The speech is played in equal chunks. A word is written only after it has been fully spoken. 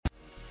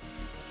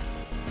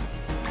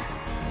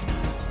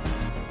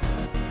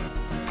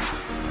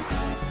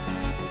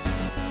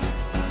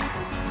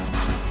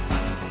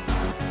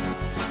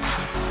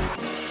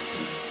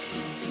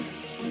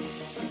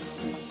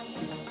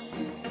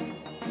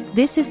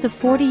This is the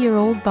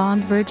 40-Year-Old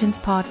Bond Virgins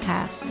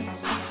podcast.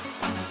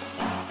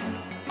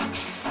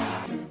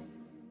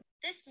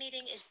 This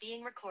meeting is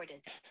being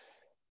recorded.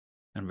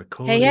 And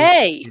recorded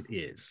Hey. it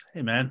is.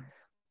 Hey, man.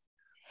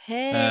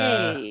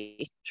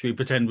 Hey. Should we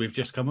pretend we've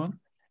just come on?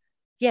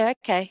 Yeah,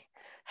 okay.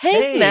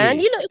 Hey,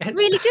 man, you look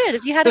really good.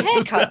 Have you had a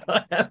haircut?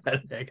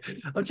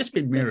 I've just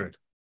been mirrored.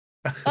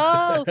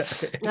 Oh,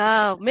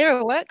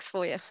 mirror works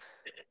for you.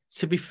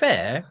 To be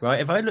fair, right,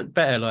 if I look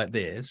better like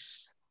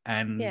this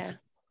and Yeah.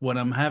 when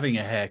I'm having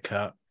a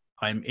haircut,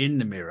 I'm in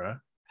the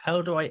mirror,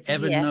 how do I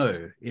ever Yes.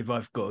 know if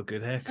I've got a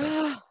good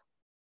haircut?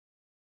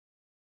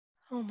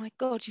 Oh my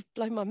God, you've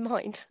blown my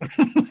mind.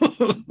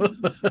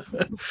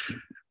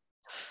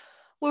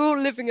 We're all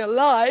living a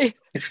lie.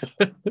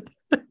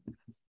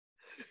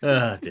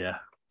 Oh, dear.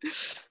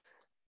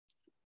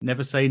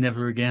 Never say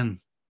never again.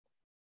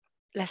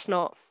 Let's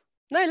not.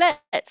 No,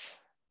 let's.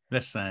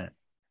 Let's say it.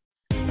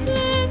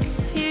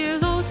 Let's hear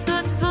those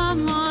nuts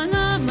come on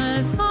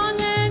Amazon.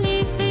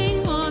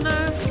 Anything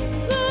other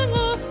than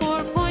a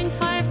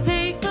 4.5.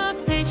 Take a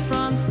page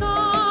from Sky.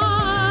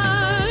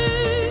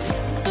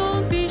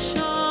 Don't be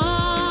shy.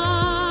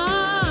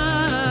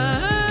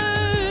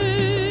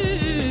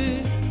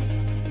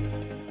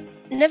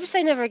 Never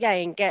Say Never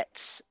Again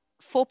gets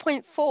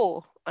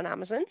 4.4 on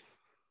Amazon.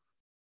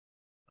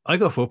 I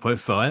got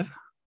 4.5.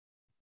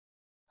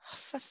 Oh,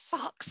 for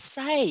fuck's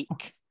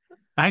sake.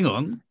 Hang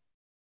on.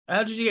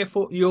 How did you get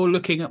four? You're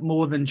looking at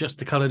more than just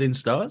the coloured in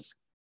stars?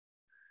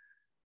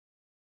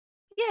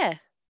 Yeah.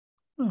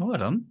 Oh, well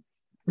done.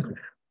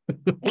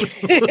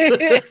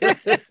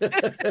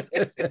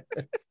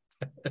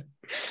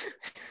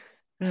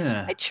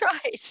 Yeah. I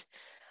tried.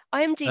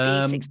 IMDb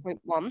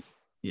 6.1.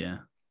 Yeah.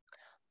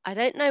 I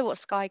don't know what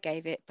Sky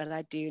gave it, but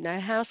I do know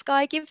how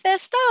Sky give their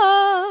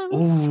stars.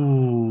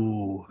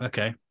 Ooh.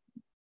 Okay.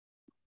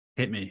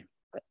 Hit me.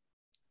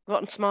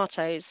 Rotten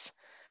Tomatoes,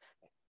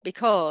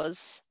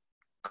 because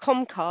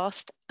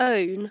Comcast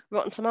own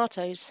Rotten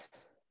Tomatoes,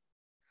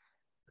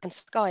 and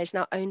Sky is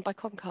now owned by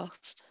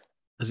Comcast.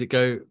 Does it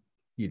go?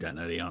 You don't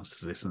know the answer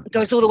to this. It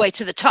goes all the way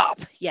to the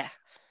top. Yeah.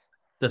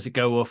 Does it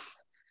go off?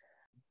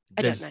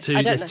 I don't There's know. I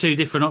don't There's know. two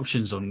different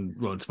options on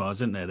Rotten Tomatoes,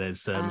 isn't there?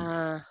 There's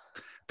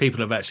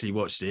people have actually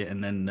watched it,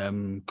 and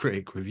then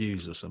critic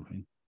reviews or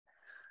something.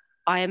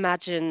 I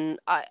imagine.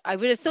 I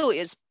would have thought it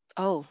was.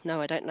 Oh no,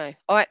 I don't know.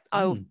 All right,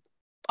 I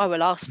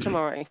will ask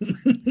tomorrow.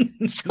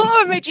 Sorry,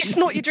 I made you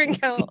snort your drink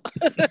out.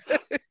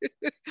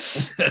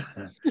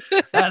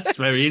 That's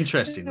very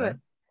interesting, though.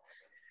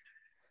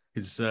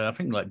 Because I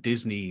think like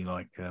Disney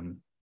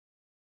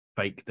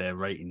fake their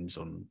ratings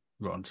on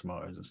Rotten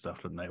Tomatoes and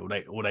stuff, don't they?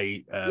 Or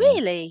they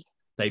Really?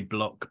 they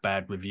block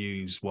bad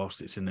reviews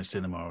whilst it's in the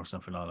cinema or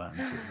something like that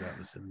until it's out of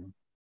the cinema.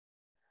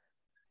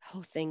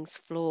 Whole thing's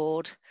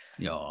flawed.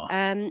 Yeah.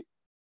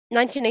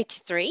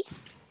 1983.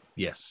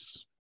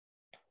 Yes.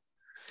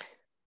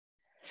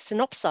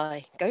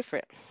 Synopsis. Go for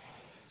it.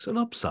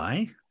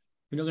 Synopsis.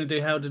 We're not going to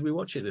do how did we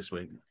watch it this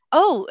week?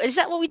 Oh, is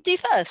that what we do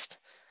first?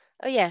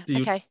 Oh yeah. Do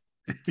you- Okay.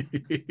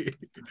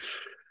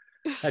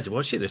 How'd you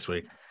watch it this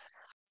week?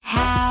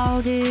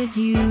 How did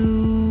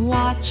you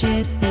watch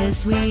it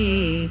this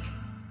week?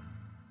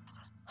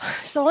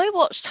 So I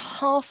watched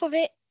half of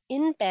it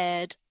in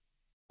bed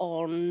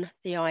on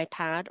the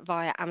iPad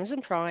via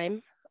Amazon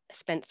Prime. I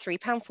spent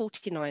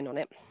 £3.49 on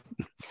it.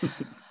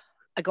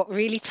 I got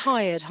really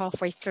tired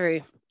halfway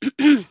through.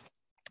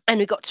 And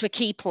we got to a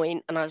key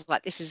point and I was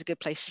like, this is a good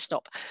place to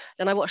stop.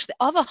 Then I watched the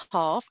other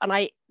half and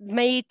I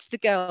made the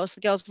girls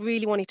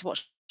really wanted to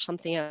watch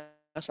something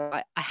else.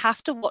 I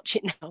have to watch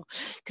it now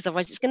because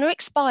otherwise it's going to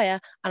expire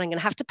and I'm going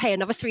to have to pay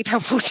another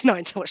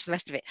 £3.49 to watch the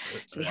rest of it.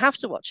 So we have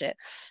to watch it.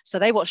 So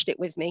they watched it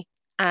with me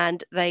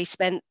and they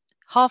spent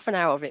half an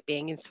hour of it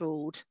being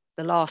enthralled,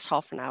 the last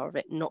half an hour of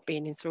it not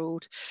being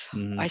enthralled.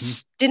 Mm-hmm. I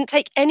didn't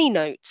take any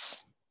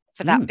notes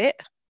for that bit.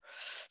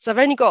 So I've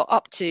only got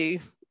up to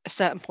a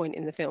certain point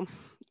in the film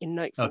in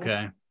note form.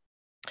 Okay.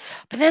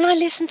 But then I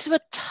listened to a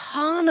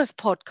ton of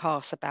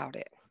podcasts about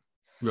it.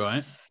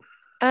 Right.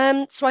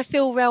 So I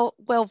feel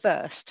well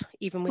versed,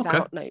 even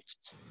without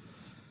notes.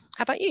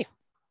 How about you?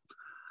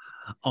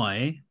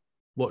 I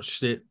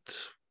watched it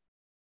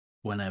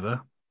whenever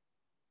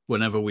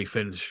we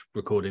finish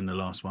recording the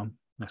last one.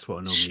 That's what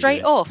I normally Straight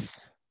do. off.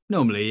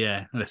 Normally,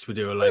 yeah. Unless we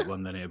do a late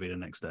one, then it'll be the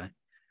next day.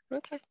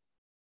 Okay.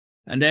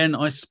 And then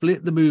I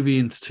split the movie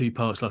into two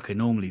parts like I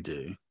normally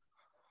do.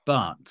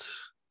 But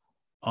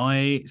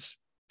I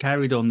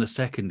carried on the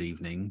second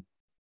evening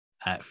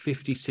at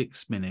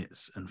 56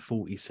 minutes and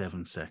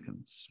 47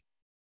 seconds.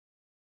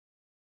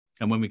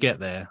 And when we get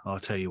there, I'll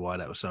tell you why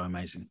that was so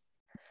amazing.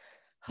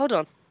 Hold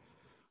on.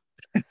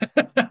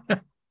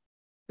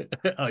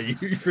 Are you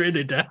written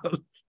it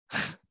down?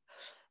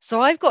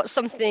 So I've got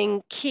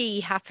something key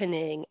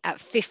happening at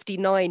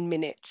 59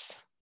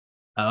 minutes.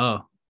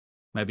 Oh,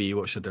 maybe you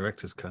watched the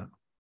director's cut.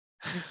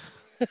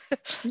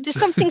 Did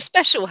something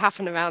special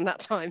happen around that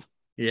time?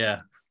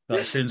 Yeah. Like,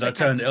 as soon as I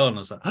turned it on, I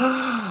was like,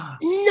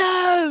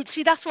 No,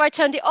 see, that's why I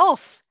turned it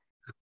off.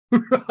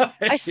 right.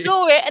 I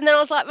saw it and then I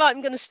was like, right,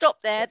 I'm going to stop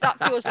there. That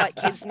feels like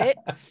kismet.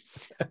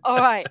 All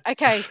right.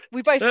 Okay.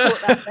 We both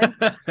caught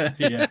that then.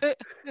 Yeah.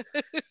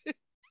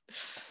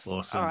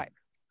 Awesome. All right.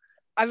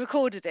 I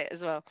recorded it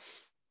as well.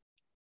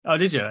 Oh,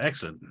 did you?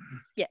 Excellent.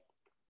 Yeah.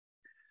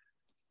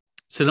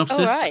 Synopsis?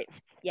 All right.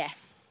 Yeah.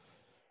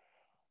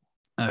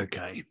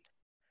 Okay.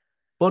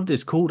 Bond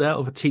is called out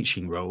of a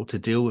teaching role to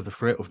deal with the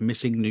threat of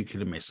missing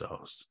nuclear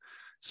missiles.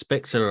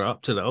 Spectre are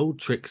up to the old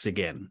tricks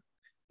again.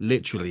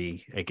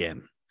 Literally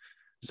again.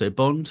 So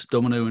Bond,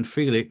 Domino, and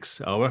Felix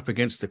are up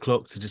against the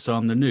clock to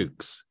disarm the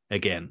nukes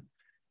again.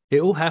 It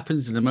all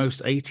happens in the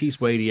most 80s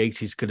way the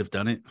 80s could have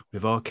done it,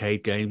 with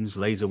arcade games,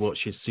 laser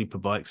watches, super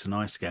bikes, and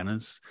eye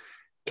scanners.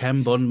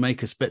 Can Bond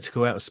make a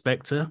spectacle out of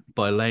Spectre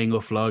by laying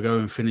off Largo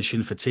and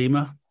finishing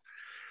Fatima?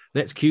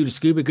 Let's cue the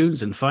Scuba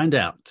Goons and find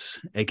out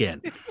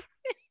again.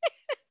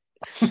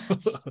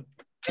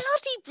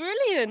 Bloody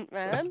brilliant,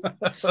 man.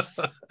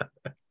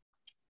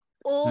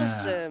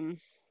 Awesome.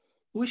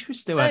 I wish we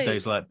still had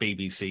those like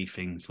BBC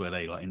things where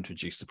they like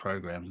introduce the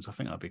programs. I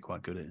think I'd be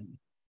quite good at it.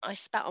 I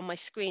spat on my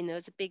screen. There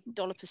was a big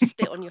dollop of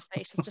spit on your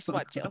face. I've just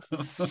wiped it off.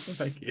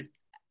 Thank you.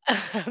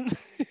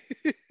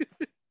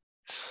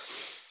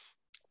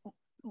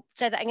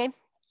 Say that again.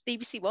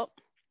 BBC what?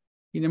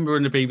 You remember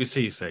in the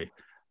BBC say,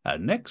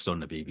 next on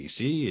the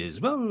BBC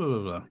is blah, blah,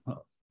 blah, blah.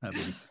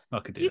 I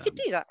could do You that. could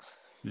do that.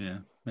 Yeah,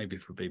 maybe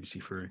for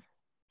BBC Three.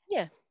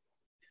 Yeah.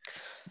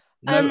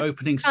 No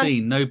opening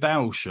scene, no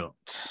barrel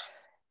shots.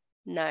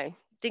 No,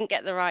 didn't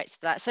get the rights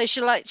for that. So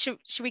should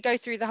we go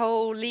through the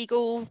whole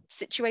legal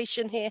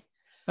situation here?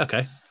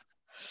 Okay.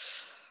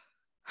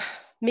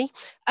 Me.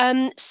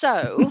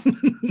 So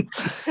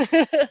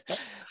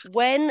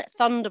when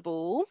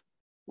Thunderball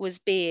was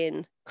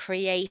being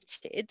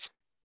created,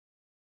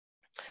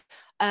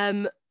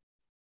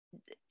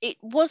 it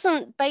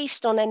wasn't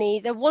based on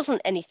there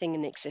wasn't anything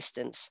in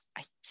existence.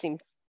 I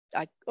think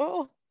I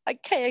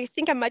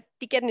might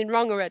be getting it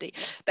wrong already.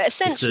 But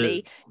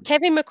essentially,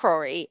 Kevin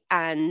McCrory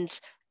and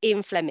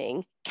Ian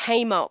Fleming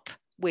came up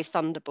with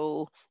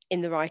Thunderball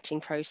in the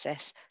writing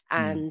process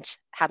and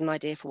had an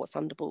idea for what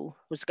Thunderball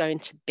was going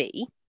to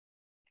be.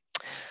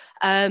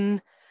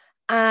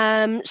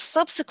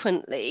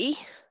 Subsequently,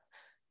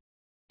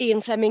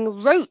 Ian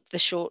Fleming wrote the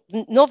short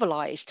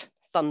novelized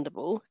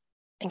Thunderball,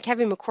 and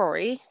Kevin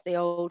McCrory, the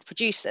old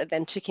producer,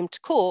 then took him to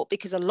court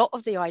because a lot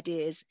of the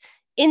ideas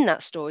in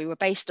that story were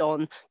based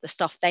on the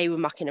stuff they were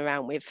mucking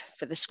around with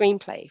for the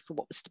screenplay for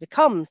what was to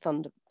become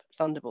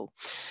Thunderball.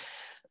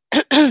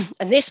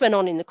 And this went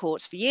on in the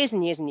courts for years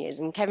and years and years,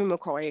 and Kevin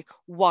McCrory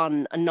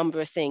won a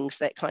number of things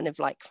that kind of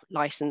like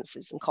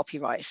licenses and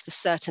copyrights for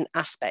certain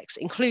aspects,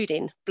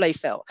 including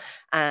Blofeld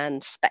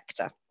and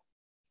Spectre,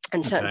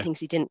 and certain things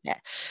he didn't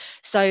get.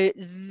 So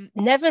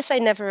Never Say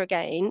Never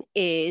Again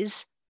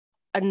is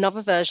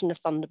another version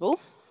of Thunderball,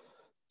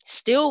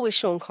 still with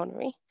Sean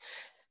Connery,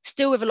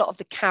 still with a lot of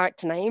the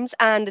character names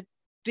and a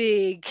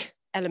big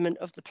element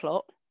of the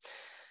plot.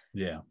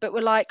 Yeah. But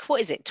we're like,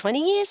 what is it,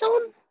 20 years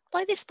on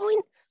by this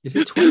point? Is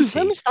it 20?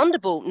 When was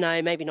Thunderball?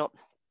 No, maybe not.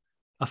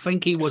 I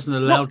think he wasn't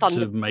allowed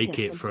to make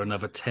it for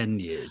another 10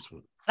 years.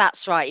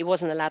 That's right. He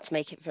wasn't allowed to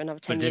make it for another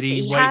 10 But years. did But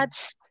he he wait? had...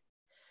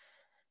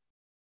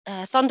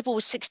 Thunderball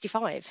was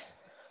 65.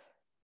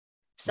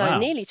 So Wow.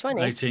 nearly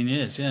 20. 18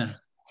 years, yeah.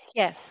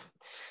 Yeah.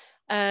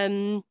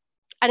 And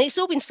it's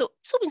all been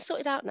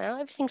sorted out now.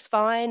 Everything's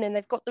fine, and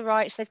they've got the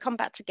rights. They've come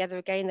back together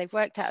again. They've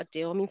worked out a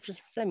deal. I mean,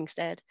 Fleming's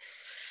dead.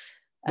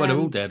 Well, they're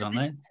all dead, aren't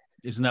they?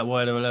 Isn't that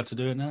why they're allowed to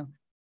do it now?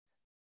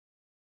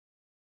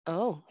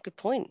 Oh, good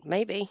point.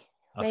 Maybe.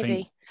 I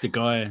think the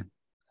guy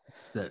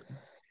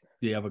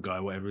the other guy,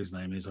 whatever his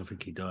name is, I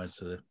think he died.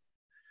 So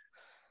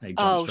they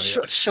jumped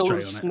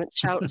straight on it.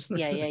 Schultz.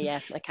 Yeah.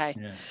 Okay.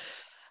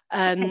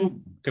 Yeah.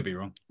 Could be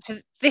wrong. So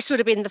this would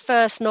have been the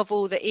first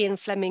novel that Ian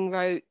Fleming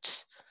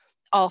wrote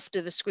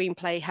after the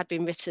screenplay had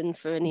been written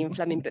for an Ian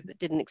Fleming book that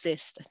didn't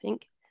exist, I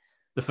think.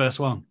 The first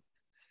one.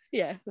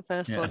 Yeah, the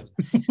first one.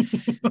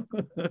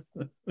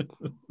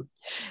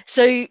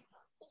 So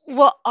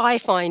what I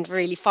find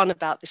really fun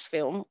about this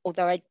film,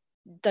 although I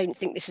don't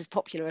think this is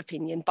popular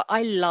opinion, but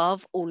I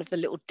love all of the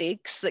little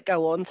digs that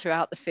go on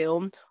throughout the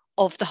film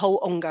of the whole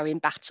ongoing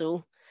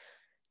battle.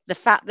 The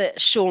fact that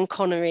Sean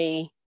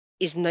Connery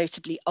is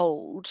notably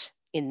old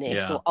in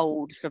this, or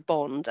old for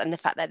Bond, and the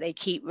fact that they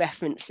keep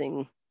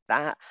referencing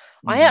that,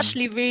 I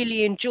actually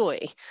really enjoy.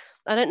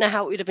 I don't know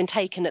how it would have been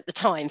taken at the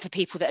time for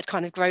people that had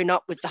kind of grown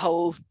up with the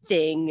whole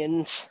thing.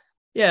 And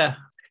yeah,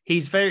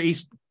 he's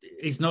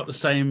not the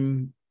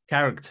same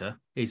character.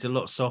 He's a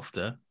lot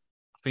softer.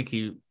 I think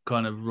he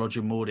kind of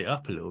Roger Moored it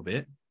up a little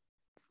bit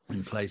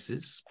in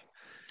places,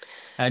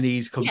 and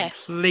he's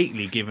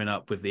completely given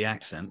up with the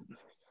accent.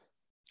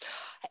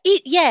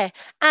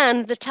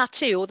 And the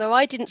tattoo, although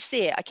I didn't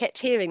see it, I kept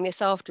hearing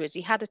this afterwards.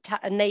 He had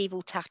a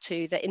naval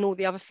tattoo that in all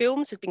the other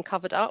films had been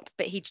covered up,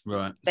 but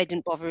they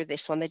didn't bother with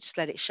this one. They just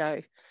let it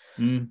show.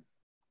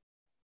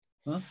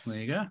 Well, there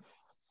you go.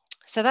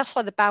 So that's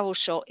why the barrel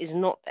shot is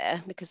not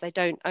there, because they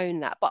don't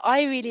own that. But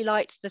I really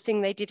liked the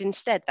thing they did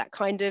instead, that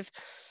kind of,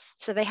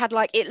 so they had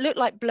it looked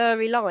like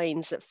blurry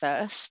lines at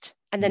first,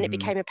 and then it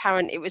became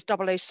apparent it was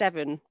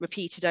 007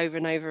 repeated over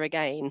and over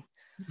again.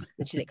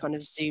 until it kind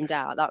of zoomed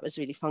out. That was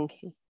really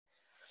funky.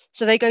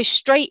 So they go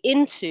straight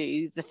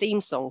into the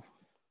theme song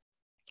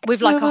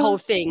with like a whole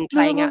thing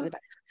playing out in the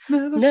back.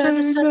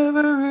 Never say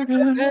never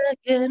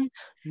again.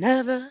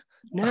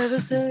 Never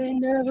say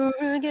never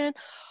again.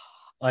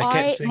 I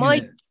kept singing My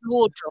it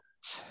jaw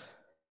dropped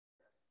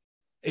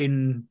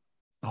in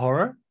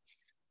horror.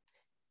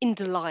 in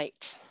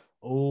delight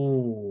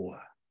Oh,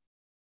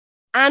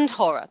 and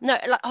horror. No,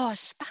 like, I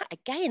spat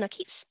again. I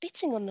keep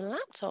spitting on the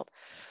laptop.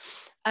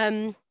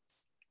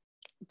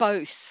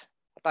 Both.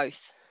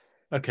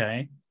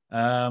 okay.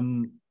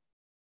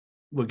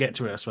 We'll get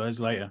to it, I suppose,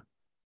 later,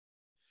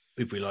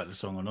 if we like the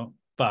song or not.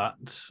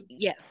 But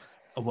Yeah.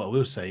 what I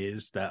will say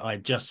is that I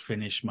just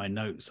finished my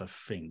notes, I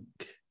think,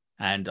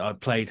 and I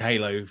played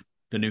Halo,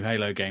 the new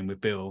Halo game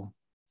with Bill,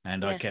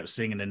 and I Yeah. kept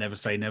singing the Never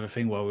Say Never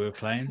thing while we were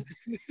playing.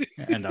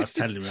 And I was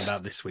telling him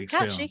about this week's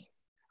film. Catchy.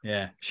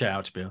 Yeah, shout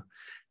out to Bill.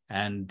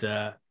 And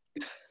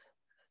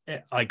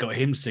I got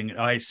him singing.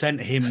 I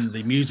sent him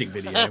the music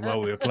video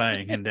while we were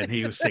playing, and then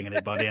he was singing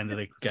it by the end of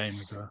the game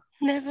as well.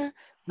 Never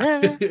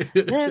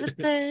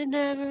say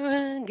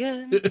never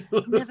again.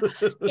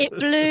 It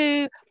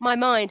blew my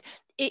mind.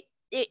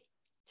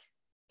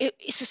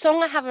 It's a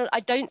song I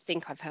don't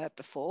think I've heard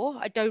before.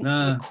 I don't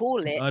No,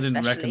 recall it, I didn't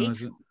especially,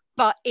 recognise it.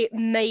 but it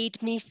made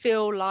me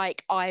feel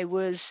like I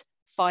was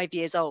 5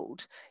 years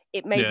old.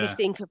 It made me Yeah.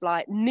 think of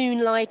like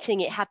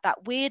moonlighting. It had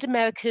that weird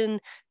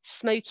American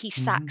smoky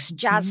sax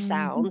jazz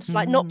sound,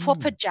 like not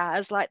proper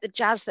jazz, like the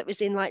jazz that was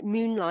in like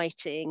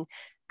Moonlighting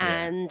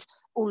Yeah. and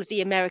all of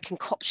the American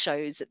cop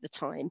shows at the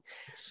time.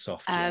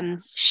 Soft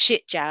jazz.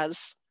 Shit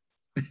jazz.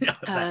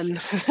 That's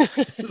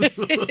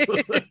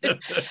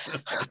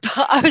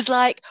But I was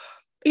like,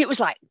 it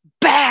was like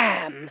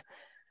bam.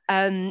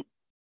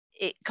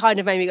 It kind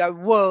of made me go,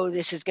 whoa,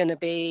 this is going to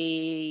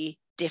be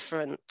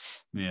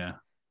different. yeah.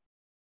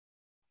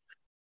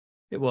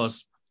 It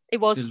was. It It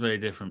was was. very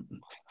different.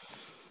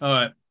 All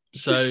right.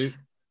 So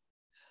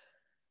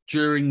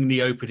during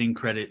the opening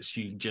credits,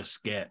 you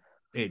just get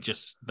it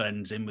just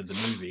blends in with the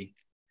movie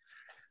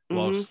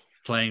whilst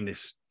playing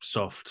this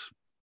soft,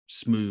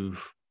 smooth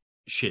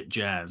shit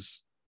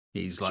jazz.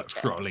 He's like Shit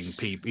throttling jazz.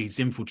 people. He's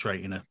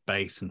infiltrating a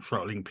base and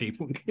throttling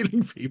people and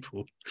killing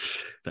people.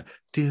 So,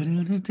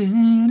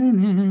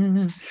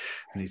 and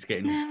he's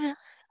getting Never,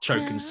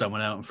 choking never.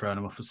 someone out and throwing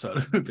them off the side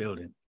of a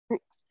building.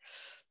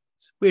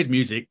 It's weird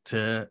music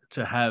to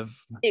have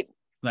It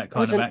that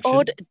kind was of an action.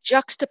 odd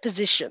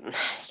juxtaposition.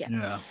 Yeah.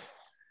 Yeah.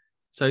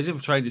 So he's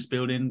infiltrated this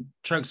building,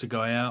 chokes a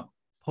guy out,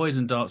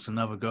 poison darts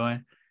another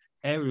guy.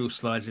 Ariel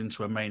slides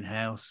into a main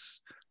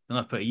house. Then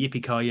I've put a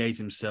yippee-ki-yays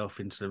himself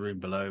into the room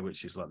below,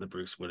 which is like the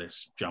Bruce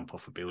Willis jump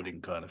off a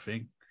building kind of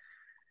thing.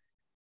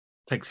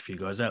 Takes a few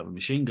guys out with a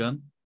machine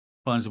gun.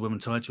 Finds a woman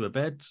tied to a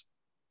bed.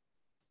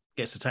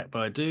 Gets attacked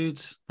by a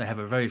dude. They have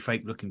a very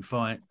fake-looking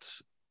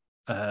fight.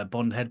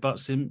 Bond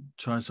headbutts him,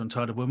 tries to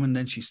untie the woman,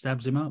 then she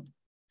stabs him up.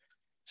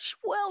 She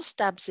well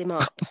stabs him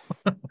up.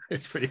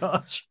 It's pretty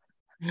harsh.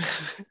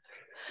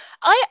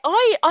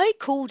 I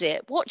called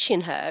it watching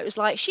her. It was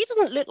like, she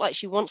doesn't look like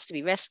she wants to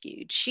be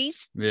rescued.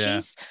 She's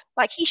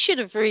like, he should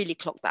have really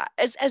clocked that.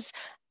 As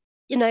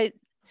you know,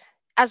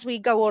 as we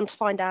go on to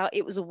find out,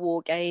 it was a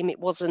war game. It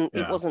wasn't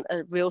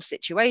a real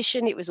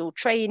situation. It was all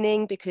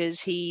training,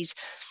 because he's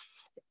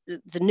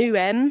the new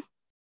M.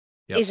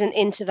 Yep. Isn't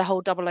into the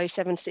whole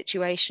 007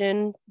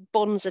 situation.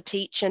 Bond's a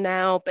teacher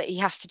now, but he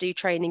has to do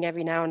training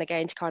every now and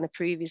again to kind of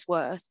prove his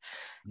worth.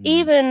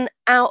 Even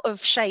out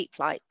of shape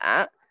like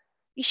that,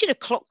 he should have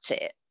clocked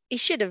it. He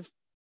should have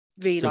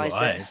realised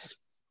that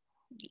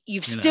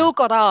you've still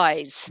got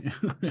eyes,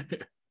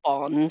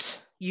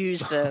 Bond.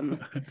 Use them.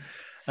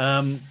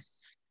 I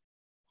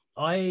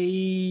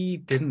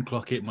didn't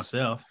clock it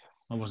myself.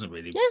 I wasn't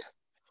really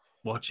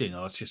watching.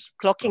 I was just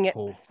Clocking it.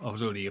 I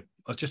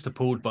was just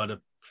appalled by the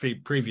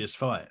previous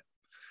fight.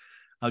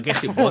 I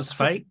guess it was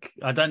fake.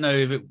 I don't know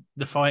if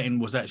the fighting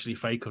was actually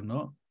fake or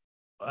not.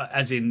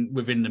 As in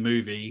within the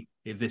movie,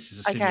 if this is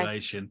a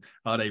simulation,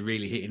 are they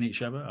really hitting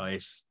each other? I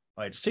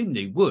assume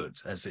they would,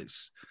 as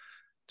it's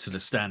to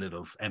the standard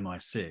of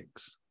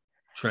MI6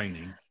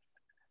 training.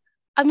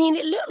 I mean,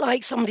 it looked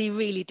like somebody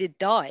really did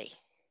die.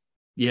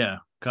 Yeah, a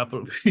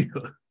couple of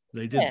people.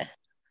 They did. Yeah.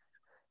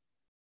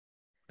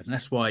 And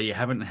that's why you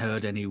haven't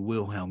heard any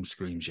Wilhelm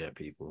screams yet,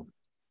 people.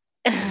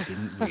 They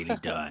didn't really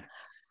die.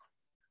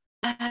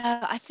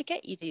 I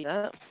forget you do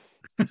that.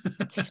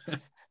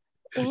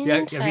 Yeah,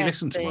 have you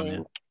listened to one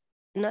yet?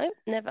 No,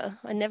 never.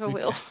 I never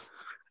will.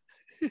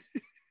 You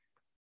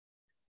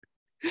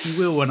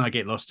will when I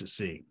get lost at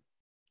sea.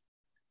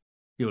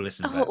 You'll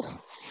listen back.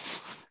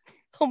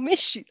 I'll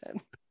miss you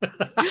then.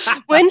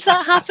 When's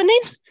that happening?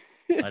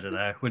 I don't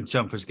know. When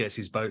Jumpers gets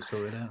his boat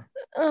sorted out.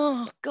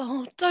 Oh,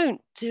 God, don't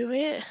do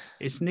it.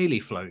 It's nearly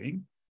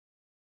floating.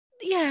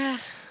 Yeah.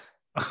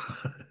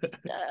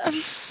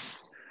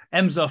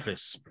 M's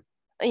office.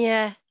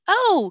 Yeah.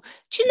 Oh,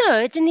 do you know,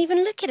 I didn't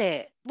even look at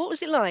it. What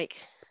was it like?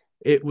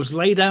 It was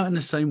laid out in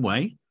the same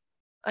way.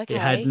 Okay.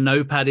 It had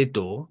no padded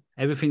door.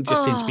 Everything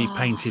just seemed to be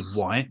painted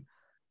white.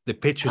 The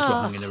pictures were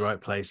hung in the right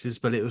places,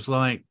 but it was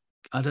like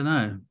I don't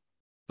know,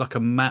 like a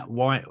matte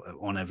white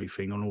on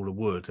everything, on all the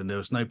wood, and there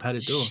was no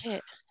padded door.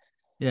 Shit.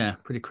 Yeah,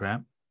 pretty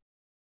crap.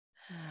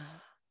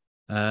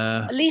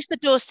 At least the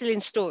door's still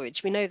in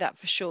storage. We know that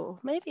for sure.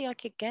 Maybe I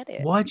could get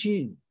it.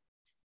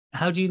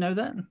 How do you know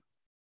that?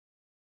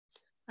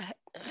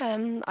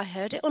 I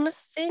heard it on a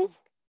thing.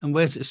 And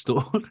where's it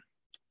stored?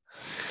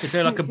 Is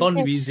there like a Bond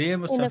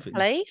museum or In something? a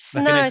place?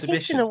 Like No, an I think it's in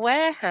exhibition? a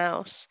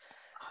warehouse.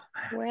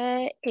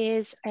 Where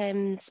is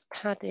M's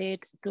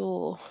padded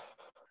door?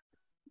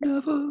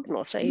 Never,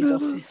 Not say his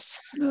never, office.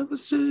 never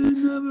say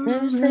never.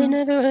 Never say again.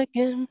 never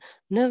again.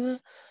 Never.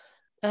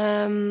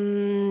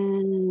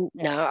 No,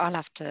 I'll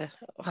have to.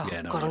 Oh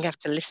Yeah, no God, I'm worries. gonna have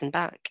to listen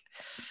back.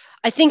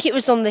 I think it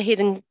was on the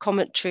hidden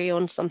commentary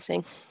on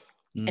something.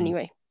 Mm.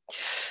 Anyway,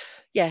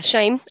 yeah,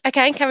 shame.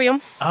 Okay, carry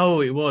on.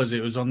 Oh, it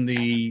was on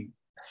the.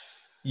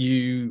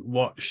 You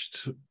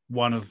watched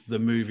one of the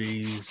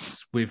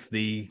movies with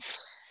the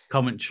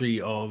commentary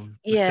of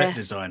the Yeah, set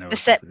designer. The or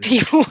set something.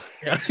 people,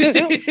 Yeah.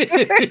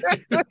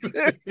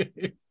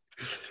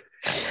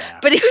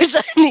 but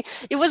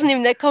it wasn't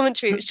even their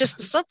commentary. It was just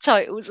the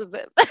subtitles of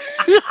it.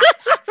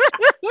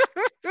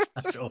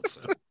 That's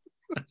awesome.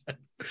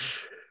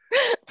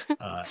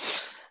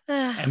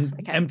 Okay.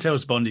 M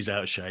tells Bond he's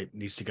out of shape,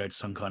 needs to go to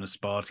some kind of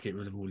spa to get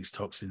rid of all his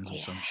toxins or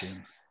some shit.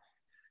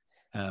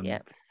 Yeah.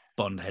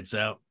 Bond heads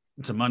out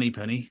to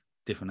Moneypenny,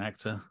 different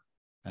actor.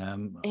 I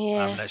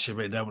haven't actually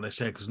written down what they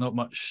said because not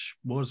much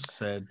was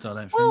said. I don't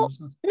think. Well, Was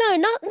there? No,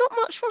 not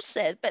much was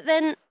said. But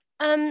then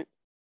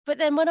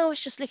when I was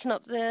just looking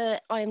up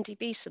the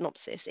IMDb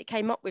synopsis, it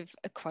came up with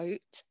a quote,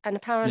 and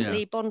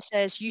apparently Bond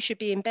says, "You should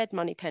be in bed,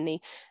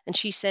 Moneypenny," and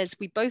she says,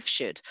 "We both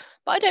should."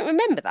 But I don't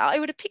remember that. I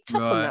would have picked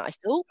up on Right. that, I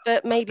thought,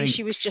 but maybe she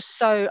think- was just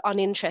so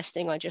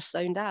uninteresting. I just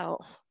zoned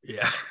out.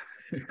 Yeah,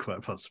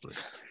 quite possibly.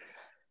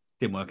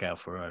 Didn't work out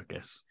for her, I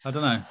guess. I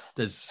don't know.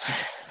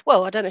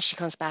 Well, I don't know if she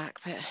comes back,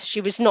 but she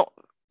was not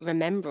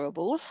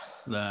rememberable.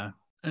 And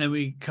then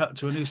we cut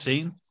to a new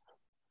scene.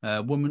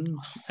 A woman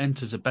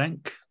enters a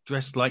bank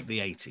dressed like the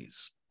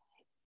 80s.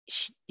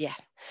 Yeah,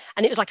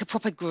 and it was like a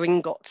proper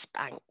Gringotts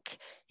bank.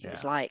 It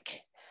was Yeah.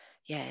 like,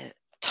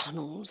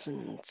 tunnels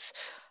and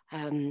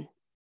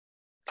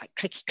like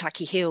clicky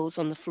clacky heels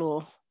on the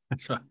floor.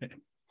 That's right.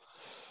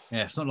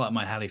 Yeah, it's not like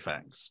my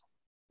Halifax.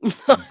 No,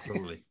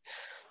 Probably.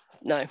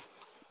 no.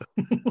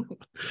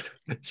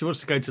 She wants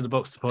to go to the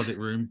box deposit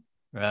room.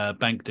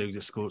 Bank dude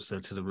escorts her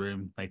to the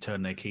room. They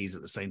turn their keys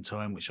at the same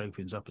time, which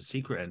opens up a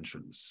secret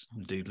entrance.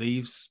 The dude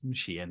leaves.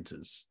 She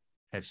enters,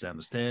 heads down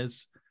the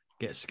stairs,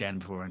 gets scanned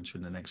before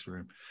entering the next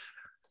room.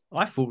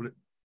 I thought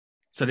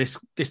so. This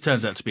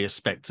turns out to be a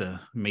Spectre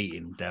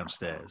meeting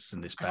downstairs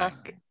in this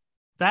bank.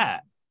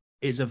 That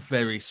is a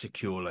very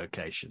secure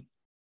location,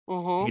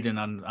 hidden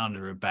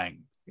under a bank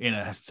in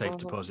a safe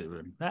deposit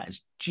room. That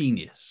is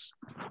genius.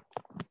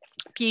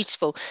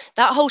 Beautiful.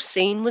 That whole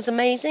scene was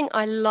amazing.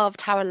 I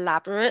loved how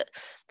elaborate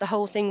the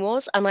whole thing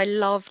was, and I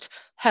loved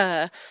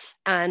her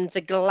and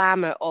the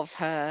glamour of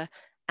her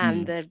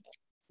and the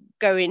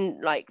going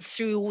like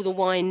through all the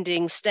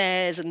winding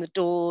stairs and the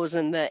doors,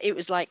 and it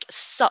was like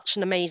such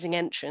an amazing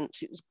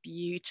entrance. It was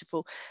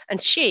beautiful,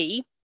 and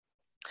she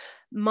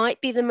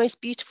might be the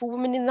most beautiful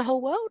woman in the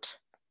whole world,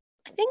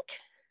 I think.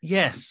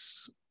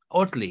 Yes,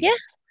 oddly,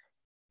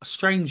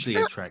 strangely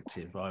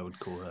attractive, I would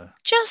call her.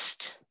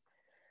 Just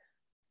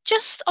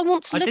I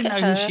want to I look didn't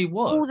at know her who she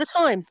was all the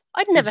time.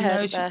 I'd never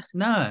heard of her.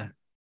 No.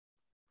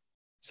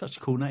 Such a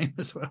cool name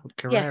as well.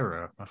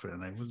 Carrera, I think her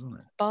name was,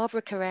 wasn't it?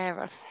 Barbara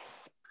Carrera.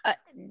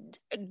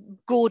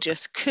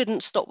 Gorgeous.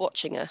 Couldn't stop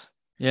watching her.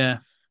 Yeah.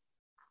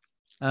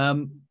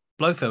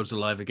 Blofeld's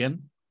alive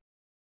again.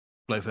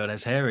 Blofeld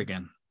has hair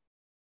again.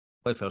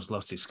 Blofeld's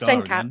lost his scar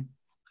Same cat. again.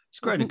 He's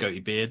grown a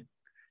goatee beard.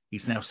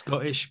 He's now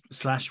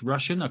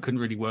Scottish/Russian. I couldn't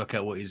really work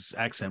out what his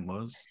accent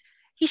was.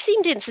 He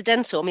seemed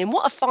incidental. I mean,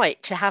 what a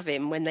fight to have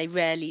him when they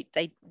barely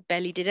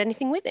did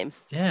anything with him.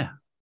 Yeah.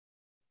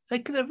 They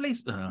could have at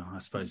least, I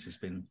suppose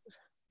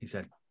he's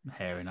had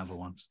hair in other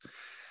ones.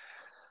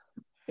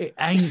 It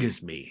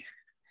angers me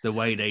the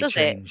way they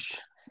change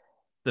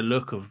the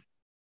look of,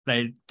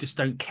 they just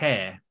don't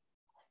care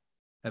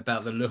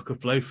about the look of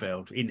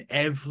Blofeld in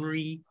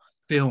every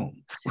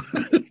film.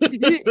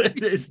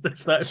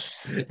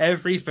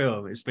 Every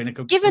film, it's been a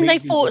complete. Given they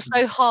fought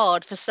so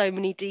hard for so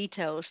many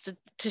details to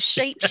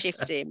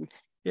shapeshift him.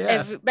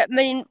 Yeah. But I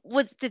mean,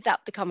 did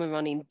that become a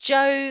running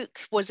joke?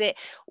 Was it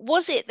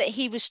that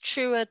he was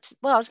truer to,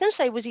 well, I was going to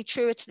say, was he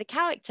truer to the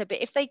character? But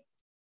did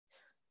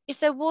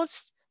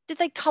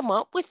they come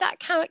up with that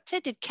character?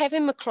 Did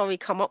Kevin McClory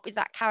come up with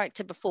that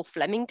character before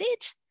Fleming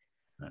did?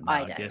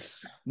 I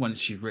guess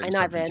once you've written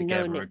something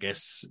together, I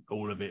guess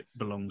all of it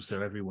belongs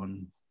to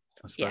everyone.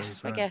 I suppose,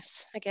 right?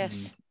 I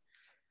guess.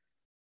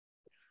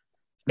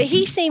 But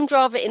he seemed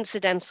rather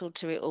incidental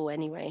to it all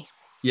anyway.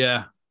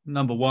 Yeah.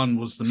 Number one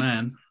was the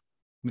man,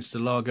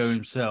 Mr. Largo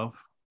himself,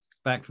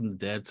 back from the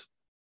dead,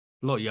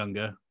 a lot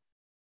younger,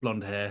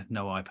 blonde hair,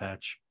 no eye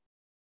patch.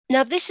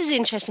 Now, this is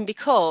interesting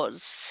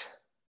because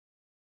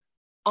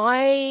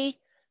I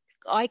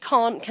I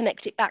can't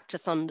connect it back to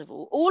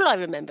Thunderball. All I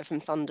remember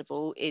from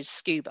Thunderball is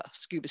Scuba.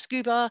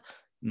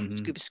 Mhm.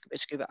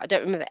 Scuba. I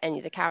don't remember any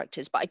of the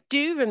characters, but I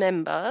do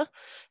remember.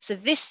 So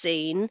this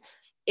scene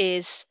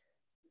is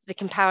the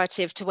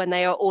comparative to when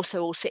they are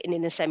also all sitting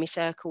in a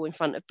semicircle in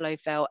front of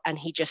Blofeld, and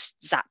he just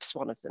zaps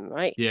one of them,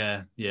 right?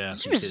 Yeah, I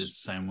think it is the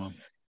same one.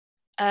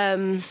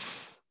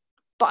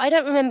 But I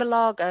don't remember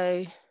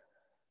Largo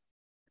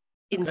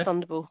in Okay.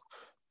 Thunderball.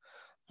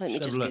 Let me Let's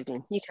have just a look.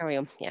 Google. You carry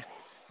on. Yeah.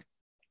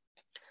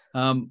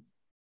 So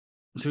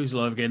who's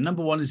alive again?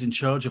 Number 1 is in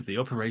charge of the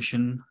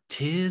operation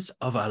Tears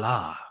of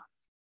Allah.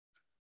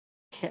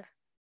 Yeah.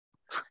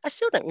 I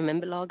still don't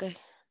remember Largo.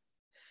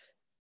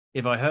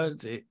 If I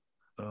heard it,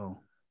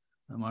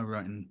 am I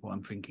writing what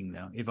I'm thinking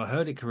now? If I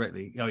heard it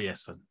correctly,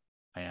 yes,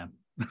 I am.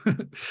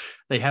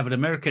 They have an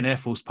American Air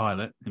Force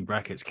pilot, in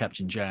brackets,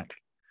 Captain Jack,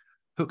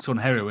 hooked on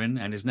heroin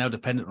and is now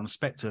dependent on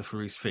Spectre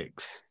for his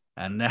fix.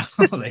 And now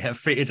they have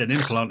fitted an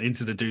implant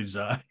into the dude's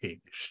eye.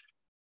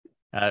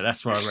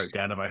 That's why I wrote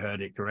down if I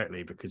heard it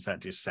correctly, because that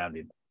just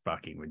sounded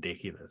fucking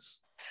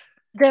ridiculous.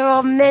 There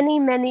are many,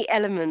 many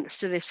elements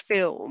to this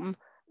film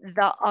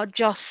that are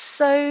just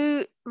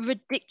so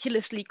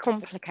ridiculously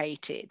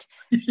complicated,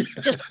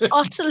 just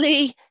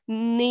utterly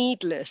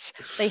needless.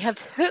 They have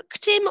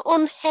hooked him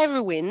on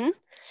heroin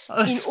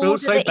in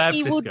order that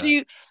he will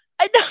do.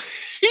 I know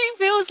he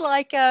feels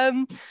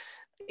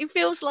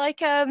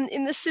like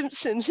in The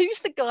Simpsons. Who's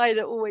the guy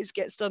that always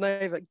gets done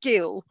over?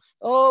 Gil.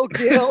 Oh,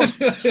 Gil.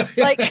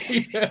 Like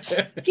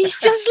he's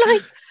just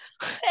like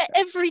at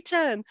every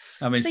turn.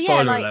 I mean, So,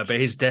 spoiler alert, but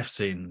his death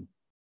scene.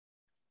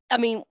 I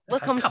mean, we'll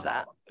come to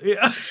that.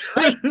 Yeah.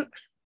 Like,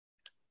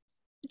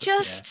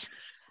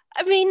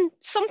 I mean,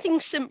 something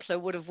simpler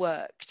would have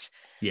worked.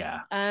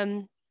 Yeah.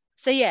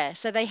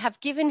 So they have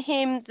given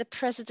him the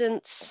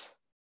president's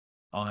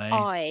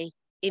eye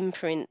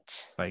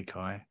imprint. Fake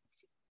eye.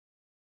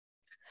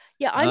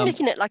 Yeah, I'm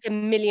looking at like a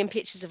million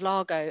pictures of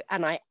Largo,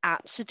 and I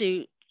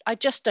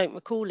just don't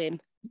recall him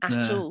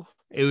at all.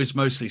 It was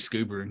mostly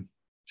scubaing,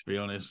 to be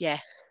honest. Yeah.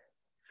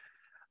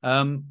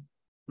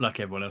 Like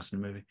everyone else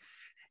in the movie.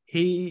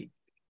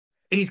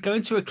 He's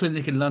going to a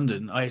clinic in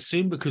London, I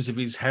assume because of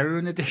his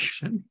heroin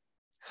addiction.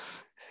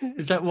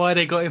 Is that why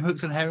they got him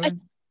hooked on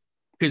heroin?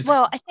 Because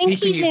I think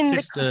he's his in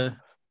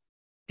sister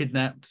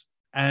kidnapped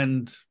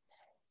and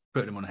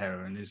put him on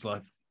heroin is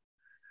like.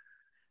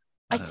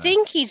 I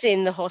think he's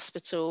in the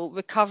hospital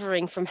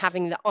recovering from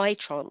having the eye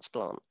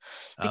transplant,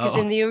 because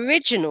in the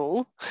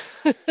original,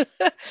 it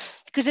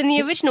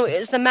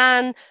was the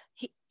man.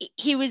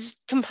 He was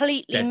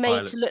completely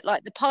made to look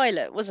like the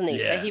pilot, wasn't he?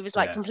 Yeah, so he was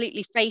like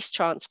completely face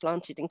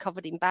transplanted and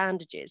covered in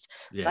bandages.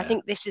 Yeah. So I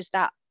think this is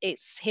that.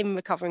 It's him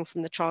recovering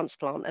from the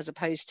transplant as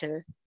opposed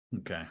to.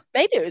 Okay.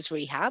 Maybe it was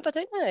rehab. I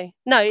don't know.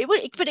 No,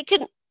 but it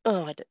couldn't.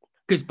 Oh, I don't.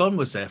 Because Bond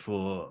was there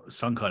for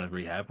some kind of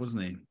rehab,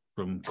 wasn't he?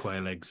 From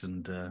quail eggs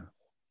and.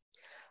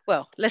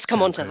 Well, let's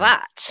come on to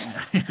that.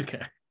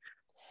 Okay.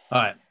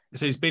 All right.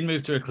 So he's been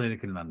moved to a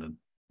clinic in London.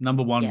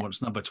 Number 1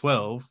 wants number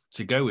 12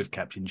 to go with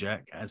Captain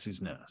Jack as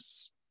his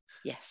nurse.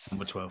 Yes.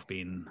 Number 12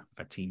 being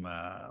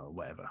Fatima or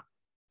whatever.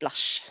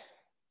 Blush.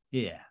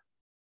 Yeah.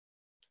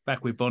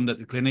 Back with Bond at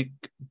the clinic,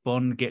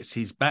 Bond gets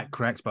his back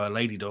cracked by a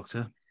lady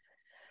doctor.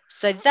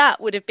 So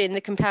that would have been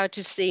the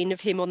comparative scene of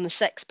him on the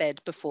sex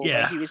bed before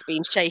where he was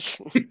being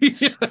shaken.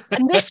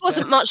 And this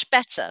wasn't much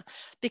better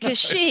because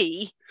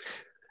she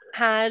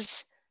had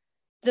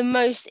the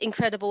most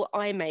incredible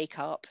eye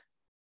makeup.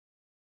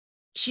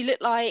 She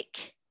looked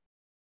like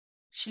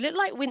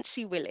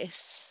Wincy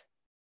Willis.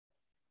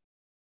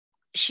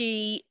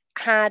 She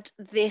had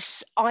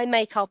this eye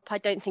makeup I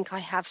don't think I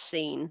have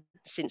seen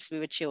since we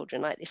were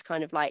children, like this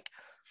kind of like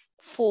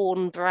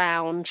fawn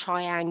brown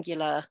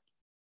triangular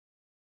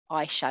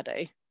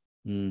eyeshadow.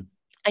 And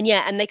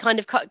they kind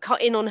of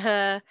cut in on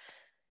her.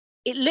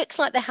 It looks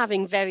like they're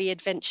having very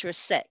adventurous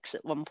sex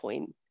at one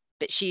point,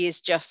 but she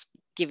is just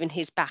giving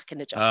his back an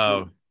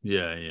adjustment. Oh,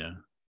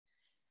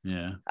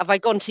 yeah. Have I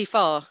gone too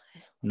far?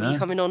 No. Are you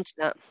coming on to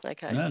that?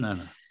 Okay. No.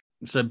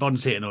 So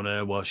Bond's hitting on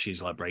her while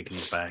she's like breaking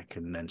his back,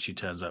 and then she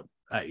turns up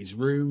at his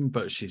room,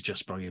 but she's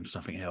just brought him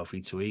something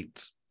healthy to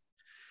eat.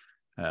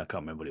 I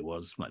can't remember what it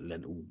was, like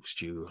lentil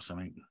stew or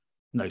something.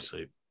 No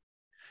soup.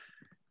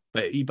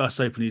 But he busts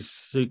open his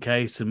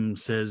suitcase and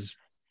says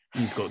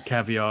he's got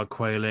caviar,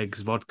 quail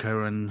eggs,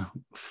 vodka, and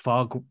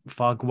foie.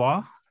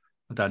 I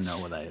don't know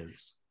what that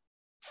is.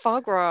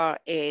 Foie gras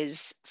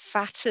is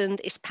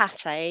fattened, it's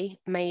pate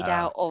made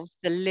out of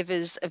the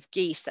livers of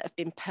geese that have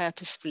been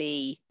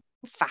purposefully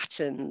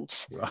fattened,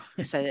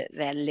 so that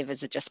their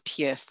livers are just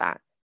pure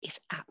fat. It's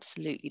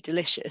absolutely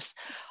delicious.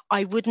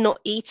 I would not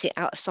eat it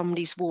out of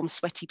somebody's warm,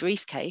 sweaty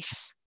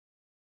briefcase.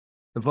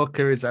 The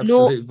vodka is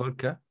absolute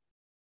vodka?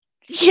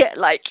 Yeah,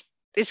 like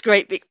this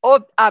great big,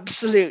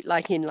 absolute,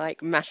 like in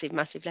like massive,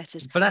 massive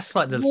letters. But that's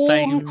like the warm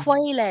same.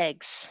 Quail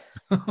eggs.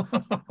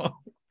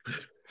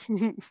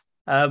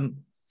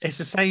 It's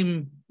the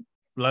same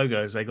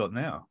logo as they got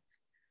now.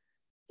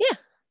 Yeah.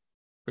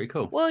 Pretty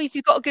cool. Well, if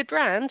you've got a good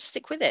brand,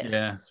 stick with it.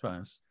 Yeah, I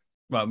suppose.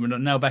 Right, we're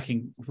now back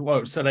in.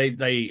 Well, so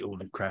they eat all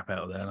the crap out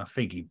of there, and I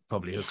think he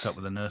probably hooks up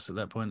with the nurse at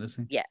that point,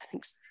 doesn't he? Yeah, I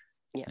think so.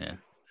 Yeah.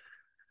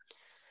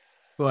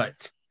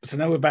 Right. So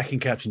now we're back in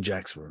Captain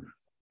Jack's room.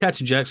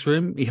 Captain Jack's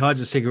room. He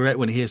hides a cigarette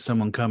when he hears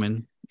someone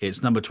coming.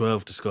 It's number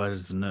 12 disguised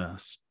as a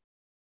nurse.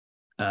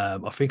 I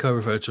think I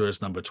referred to her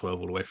as number 12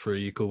 all the way through.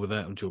 You cool with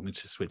that? Or do you want me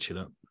to switch it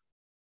up?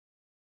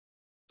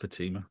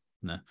 Fatima?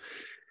 No.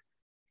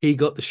 He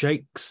got the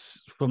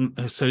shakes from.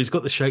 So he's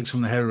got the shakes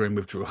from the heroin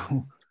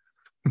withdrawal.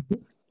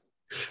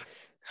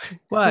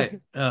 Why?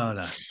 Oh,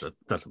 no, that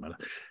doesn't matter.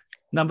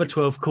 Number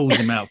 12 calls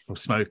him out for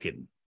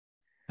smoking.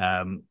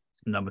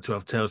 Number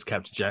 12 tells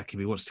Captain Jack if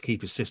he wants to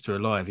keep his sister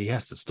alive, he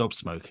has to stop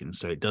smoking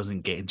so it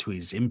doesn't get into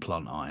his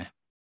implant eye.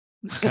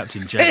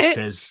 Captain Jack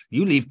says,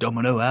 you leave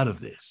Domino out of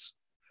this.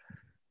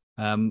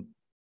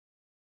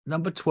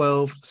 Number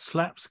 12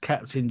 slaps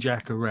Captain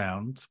Jack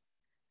around.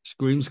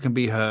 Screams can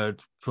be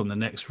heard from the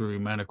next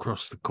room and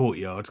across the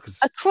courtyard.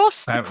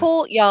 Across the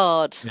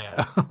courtyard.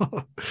 Yeah.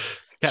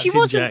 She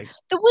wasn't. Jack.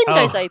 The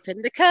window's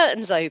open. The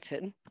curtain's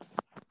open.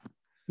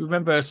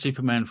 Remember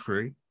Superman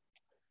 3?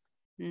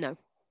 No.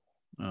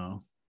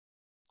 Oh.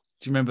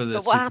 Do you remember the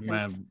But what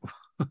Superman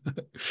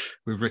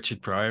with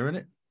Richard Pryor in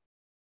it?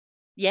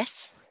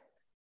 Yes.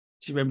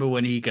 Do you remember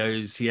when he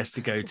has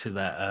to go to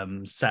that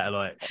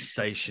satellite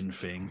station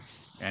thing,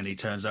 and he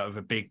turns up with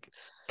a big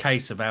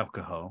case of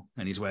alcohol,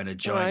 and he's wearing a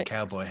giant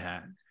cowboy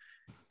hat,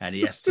 and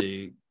he has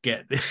to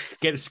get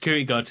the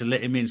security guard to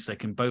let him in so they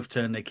can both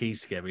turn their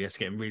keys together. He has to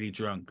get him really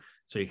drunk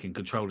so he can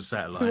control the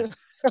satellite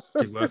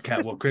to work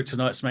out what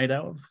kryptonite's made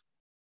out of.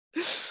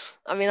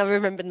 I mean, I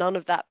remember none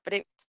of that, but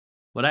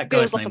Well, that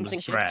guy's like name was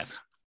something Brad.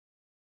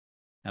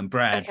 And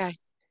Brad Okay.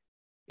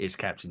 is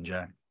Captain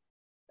Jack.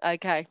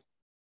 Okay.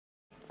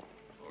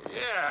 Oh,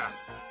 yeah.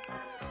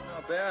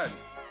 Not bad.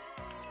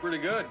 It's pretty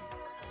good.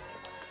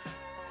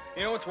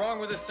 You know what's wrong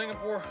with this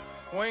Singapore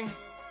wing?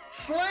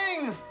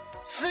 Sling!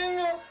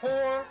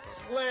 Singapore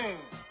sling!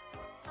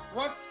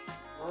 What's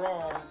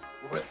wrong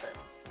with it?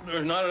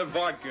 There's not enough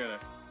vodka in it.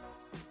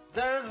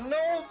 There's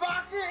no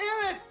vodka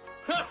in it!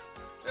 Huh.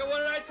 Yeah, what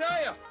did I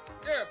tell you?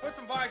 Here, put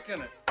some vodka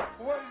in it.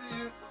 What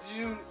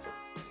you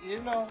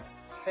know,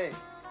 hey.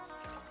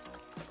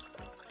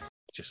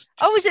 Just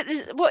Oh, is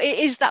it? What it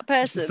is that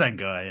it's the person? same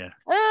guy, yeah.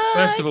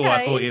 First of all,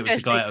 I thought it was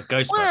the guy of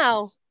Ghostbusters,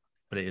 Wow.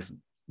 but it isn't.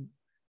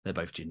 They're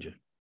both ginger.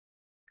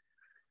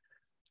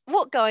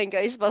 What guy in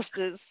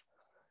Ghostbusters?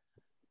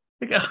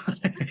 The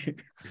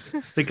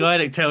guy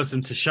that tells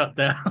them to shut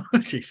down.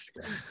 Jeez.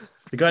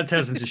 The guy that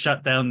tells them to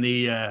shut down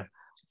the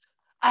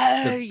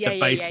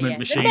basement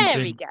machine The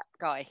Mary thing.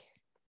 guy.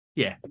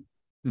 Yeah,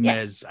 the Yeah.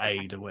 mayor's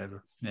aide or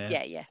whatever.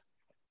 Yeah. Yeah.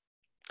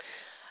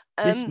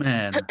 This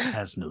man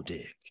has no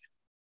dick.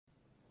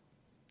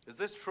 Is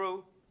this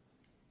true?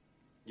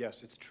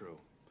 Yes, it's true.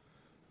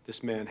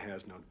 This man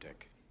has no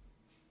dick.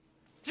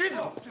 Jesus!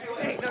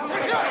 Break it up.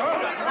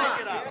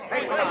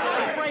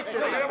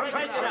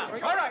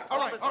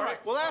 All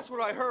right. Well, that's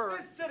what I heard.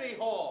 This City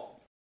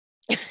Hall.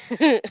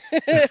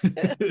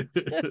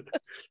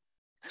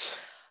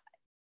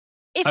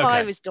 If Okay.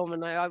 I was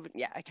Domino, I would.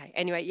 Yeah. Okay.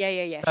 Anyway.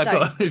 Yeah. I So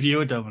got if you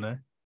were Domino.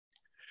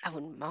 I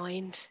wouldn't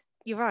mind.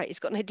 You're right. He's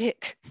got no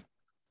dick.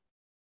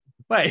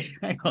 Wait,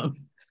 hang on.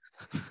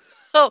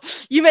 Oh,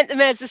 you meant the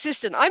mayor's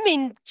assistant. I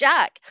mean,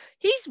 Jack.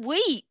 He's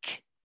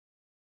weak.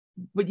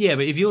 But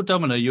if you're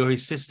Domino, you're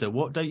his sister.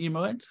 What don't you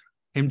mind?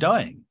 Him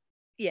dying?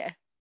 Yeah.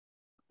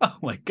 Oh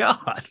my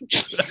god.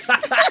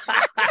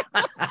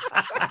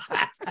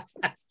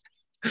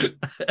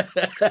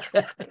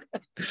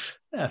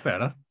 Yeah, fair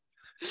enough.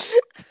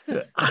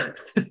 I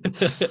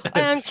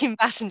am Kim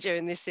Bassinger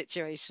in this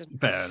situation.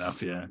 Fair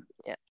enough, yeah.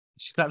 Yeah.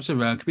 She claps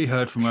around, can be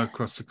heard from her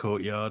across the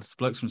courtyard.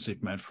 Blokes from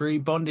Superman 3.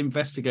 Bond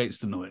investigates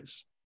the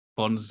noise.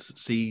 Bond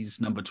sees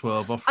number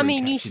 12 I offering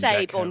mean, you Captain say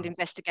Jack Bond Harrow.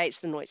 investigates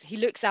the noise. He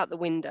looks out the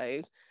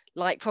window,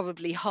 like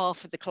probably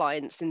half of the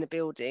clients in the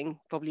building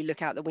probably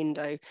look out the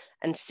window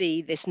and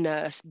see this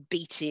nurse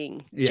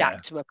beating Yeah.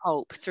 Jack to a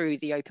pulp through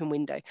the open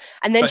window.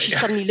 And then But- she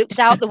suddenly looks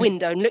out the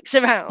window and looks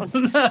around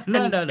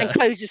no. and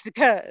closes the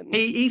curtain.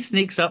 He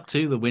sneaks up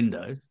to the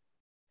window.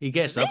 He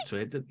gets up to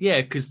it.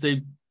 Yeah, because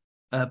the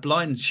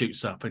blind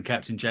shoots up and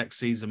Captain Jack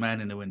sees a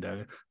man in the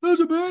window. There's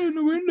a man in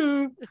the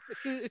window.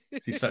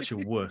 He's such a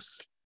wuss.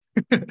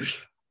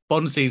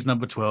 Bond sees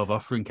number 12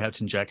 offering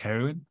Captain Jack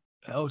heroin.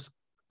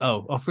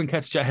 Offering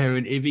Captain Jack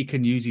heroin if he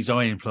can use his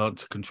eye implant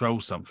to control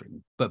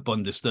something. But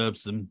Bond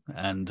disturbs them,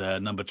 and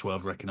number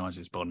 12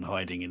 recognises Bond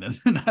hiding in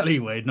an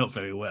alleyway not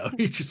very well.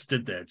 He just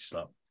stood there, just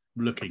like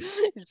looking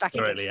He's back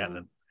directly against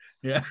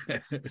at them.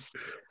 them.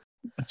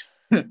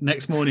 Yeah.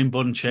 Next morning,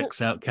 Bond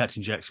checks out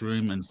Captain Jack's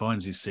room and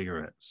finds his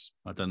cigarettes.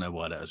 I don't know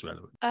why that was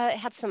relevant. It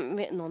had something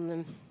written on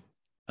them.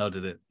 Oh,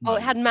 did it? Oh,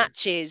 it had Might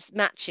matches.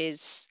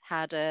 Matches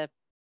had a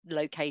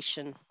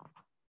location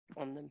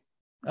on them.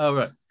 Oh,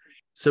 right.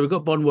 So we've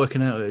got Bond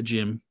working out at a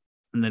gym,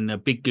 and then a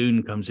big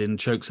goon comes in,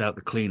 chokes out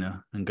the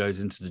cleaner, and goes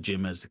into the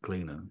gym as the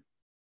cleaner.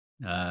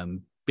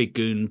 Big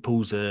goon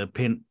pulls a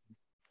pin,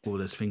 all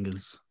those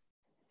fingers.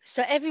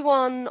 So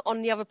everyone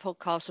on the other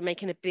podcast were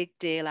making a big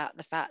deal out of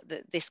the fact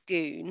that this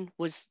goon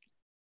was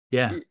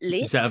Yeah.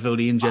 Lip. Is that of all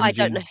the I Indiana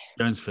don't know.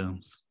 Jones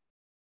films?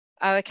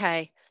 Oh,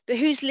 okay. But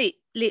who's Lip?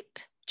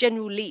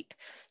 General Leap.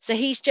 So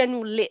he's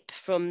General Lip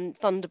from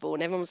Thunderball,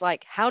 and everyone was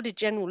like, "How did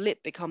General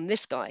Lip become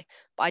this guy?"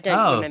 But I don't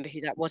Oh. remember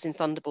who that was in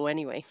Thunderball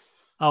anyway.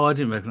 Oh, I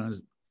didn't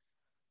recognise.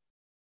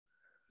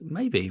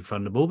 Maybe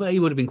Thunderball, but he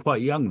would have been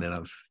quite young then,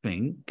 I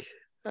think.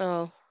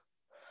 Oh,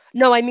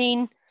 no, I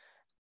mean,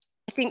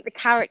 I think the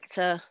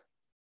character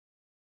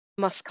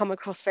must come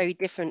across very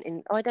different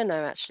in. I don't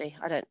know, actually.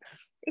 I don't.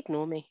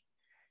 Ignore me.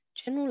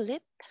 General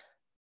Lip.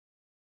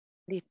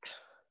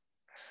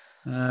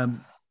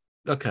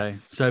 Okay,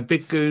 so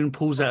Big Goon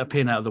pulls out a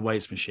pin out of the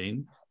weights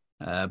machine.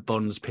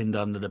 Bond's pinned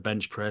under the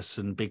bench press,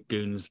 and Big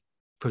Goon's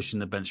pushing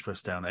the bench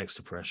press down at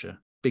extra pressure.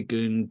 Big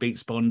Goon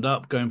beats Bond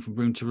up, going from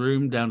room to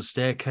room, down a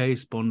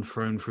staircase. Bond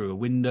thrown through a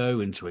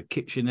window into a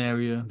kitchen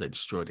area. They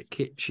destroy the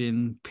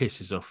kitchen,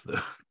 pisses off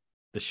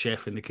the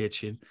chef in the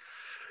kitchen,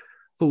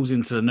 falls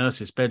into the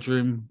nurse's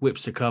bedroom,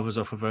 whips the covers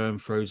off of her and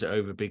throws it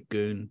over Big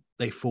Goon.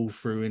 They fall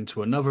through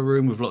into another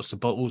room with lots of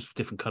bottles with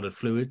different coloured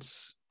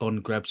fluids.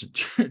 Bond grabs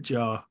a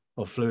jar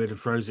of fluid and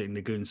throws it in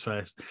the goon's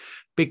face.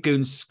 Big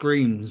Goon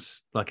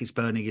screams like it's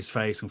burning his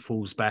face and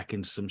falls back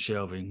into some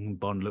shelving.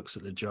 Bond looks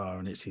at the jar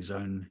and it's his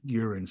own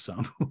urine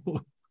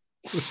sample,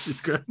 which is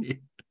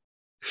great.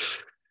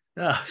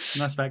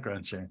 Nice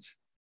background change.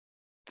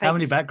 How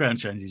many background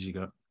changes you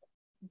got?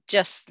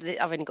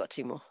 I've only got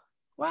 2 more.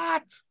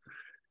 What?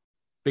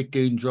 Big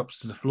Goon drops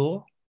to the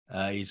floor.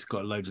 He's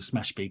got loads of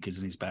smash speakers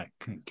in his back.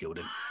 Killed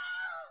him.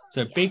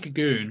 So Big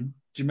Goon,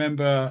 do you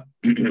remember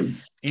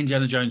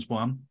Indiana Jones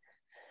 1?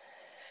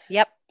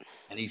 Yep.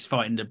 And he's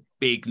fighting the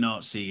big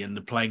Nazi, and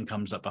the plane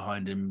comes up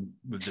behind him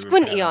with the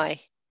Squinty repeller.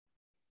 eye.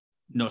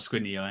 Not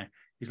squinty eye.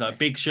 He's like a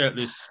big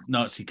shirtless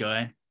Nazi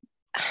guy,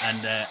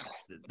 and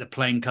the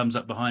plane comes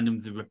up behind him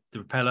with the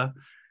repeller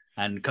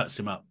and cuts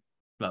him up.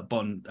 Like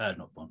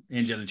not Bond.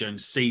 Indiana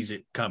Jones sees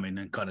it coming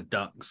and kind of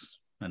ducks,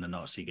 and the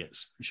Nazi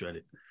gets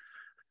shredded.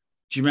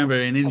 Do you remember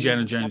in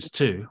Indiana Jones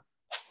 2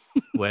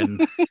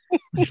 when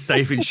he's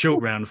saving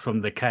Short Round from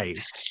the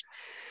cage?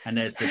 And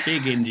there's the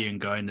big Indian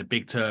guy in the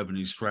big turban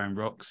who's throwing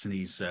rocks, and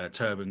his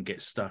turban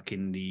gets stuck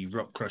in the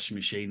rock crushing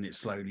machine that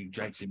slowly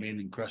drags him in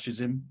and crushes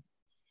him.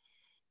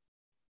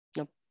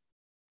 Nope.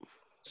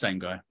 Same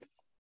guy.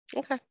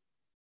 Okay.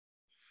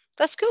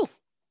 That's cool.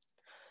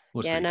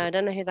 Was Yeah, pretty no, cool. I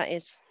don't know who that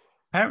is.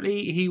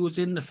 Apparently he was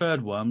in the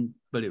third one,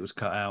 but it was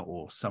cut out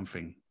or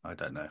something. I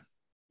don't know.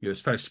 He was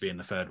supposed to be in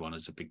the third one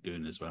as a big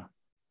goon as well.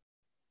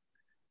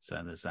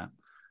 So there's that.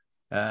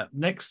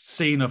 Next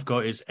scene I've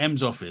got is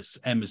M's office.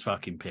 M is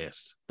fucking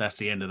pissed. That's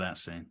the end of that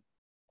scene.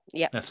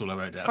 Yeah. That's all I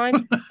wrote down.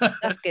 Fine.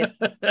 That's good.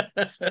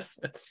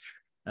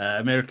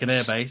 American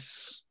Air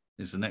Base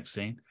is the next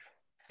scene.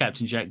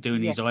 Captain Jack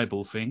doing his Yes.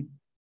 eyeball thing.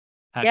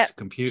 Hacks Yep. a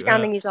computer.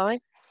 Scanning his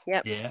eye.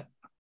 Yep. Yeah.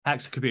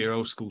 Hacks a computer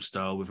old school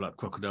style with like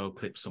crocodile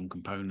clips on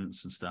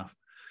components and stuff.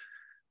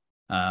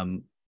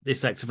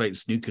 This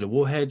activates nuclear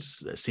warheads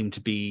that seem to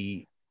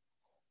be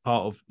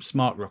part of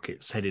smart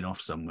rockets heading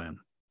off somewhere.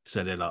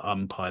 So they're like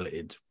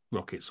unpiloted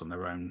rockets on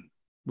their own.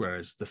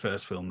 Whereas the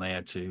first film, they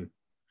had to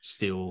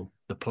steal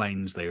the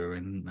planes they were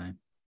in, didn't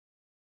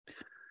they?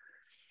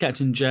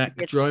 Captain Jack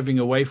driving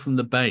away from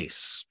the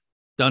base.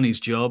 Done his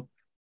job.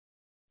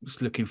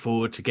 Just looking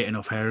forward to getting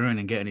off heroin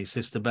and getting his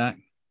sister back.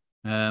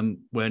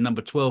 Where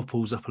number 12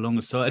 pulls up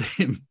alongside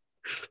him,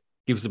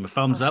 gives him a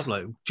thumbs up,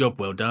 like, job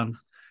well done.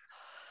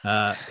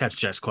 Captain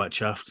Jack's quite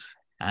chuffed.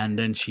 And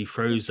then she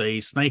throws a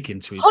snake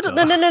into his car.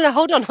 No,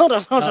 hold on.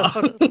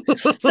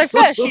 So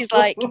first she's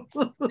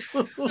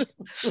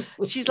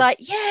like,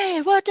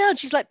 yeah, well done.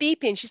 She's like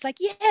beeping. She's like,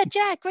 yeah,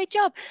 Jack, great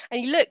job. And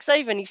he looks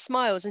over and he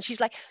smiles and she's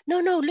like, no,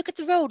 look at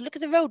the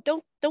road.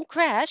 Don't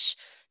crash.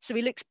 So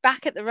he looks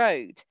back at the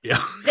road.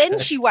 Yeah. Then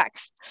she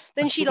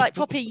like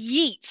proper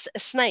yeets a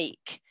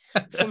snake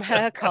from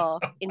her car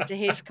into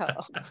his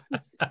car.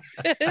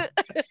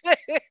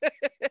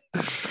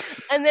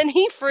 And then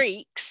he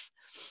freaks.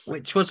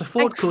 Which was a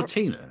Ford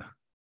Cortina.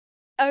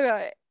 Oh,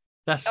 right.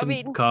 That's some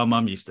car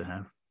Mum used to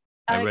have.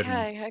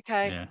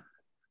 Okay.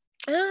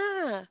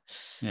 Yeah.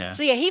 Yeah.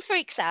 So yeah, he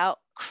freaks out,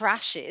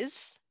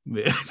 crashes.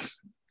 Yes.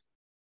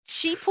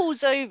 She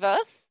pulls over.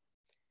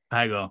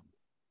 Hang on.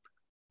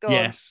 Go on.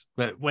 Yes,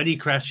 but when he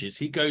crashes,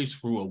 he goes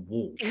through a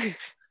wall.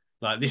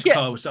 Like this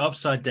car was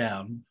upside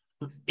down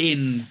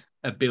in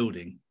a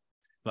building,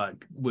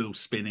 like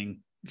wheels spinning,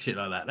 shit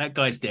like that. That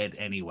guy's dead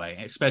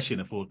anyway, especially in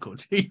a Ford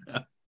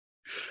Cortina.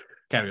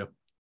 Carry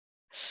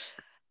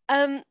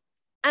on.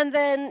 And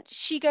then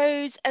she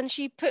goes and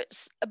she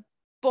puts a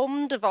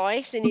bomb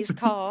device in his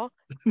car,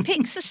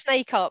 picks the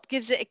snake up,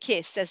 gives it a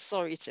kiss, says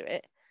sorry to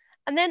it,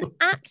 and then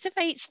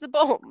activates the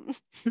bomb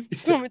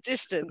from a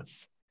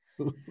distance.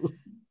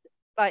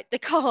 Like the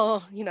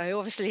car,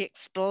 obviously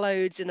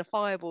explodes in a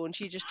fireball and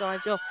she just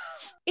drives off.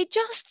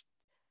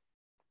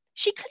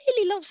 She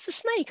clearly loves the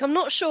snake. I'm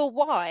not sure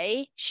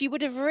why she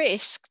would have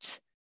risked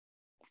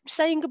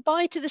saying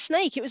goodbye to the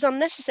snake. It was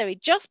unnecessary.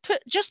 Just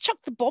chuck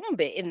the bomb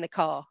bit in the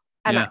car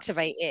and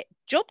activate it.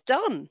 Job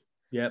done.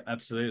 Yeah,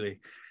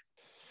 absolutely.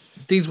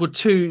 These were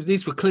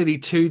clearly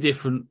two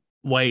different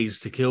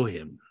ways to kill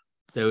him.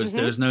 There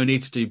was no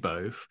need to do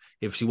both.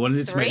 If she wanted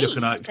it to look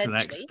like an potentially.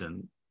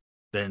 accident,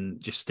 then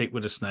just stick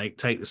with the snake,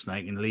 take the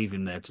snake, and leave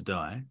him there to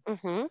die.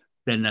 Mm-hmm.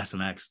 Then that's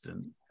an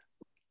accident.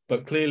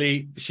 But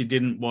clearly, she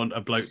didn't want a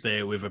bloke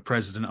there with a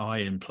president eye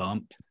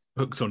implant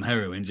hooked on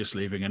heroin, just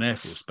leaving an Air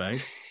Force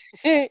base.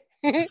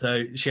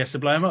 So she has to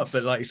blow him up.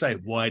 But like you say,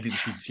 why didn't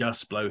she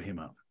just blow him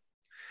up?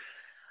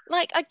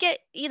 Like, I get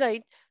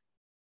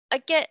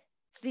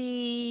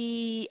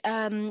the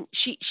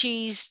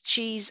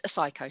she's a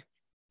psycho.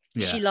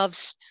 Yeah. She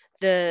loves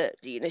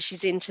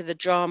she's into the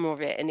drama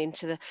of it and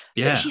into the.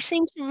 Yeah. But she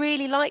seems to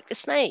really like the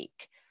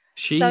snake.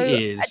 She so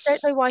is. I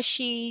don't know why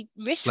she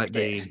risked like it.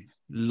 the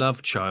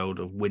love child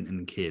of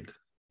Winton Kid.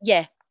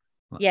 Yeah.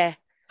 Yeah.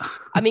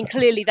 I mean,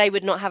 clearly they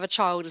would not have a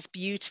child as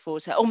beautiful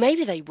as her. Or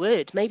maybe they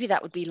would. Maybe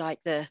that would be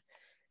like the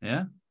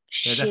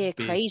sheer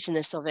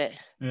craziness of it.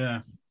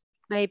 Yeah.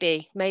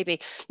 Maybe.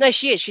 No,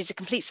 she is. She's a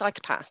complete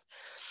psychopath.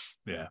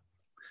 Yeah.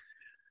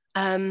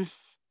 And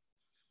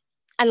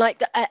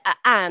like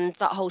and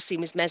that whole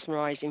scene was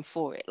mesmerizing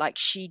for it. Like,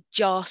 she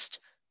just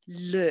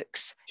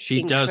looks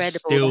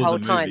incredible the whole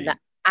time. That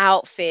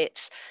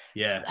outfits,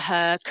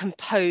 her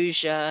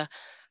composure,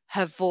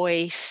 her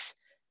voice,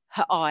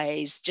 her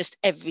eyes, just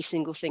every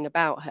single thing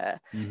about her.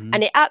 Mm-hmm.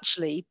 And it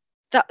actually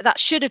that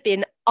should have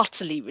been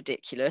utterly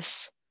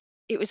ridiculous.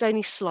 It was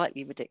only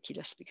slightly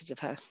ridiculous because of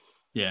her.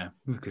 Yeah,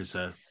 because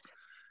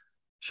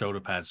shoulder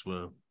pads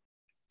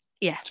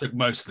took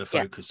most of the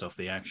focus off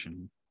the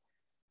action.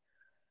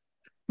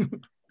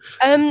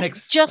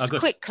 Just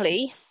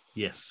quickly.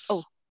 Yes.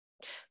 Oh,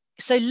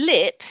 so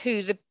Lip,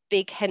 who the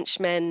big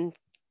henchman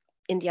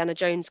Indiana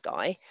Jones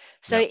guy.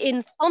 So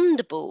in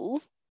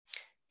Thunderball,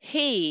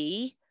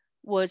 he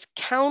was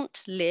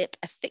Count Lip,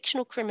 a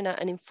fictional criminal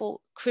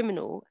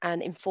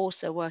and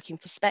enforcer working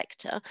for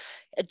Spectre,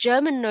 a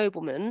German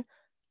nobleman.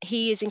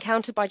 He is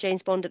encountered by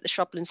James Bond at the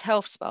Shrublands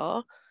Health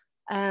Spa.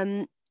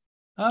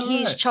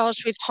 He's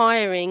charged with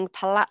hiring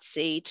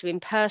Palazzi to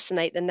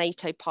impersonate the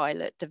NATO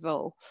pilot De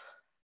Vol.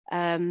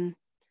 On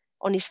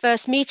his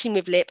first meeting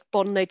with Lip,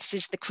 Bond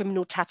notices the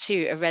criminal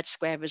tattoo, a red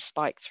square with a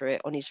spike through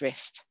it, on his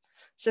wrist.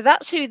 So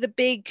that's who the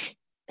big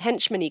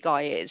henchman-y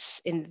guy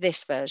is in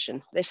this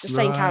version. It's the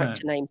same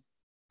character name.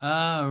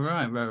 Ah,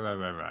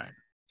 right.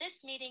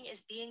 This meeting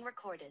is being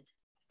recorded.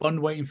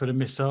 Bond waiting for the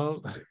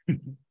missile.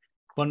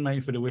 Bond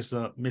waiting for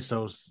the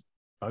missile's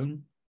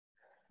phone.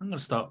 I'm going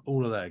to start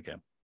all of that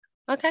again.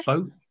 Okay.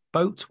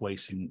 Boat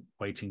waiting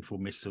for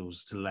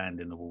missiles to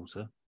land in the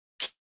water.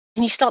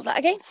 Can you start that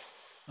again?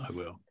 I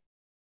will.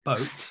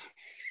 Boat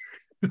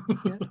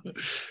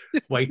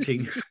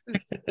waiting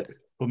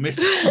for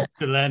missiles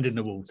to land in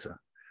the water.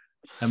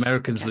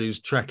 Americans lose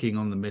tracking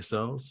on the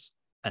missiles,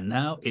 and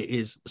now it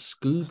is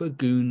Scuba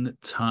Goon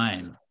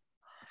time.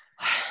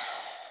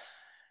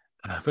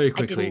 Very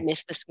quickly. I didn't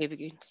miss the Scuba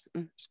Goons.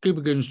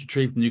 Scuba Goons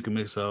retrieve the nuclear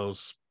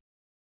missiles.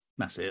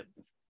 That's it.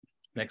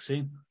 Next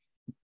scene.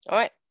 All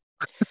right.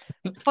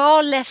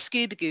 Far less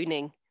Scuba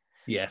Gooning.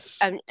 Yes.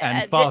 And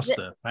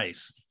faster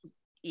pace.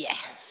 Yeah.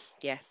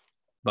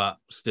 But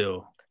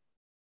still,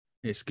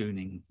 it's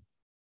gooning.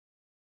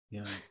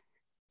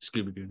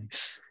 Scuba gooning.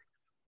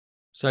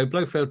 So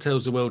Blofeld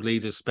tells the world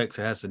leaders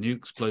Spectre has the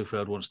nukes.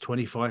 Blofeld wants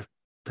 25%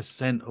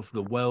 of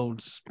the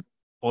world's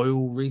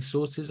oil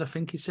resources, I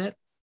think he said.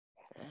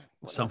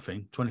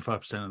 Something.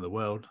 25% of the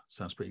world.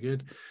 Sounds pretty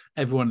good.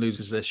 Everyone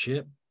loses their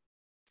ship.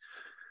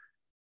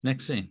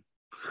 Next scene.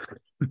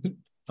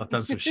 I've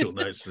done some short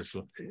notes for this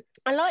one.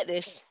 I like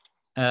this.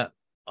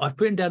 I've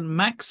written down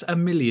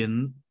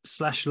Maximilian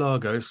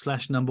 /Largo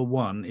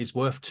 /1 is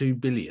worth 2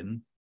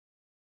 billion.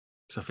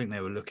 So I think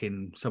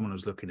someone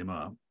was looking him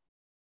up.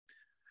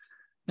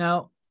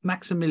 Now,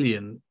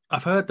 Maximilian,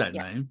 I've heard that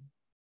name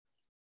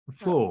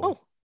before. Oh.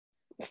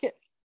 Did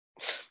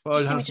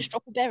you see me just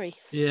drop a berry?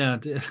 Yeah, I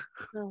did.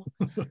 Oh.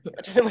 I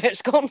don't know where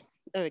it's gone.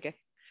 There we go.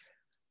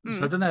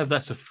 So I don't know if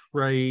that's a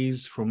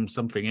phrase from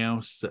something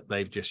else that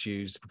they've just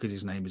used because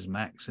his name is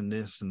Max in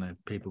this, and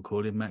people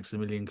call him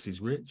Maximilian because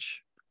he's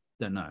rich.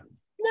 Don't know.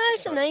 No,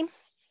 it's a name.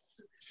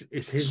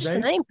 It's his just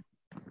name? a name.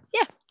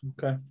 Yeah.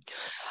 Okay.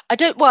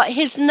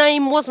 His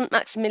name wasn't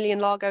Maximilian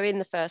Largo in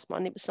the first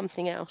one. It was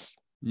something else.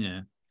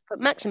 Yeah. But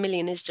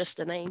Maximilian is just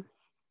a name.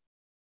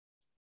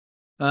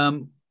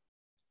 So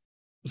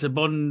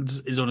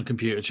Bond is on a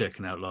computer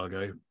checking out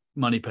Largo.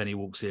 Moneypenny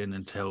walks in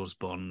and tells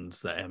Bond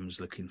that M's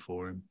looking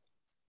for him.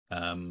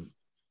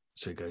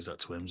 So he goes up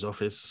to M's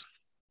office.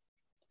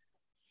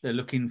 They're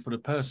looking for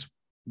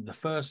the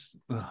first.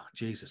 Oh,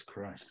 Jesus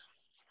Christ.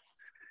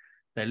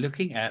 They're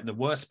looking at the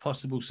worst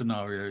possible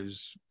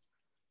scenarios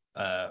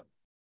for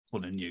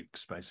the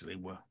nukes, basically,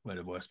 where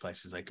the worst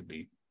places they could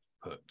be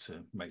put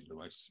to make the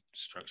most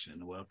destruction in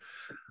the world.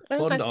 Okay.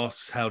 Bond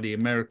asks how the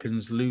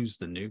Americans lose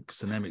the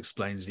nukes, and M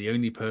explains the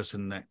only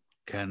person that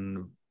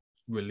can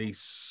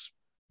release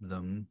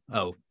the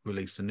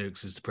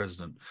nukes is the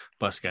president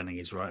by scanning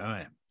his right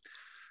eye.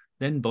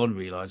 Then Bond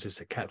realizes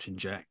that Captain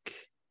Jack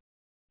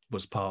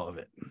was part of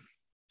it.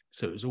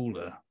 So it's all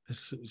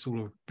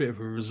a bit of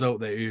a result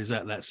that he was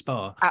at that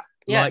spa,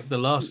 yeah, like the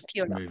last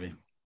pure luck. movie.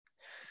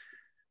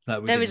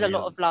 That we There didn't is a lot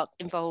realise. of luck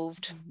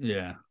involved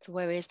Yeah. for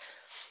where he is.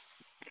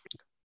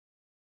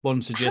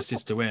 Bond suggests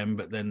this to M,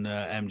 but then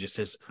M just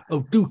says,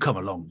 "Oh, do come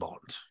along,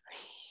 Bond."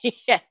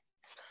 Yeah.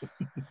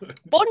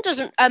 Bond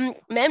doesn't. M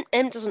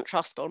doesn't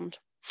trust Bond,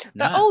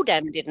 but No. old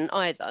M didn't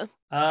either.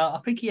 I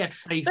think he had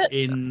faith But-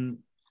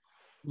 in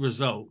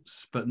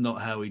results, but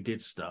not how he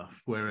did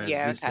stuff. Whereas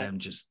Yeah, this okay. M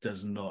just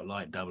does not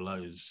like double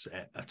O's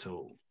at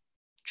all.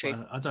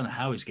 True. I don't know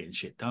how he's getting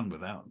shit done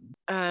without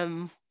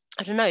them.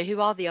 I don't know who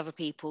are the other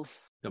people.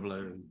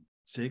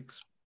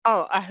 006.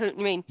 Oh, I don't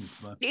mean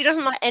he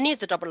doesn't like any of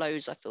the double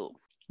O's. I thought.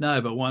 No,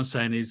 but what I'm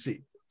saying is,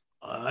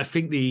 I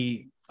think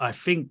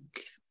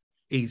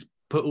he's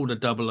put all the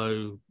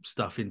 00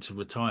 stuff into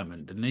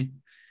retirement, didn't he?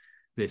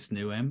 This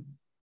new M,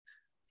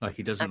 like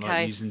he doesn't like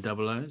Okay. using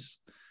 00s.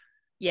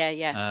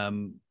 Yeah.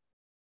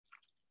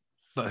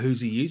 But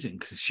who's he using?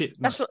 Because shit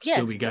That's must what. Yeah.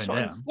 still be going that's what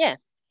I'm- down. Yeah.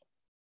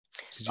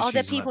 So just Are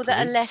there using, like, people that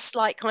are police? less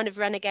like kind of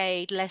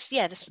renegade, less?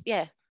 Yeah.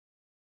 The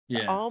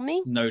Yeah,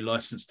 army. no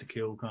license to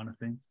kill kind of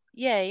thing.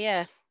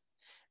 Yeah.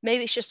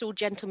 Maybe it's just all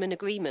gentlemen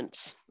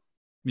agreements.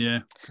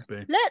 Yeah, could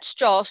be. Let's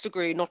just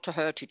agree not to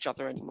hurt each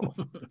other anymore.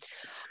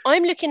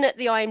 I'm looking at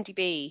the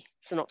IMDb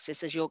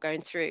synopsis as you're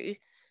going through,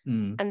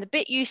 Mm. and the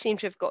bit you seem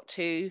to have got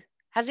to,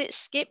 has it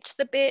skipped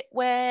the bit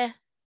where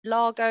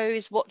Largo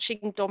is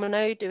watching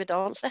Domino do a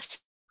dance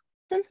lesson?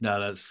 No,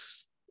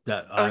 that's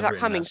that. Or is I've that written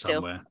coming that still?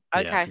 somewhere. Yeah, I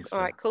Okay, think so.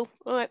 all right, cool.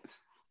 All right.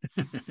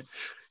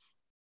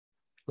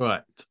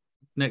 Right.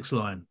 Next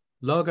line.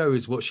 Largo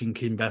is watching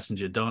Kim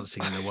Basinger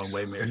dancing in a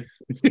one-way mirror.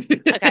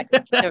 Okay,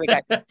 there we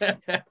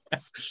go.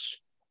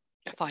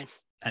 Fine.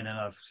 And then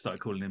I've started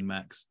calling him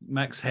Max.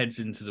 Max heads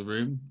into the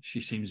room. She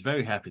seems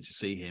very happy to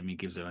see him. He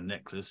gives her a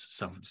necklace,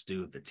 something to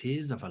do with the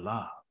tears of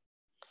Allah.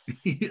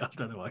 I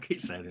don't know why I keep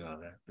saying it like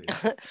that.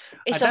 But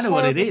It's I a don't know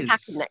what it horrible is.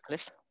 packing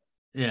necklace.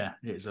 yeah,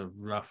 it's a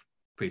rough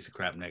piece of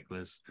crap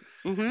necklace.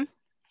 Hmm.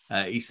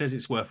 He says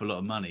it's worth a lot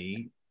of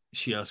money.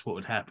 She asks what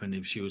would happen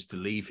if she was to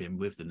leave him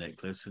with the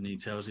necklace, and he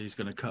tells her he's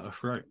going to cut her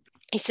throat.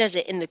 He says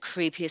it in the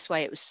creepiest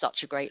way. It was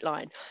such a great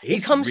line.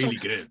 He's comes really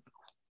from- good.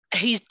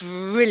 He's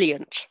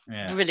brilliant.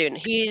 Yeah. Brilliant.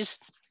 He's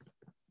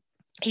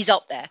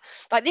up there.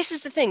 Like, this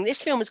is the thing.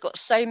 This film has got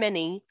so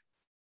many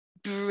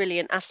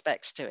brilliant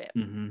aspects to it.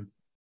 Mm-hmm.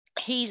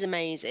 He's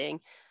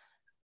amazing.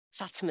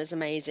 Fatima's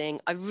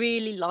amazing. I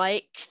really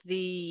like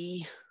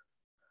I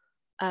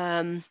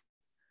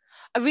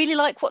really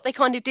like what they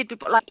kind of did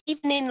with, like,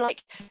 even in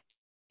like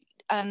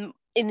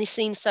in this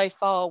scene so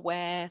far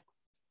where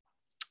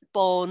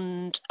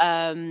Bond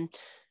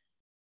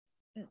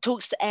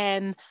talks to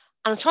M,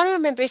 and I'm trying to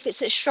remember if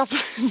it's at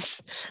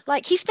Shrublands.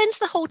 Like, he spends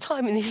the whole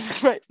time in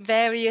these like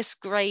various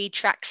grey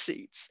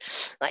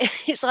tracksuits. Like,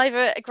 it's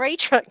either a grey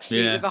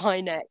tracksuit Yeah. with a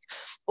high neck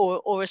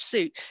or a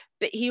suit.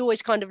 But he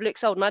always kind of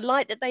looks old. And I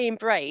like that they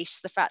embrace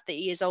the fact that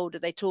he is older.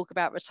 They talk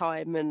about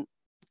retirement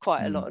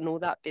quite a lot and all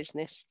that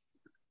business.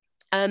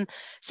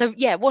 So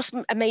yeah, what's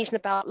amazing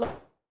about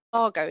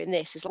Largo in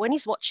this is when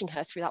he's watching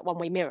her through that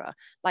one-way mirror,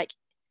 like,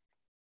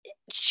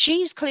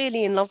 she's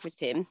clearly in love with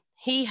him.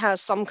 He has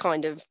some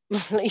kind of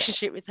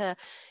relationship with her.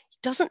 He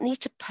doesn't need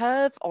to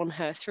perv on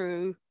her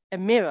through a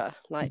mirror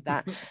like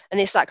that. And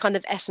it's that kind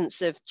of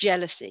essence of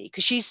jealousy,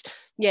 because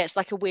it's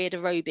like a weird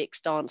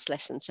aerobics dance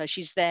lesson. So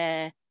she's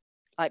there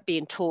like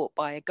being taught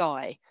by a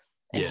guy,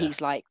 and Yeah.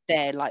 he's like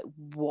there like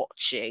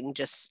watching,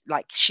 just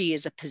like she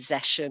is a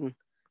possession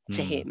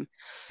to him.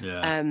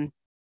 Yeah.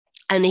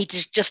 And he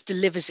just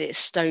delivers it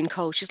stone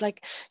cold.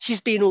 She's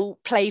being all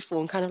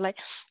playful and kind of like,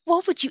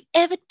 what would you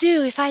ever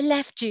do if I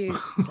left you?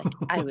 It's like,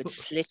 I would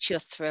slit your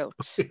throat.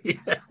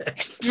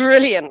 It's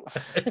brilliant.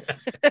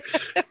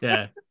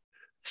 Yeah.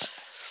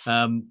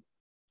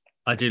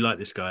 I do like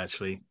this guy,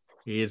 actually.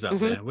 He is up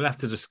there. We'll have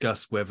to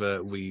discuss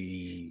whether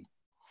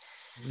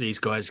these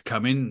guys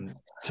come in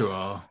to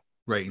our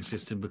rating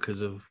system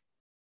because of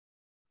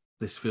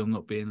this film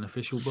not being an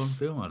official Bond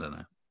film. I don't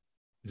know.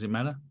 Does it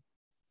matter?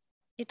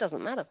 It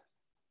doesn't matter.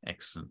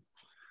 Excellent.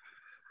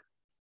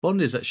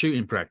 Bond is at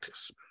shooting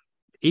practice.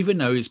 Even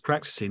though he's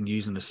practicing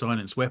using a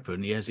silenced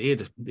weapon, he has ear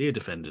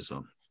defenders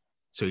on.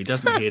 So he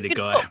doesn't hear the Good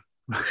guy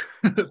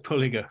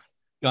pulling a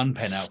gun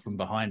pen out from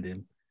behind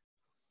him.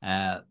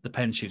 The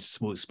pen shoots a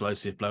small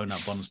explosive, blowing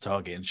up Bond's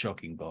target and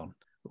shocking Bond.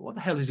 But what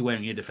the hell is he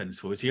wearing ear defenders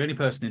for? He's the only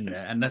person in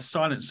there, and that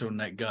silencer on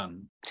that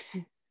gun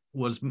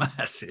was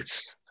massive.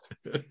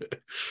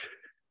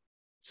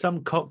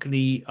 Some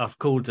Cockney, I've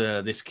called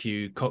this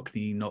Q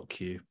Cockney not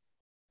Q.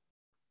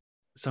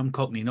 Some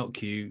Cockney not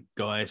Q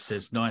guy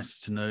says, "Nice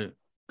to know."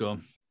 Go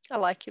on. I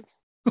like him.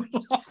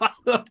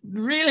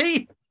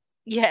 Really?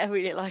 Yeah, I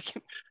really like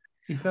him.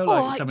 You felt All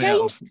like right, something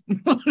James.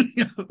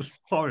 else.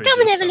 Porridge, Come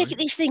and or have a look something. at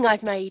this thing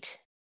I've made.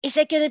 Is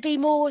there going to be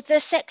more of the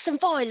sex and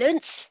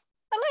violence?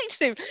 I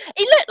liked him.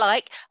 He looked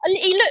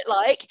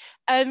like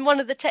one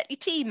of the Tetley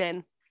Tea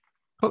men.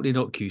 Cockney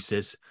not Q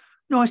says,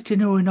 "Nice to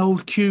know an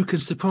old Q can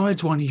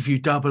surprise one of you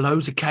double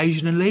O's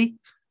occasionally."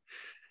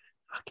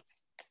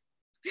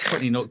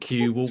 Courtney Not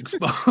Q walks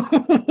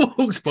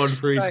Bond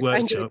through his Sorry, go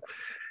into workshop,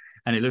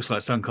 and it looks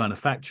like some kind of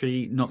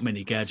factory. Not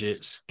many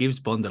gadgets. Gives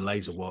Bond a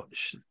laser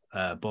watch.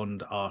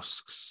 Bond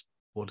asks,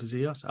 "What does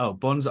he ask?" Oh,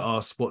 Bond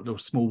asks what the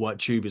small white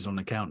tube is on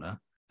the counter,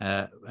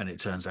 and it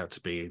turns out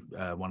to be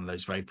one of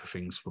those vapor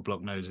things for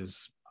block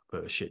noses.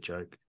 But a shit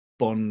joke.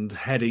 Bond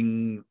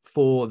heading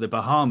for the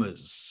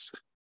Bahamas,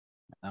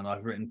 and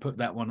I've put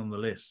that one on the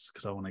list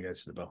because I want to go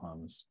to the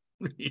Bahamas.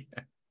 Yeah.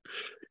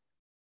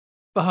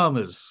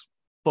 Bahamas.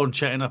 Bond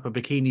chatting up a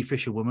bikini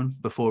fisherwoman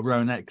before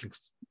Rowan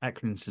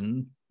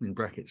Atkinson, in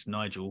brackets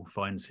Nigel,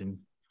 finds him.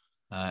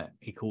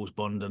 He calls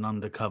Bond an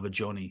undercover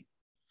Johnny.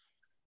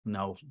 And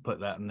I'll put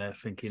that in there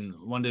thinking,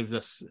 I wonder if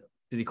did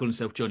he call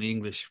himself Johnny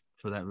English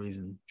for that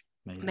reason?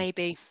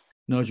 Maybe.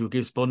 Nigel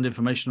gives Bond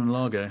information on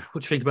Largo.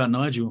 What do you think about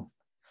Nigel?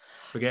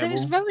 So it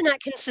was Rowan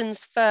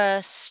Atkinson's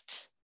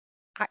first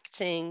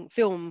acting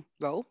film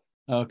role.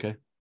 Oh, okay.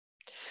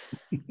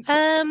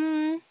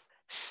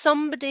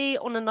 Somebody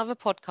on another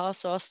podcast,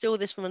 so I'll steal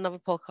this from another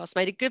podcast,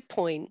 made a good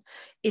point.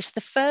 It's the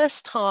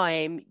first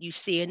time you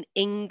see an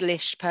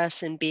English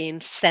person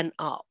being sent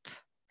up.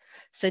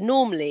 So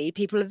normally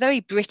people are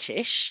very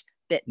British,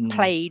 but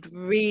played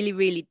really,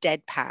 really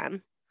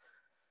deadpan.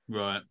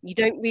 Right. You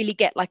don't really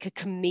get like a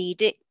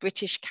comedic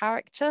British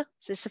character.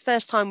 So it's the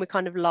first time we're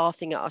kind of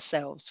laughing at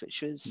ourselves,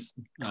 which was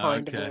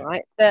kind of all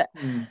right. But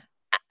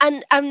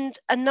and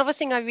another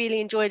thing I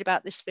really enjoyed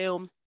about this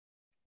film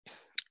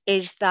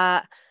is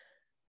that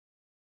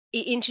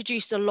it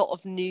introduced a lot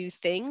of new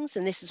things,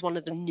 and this is one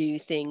of the new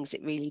things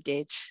it really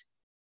did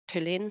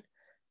pull in.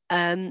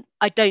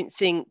 I don't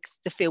think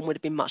the film would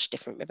have been much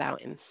different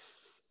without him.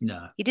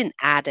 No. He didn't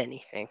add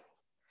anything.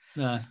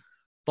 No.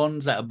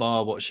 Bond's at a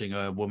bar watching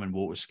a woman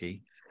water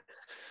ski.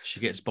 She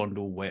gets Bond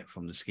all wet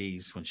from the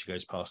skis when she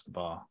goes past the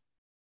bar.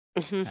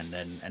 And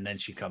then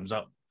she comes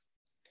up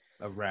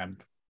a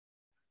ramp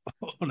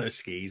on her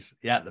skis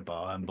at the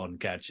bar, and Bond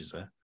catches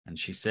her. And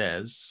she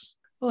says,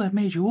 "Oh, I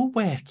made you all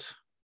wet."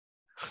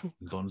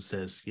 And Bond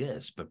says,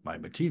 "Yes, but my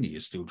martini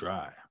is still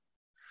dry."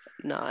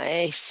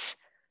 Nice.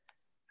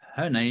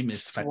 Her name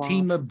is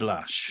Fatima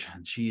Blush,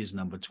 and she is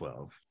number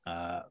 12.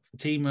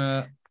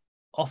 Fatima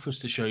offers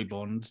to show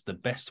Bond the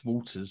best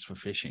waters for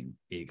fishing.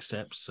 He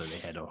accepts, so they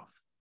head off.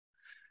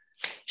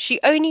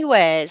 She only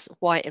wears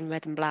white and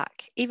red and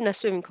black. Even her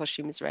swimming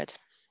costume is red.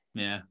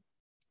 Yeah.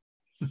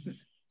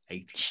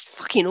 80s. She's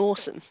fucking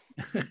awesome.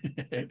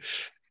 They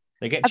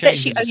get I bet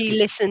changed she into only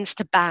listens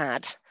to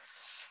Bad.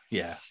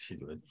 Yeah, she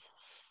would.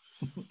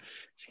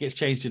 She gets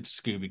changed into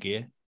scuba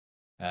gear.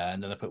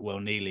 And then I put Will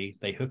Neely.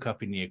 They hook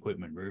up in the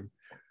equipment room.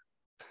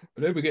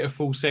 But then we get a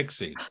full sex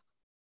scene.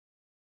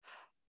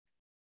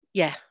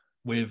 Yeah.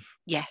 With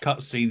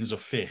cut scenes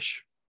of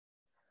fish.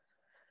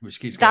 Which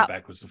keeps That going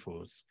backwards and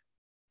forwards.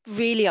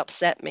 really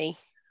upset me.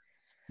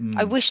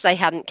 I wish they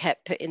hadn't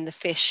kept putting the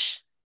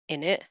fish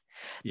in it.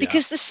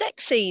 Because the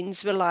sex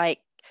scenes were like,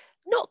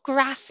 not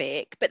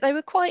graphic, but they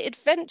were quite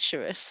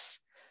adventurous.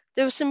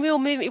 There was some real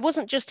movement. It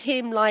wasn't just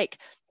him like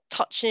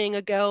touching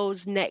a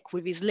girl's neck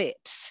with his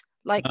lips.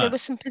 Like there were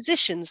some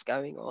positions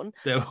going on,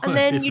 and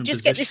then you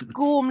just get this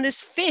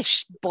gormless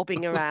fish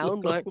bobbing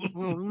around. Like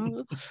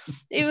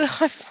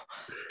I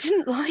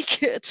didn't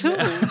like it at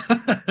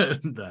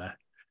all.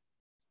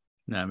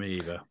 No, me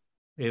either.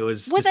 It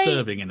was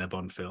disturbing in a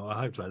Bond film.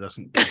 I hope that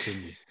doesn't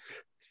continue.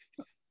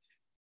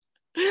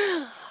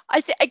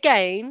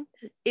 Again,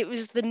 it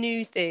was the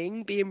new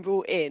thing being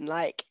brought in.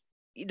 Like,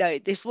 you know,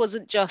 this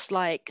wasn't just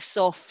like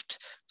soft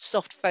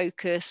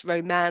focus,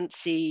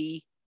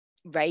 romancy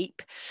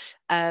rape,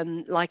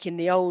 like in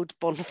the old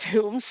Bond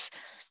films.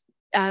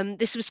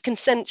 This was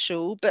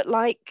consensual, but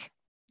like,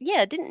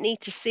 yeah, didn't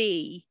need to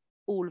see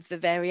all of the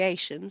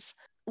variations.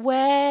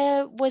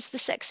 Where was the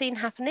sex scene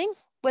happening?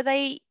 Were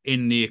they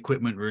in the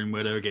equipment room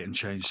where they were getting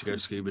changed to go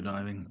scuba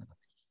diving?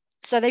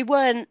 So they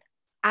weren't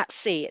at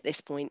sea at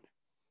this point.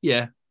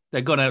 Yeah,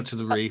 they've gone out to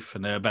the reef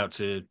and they're about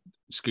to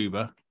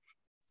scuba.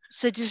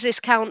 So does this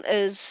count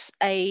as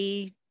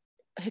a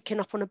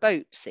hooking up on a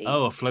boat scene?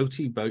 Oh, a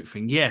floaty boat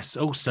thing. Yes.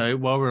 Also,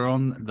 while we're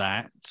on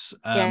that,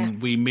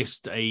 we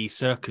missed a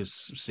circus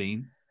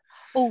scene.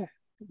 Oh,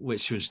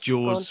 which was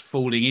Jaws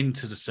falling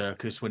into the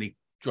circus when he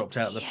dropped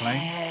out of the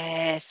plane.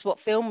 Yes. What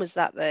film was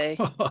that though?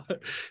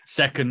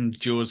 Second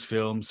Jaws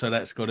film, so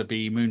that's got to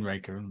be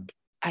Moonraker.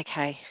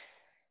 Okay.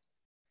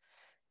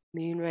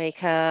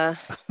 Moonraker.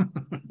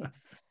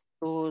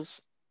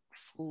 Jaws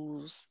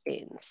falls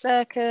in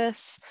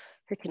circus,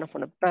 hooking up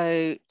on a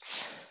boat.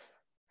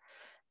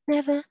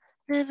 Never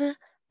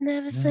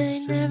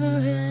say never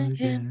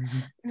again.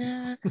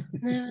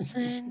 Never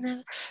say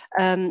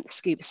never.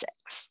 Scuba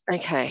sex.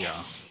 Okay.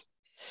 Yeah.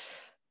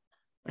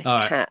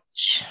 Nice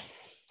catch.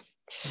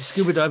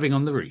 Scuba diving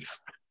on the reef.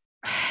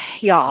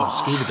 Yeah.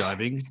 Scuba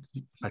diving,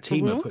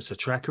 Fatima puts a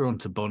tracker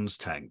onto Bond's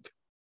tank.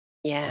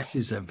 Yeah. This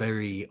is a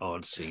very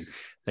odd scene.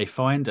 They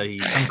find a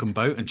sunken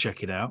boat and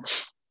check it out.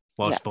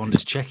 Whilst Bond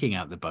is checking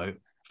out the boat,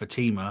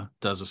 Fatima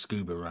does a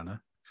scuba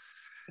runner.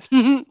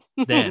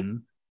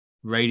 Then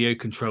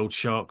radio-controlled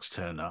sharks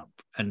turn up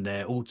and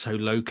they're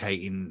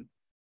auto-locating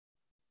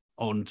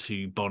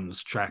onto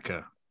Bond's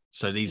tracker.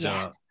 So these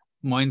Yeah. are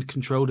mind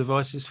control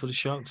devices for the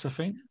sharks, I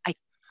think.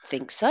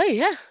 Think so,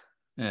 yeah.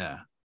 Yeah.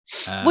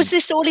 Was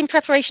this all in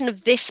preparation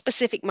of this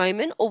specific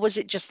moment, or was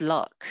it just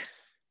luck?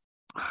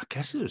 I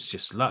guess it was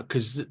just luck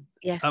because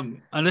Yeah.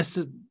 unless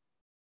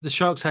the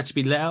sharks had to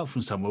be let out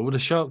from somewhere, were the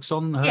sharks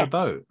on her Yeah.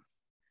 boat?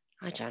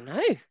 I don't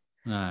know.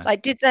 No.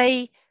 Like, did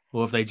they,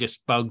 Or have they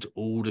just bugged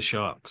all the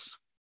sharks?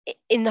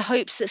 in the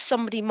hopes that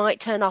somebody might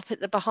turn up at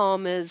the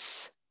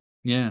Bahamas?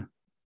 Yeah.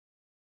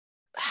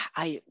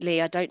 Lee,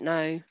 I don't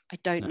know. I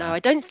don't know. No. I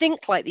don't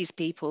think like these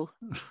people.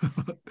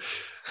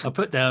 I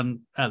put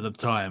down at the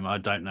time, I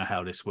don't know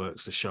how this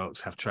works. The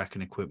sharks have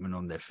tracking equipment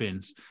on their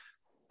fins.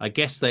 I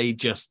guess they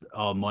just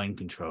are mind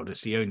controlled.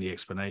 It's the only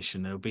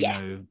explanation. There'll be Yeah.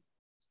 no.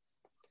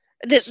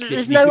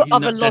 There's no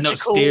other They're not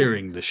logical.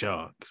 steering the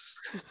sharks.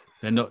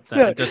 They're not.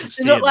 No, It doesn't They're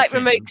steer not the like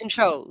remote fins.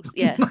 controls.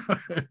 Yeah.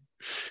 All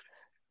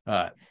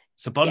right.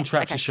 So Bond Yeah,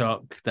 traps okay. a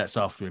shark that's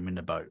after him in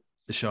the boat.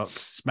 The shark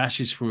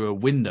smashes through a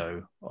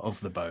window of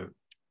the boat.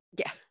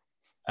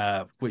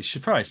 Yeah. Which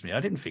surprised me. I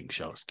didn't think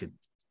sharks could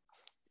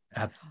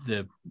have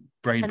the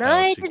brain And power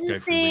I to go didn't through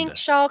think windows.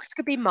 sharks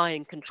could be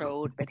mind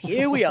controlled, but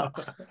here we are.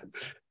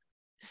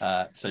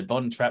 So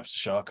Bond traps the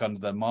shark under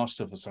the mast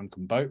of a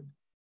sunken boat.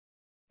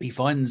 He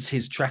finds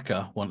his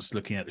tracker once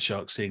looking at the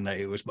shark, seeing that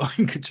it was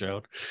mind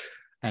controlled,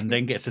 and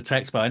then gets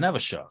attacked by another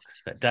shark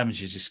that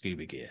damages his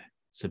scuba gear.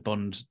 So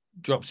Bond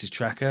drops his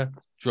tracker,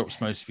 drops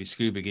most of his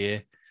scuba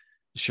gear.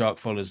 The shark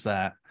follows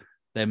that.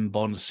 Then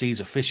Bond sees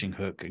a fishing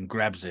hook and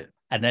grabs it,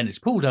 and then is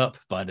pulled up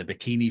by the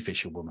bikini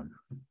fisherwoman.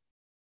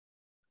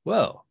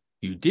 Well,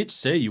 you did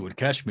say you would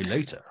catch me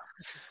later.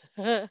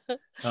 Oh,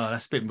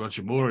 that's a bit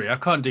Roger Moore. I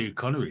can't do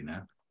Connery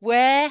now.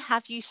 Where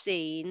have you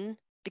seen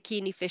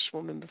Bikini Fish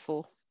Woman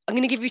before? I'm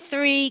going to give you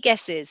 3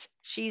 guesses.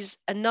 She's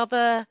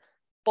another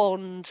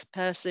Bond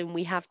person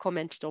we have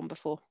commented on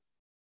before.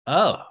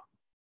 Oh,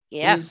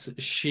 Yeah, is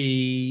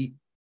she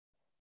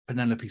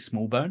Penelope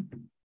Smallbone?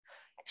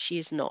 she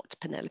is not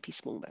Penelope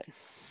Smallbone.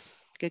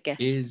 Good guess.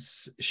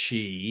 Is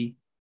she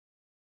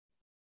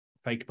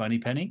Fake Money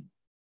Penny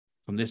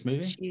from this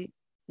movie? She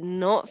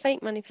not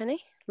Fake Money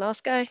Penny.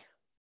 Last go.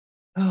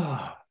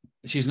 Oh,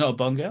 she's not a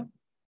Bond girl?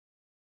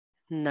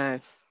 No.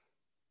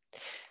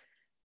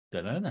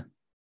 Don't know then.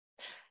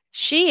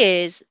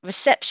 She is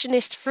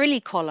receptionist frilly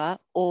collar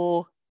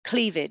or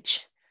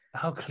cleavage.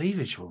 Oh,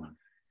 Cleavage Woman.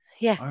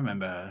 Yeah, I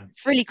remember her.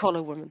 frilly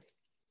collar woman.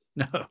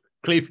 No,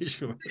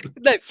 Cleavage Woman.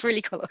 No,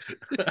 frilly collar.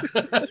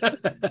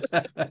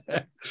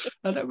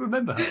 I don't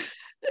remember her.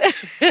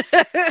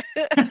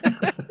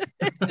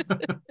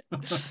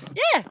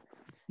 Yeah,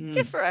 Hmm.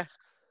 good for her.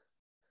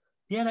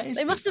 Yeah, that is.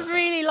 They good must have for her.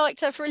 really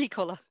liked her frilly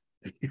collar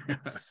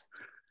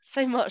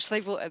so much they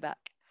brought her back.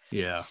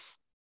 Yeah.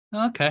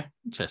 Okay.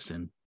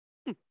 Interesting.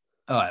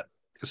 All right.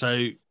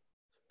 So,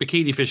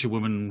 bikini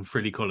fisherwoman,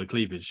 frilly collar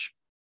cleavage,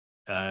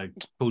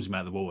 pulls him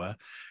out of the water.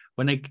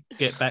 When they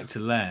get back to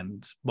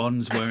land,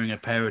 Bond's wearing a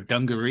pair of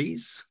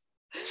dungarees.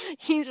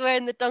 He's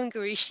wearing the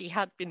dungarees she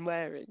had been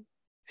wearing.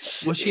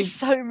 Was she? It's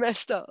so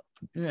messed up.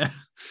 Yeah.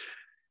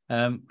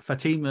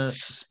 Fatima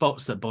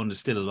spots that Bond is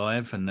still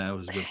alive and now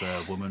is with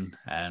a woman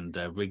and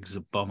rigs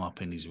a bomb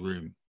up in his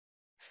room.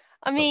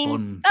 I mean,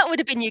 Bond- that would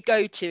have been your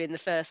go-to in the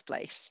first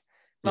place,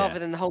 rather Yeah.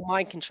 than the whole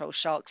mind control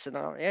shark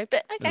scenario.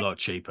 But A okay, lot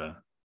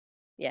cheaper.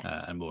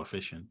 Yeah. And more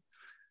efficient.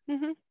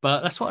 Mhm.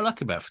 But that's what I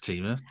like about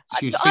Fatima.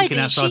 She was I thinking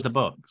do. outside She- the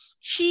box.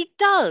 she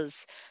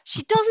does.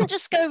 She doesn't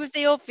just go with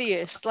the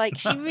obvious. Like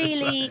she That's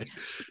really, right.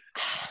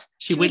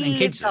 She went and really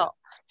kids lives it. up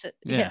to,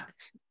 Yeah.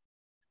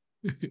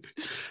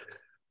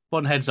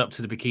 Bond heads up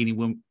to the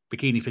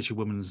bikini fisher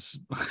woman's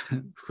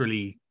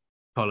frilly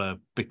collar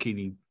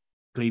bikini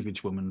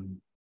cleavage woman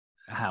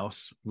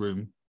house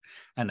room,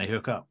 and they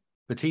hook up.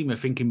 Fatima,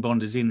 thinking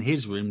Bond is in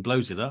his room,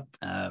 blows it up.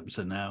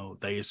 So now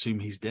they assume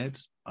he's dead.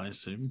 I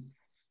assume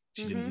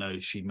she didn't know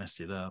she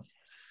messed it up.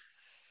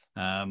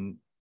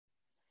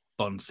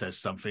 Bond says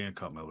something. I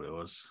can't remember what it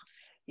was.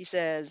 He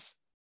says,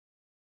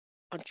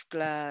 "Aren't you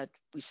glad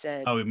we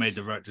said?" Oh, we made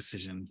the right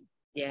decision.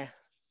 Yeah,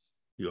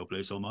 Your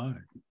place or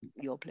mine.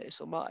 your place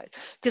or mine.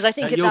 Because I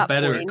think at You're that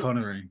better point, at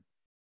Connery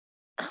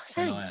oh,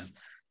 than I thanks.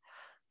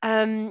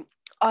 am.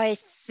 I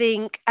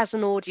think as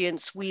an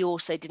audience, we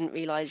also didn't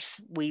realize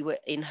we were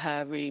in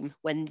her room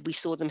when we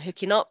saw them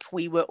hooking up.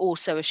 We were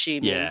also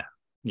assuming Yeah.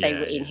 they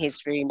were in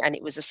his room, and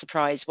it was a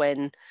surprise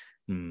when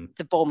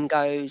the bomb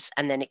goes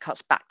and then it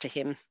cuts back to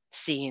him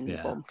seeing the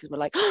bomb, because we're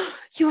like, oh,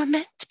 you were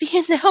meant to be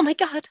in there. Oh my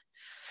god,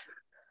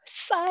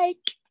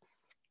 psych.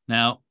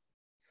 Now,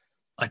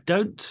 I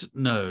don't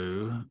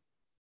know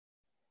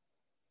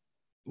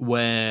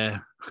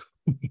where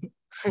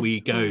we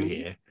go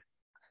here.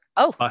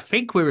 Oh, I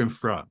think we're in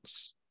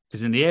France,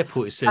 because in the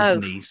airport it says Oh.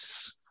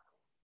 Nice,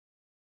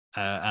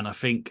 and I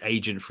think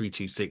Agent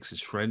 326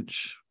 is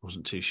French.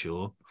 Wasn't too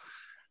sure,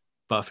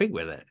 but I think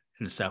we're there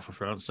in the south of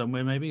France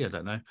somewhere. Maybe, I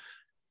don't know.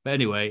 But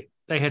anyway,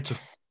 they head to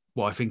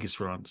what I think is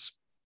France.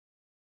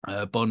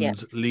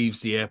 Bond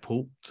leaves the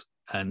airport,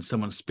 and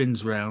someone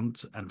spins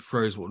round and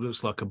throws what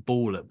looks like a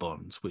ball at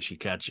Bond, which he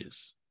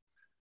catches.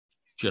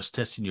 Just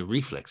testing your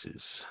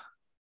reflexes.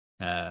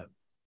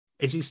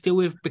 Is he still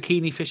with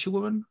Bikini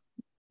Fisherwoman?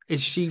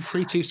 Is she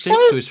 326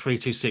 So- or is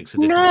 326 a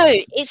different No,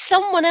 person? it's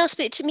someone else,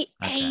 but it took me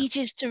Okay.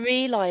 ages to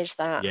realise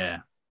that. Yeah.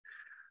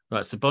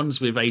 Right, so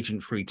Bond's with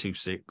Agent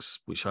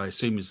 326, which I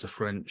assume is the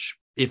French.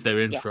 If they're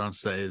in Yeah.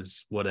 France, that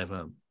is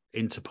whatever.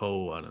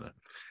 Interpol, I don't know.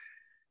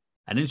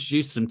 And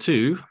introduced them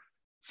to...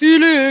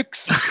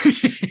 Felix!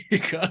 You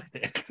got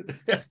it.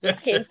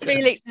 Fucking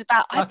Felix is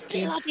about. I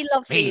Fucking bloody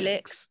love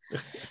Felix.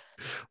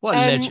 What a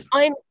legend.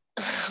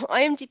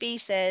 IMDb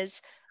says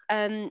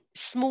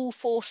Small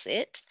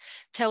Fawcett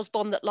tells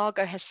Bond that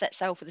Largo has set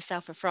sail for the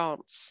south of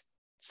France.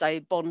 So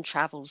Bond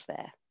travels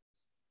there.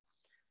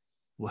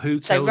 Well, who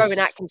So tells...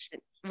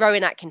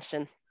 Rowan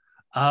Atkinson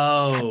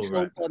Oh, told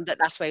right. Bond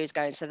that's where he was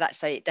going. So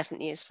it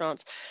definitely is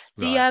France.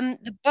 Right.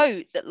 The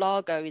boat that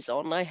Largo is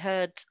on, I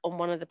heard on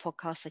one of the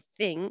podcasts, I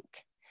think,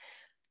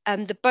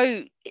 the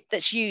boat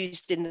that's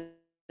used in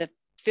the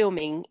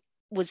filming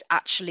was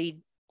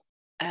actually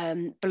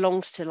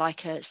belongs to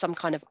like some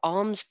kind of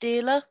arms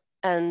dealer,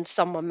 and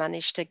someone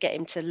managed to get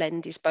him to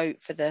lend his boat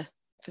for the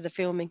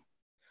filming.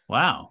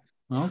 Wow.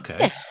 Okay.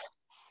 Yeah.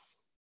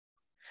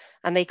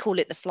 And they call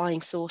it the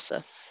Flying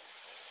Saucer.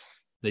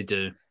 They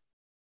do.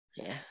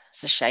 Yeah,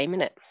 it's a shame,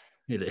 isn't it?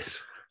 It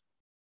is.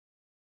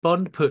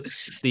 Bond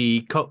puts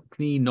the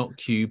Cockney Not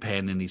Q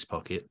pen in his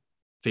pocket.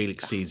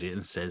 Felix sees it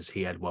and says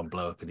he had one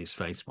blow up in his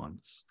face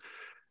once.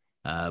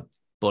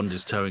 Bond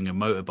is towing a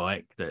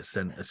motorbike that's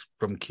sent us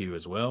from Q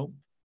as well.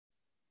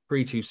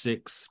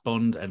 326,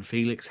 Bond and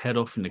Felix head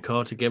off in the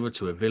car together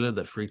to a villa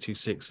that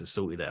 326 has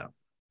sorted out.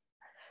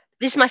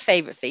 This is my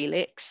favourite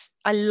Felix.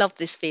 I love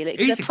this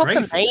Felix. He's They're a proper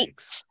great mates.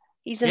 Felix.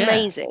 He's Yeah.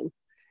 amazing.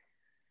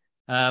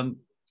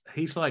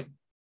 He's like,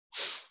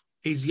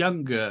 he's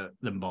younger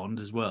than Bond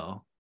as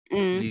well.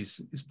 Mm.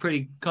 He's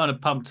pretty kind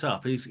of pumped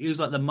up. He was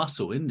like the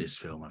muscle in this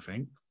film, I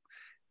think.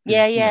 'Cause,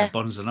 Yeah, you know, yeah.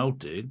 Bond's an old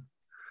dude.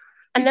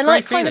 And He's they're great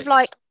like kind of Felix.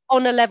 like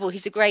on a level.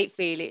 He's a great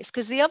Felix,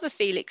 because the other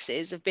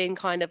Felixes have been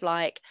kind of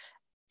like,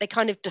 they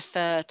kind of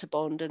defer to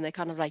Bond, and they're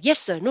kind of like, yes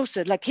sir, no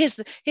sir, like here's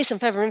some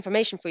further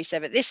information for you, sir.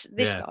 But this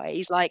Yeah. guy,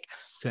 he's like,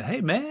 So,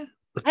 hey, man.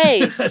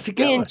 hey, How's it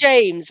me going? and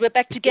James, we're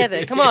back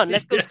together. Come on,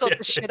 let's go Yeah. sort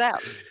this shit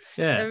out.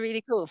 Yeah. They're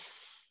really cool.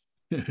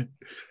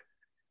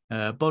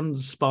 Bond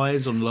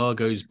spies on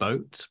Largo's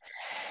boat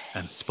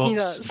and spots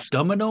does.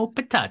 Domino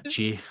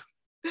Petacci.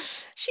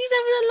 She's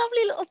having a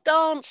lovely little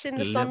dance in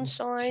the She lo-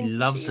 sunshine. she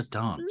loves a She's-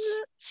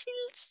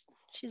 dance.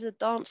 She's a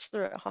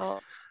dancer at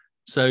heart.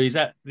 So he's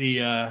at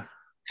the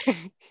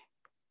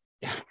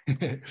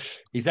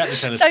he's at the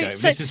telescope.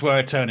 so- This is where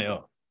I turn it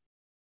off.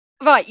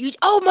 Right, you.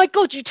 Oh my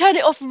God, you turn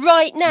it off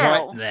right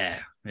now. Right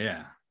there.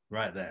 Yeah,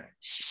 right there.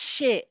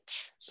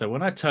 Shit. So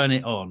when I turn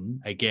it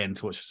on again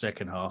to watch the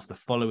second half the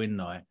following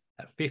night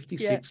at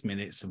 56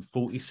 minutes and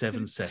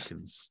 47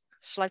 seconds,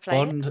 Shall I play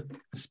it? Bond,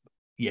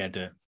 yeah,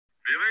 do it.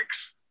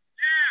 Felix?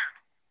 Yeah.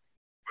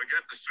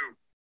 Forget the soup.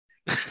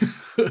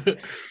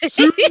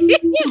 Soup.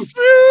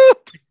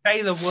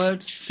 Say the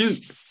word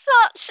soup.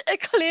 Such a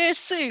clear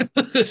soup.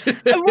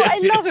 And what I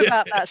love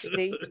about that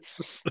soup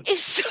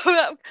is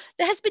so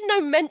there has been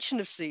no mention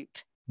of soup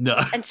No.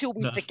 until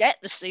we No. forget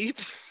the soup.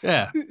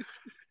 Yeah.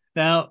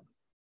 Now,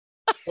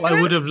 what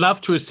I would have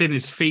loved to have seen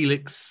is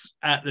Felix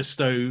at the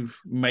stove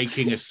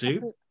making a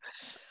soup.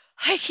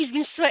 Hey, he's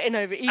been sweating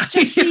over it. He's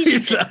just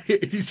he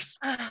just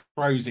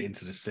throws it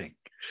into the sink.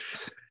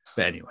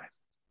 But anyway.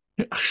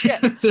 Yeah.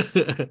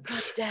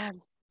 God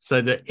damn. So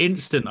the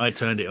instant I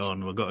turned it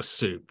on, I got a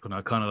soup, and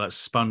I kind of like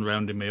spun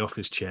round in my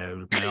office chair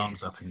with my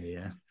arms up in the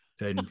air,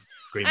 then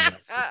screaming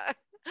at soup.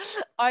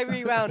 I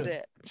rewound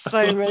it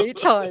so many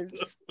times.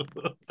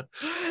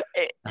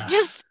 It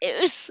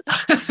was.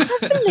 I can't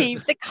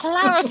believe the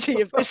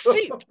clarity of the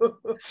soup.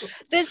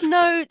 There's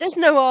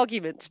no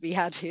argument to be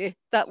had here.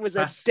 That was a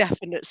That's-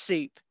 definite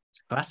soup.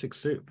 It's classic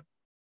soup.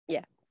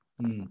 Yeah.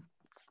 Mm.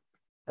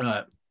 All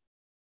right.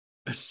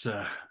 Let's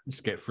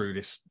get through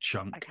this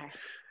chunk. Okay.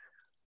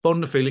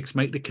 Bond and Felix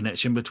make the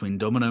connection between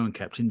Domino and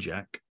Captain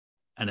Jack,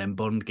 and then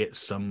Bond gets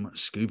some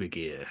scuba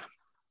gear.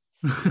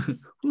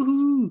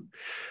 Woohoo!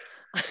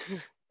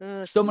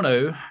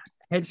 Domino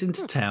heads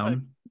into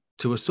town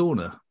to a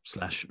sauna /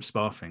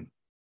 spa thing.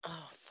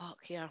 Oh fuck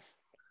yeah.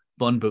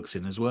 Bond books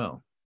in as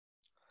well.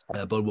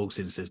 Bond walks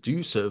in and says, "Do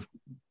you serve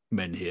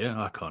men here?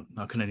 I can't.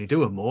 I can only do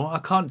one more. I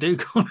can't do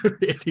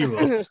Connery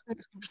anymore."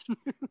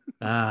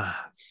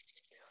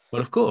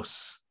 Well, of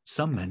course,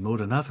 some men more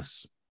than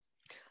others.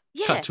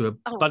 Yeah. Cut to a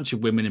Oh. bunch of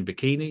women in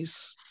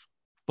bikinis.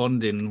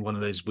 Bond in one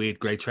of those weird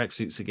grey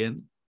tracksuits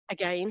again.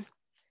 Again.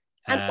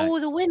 And Uh, all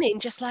the women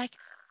just like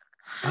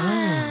Oh,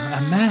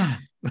 a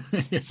man.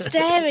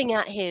 staring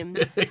at him,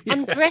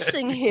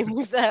 undressing him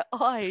with their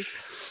eyes.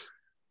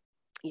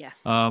 Yeah.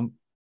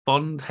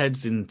 Bond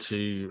heads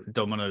into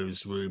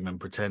Domino's room and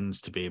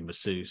pretends to be a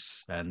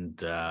masseuse. And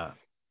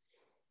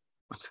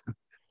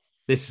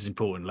this is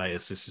important later.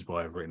 So this is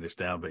why I've written this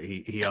down. But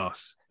he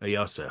asks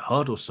her,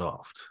 hard or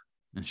soft?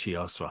 And she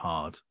asks for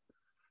hard.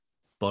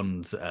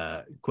 Bond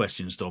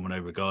questions Domino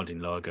regarding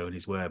Largo and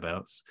his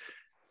whereabouts.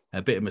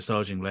 A bit of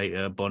massaging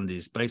later. Bond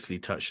is basically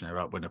touching her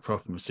up when a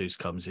proper masseuse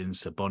comes in.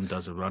 So Bond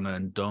does a runner,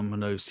 and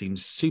Domino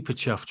seems super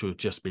chuffed to have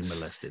just been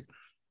molested.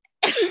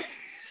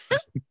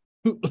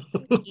 You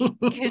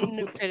couldn't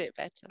have put it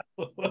better.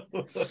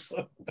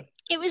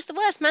 It was the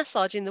worst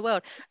massage in the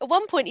world. At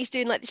one point, he's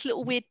doing like this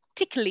little weird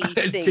tickly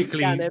thing Tickly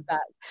down her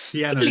back.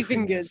 piano Tickly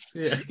fingers.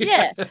 fingers.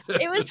 Yeah,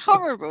 it was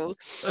horrible.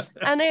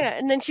 And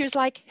then she was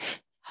like,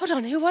 hold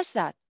on, who was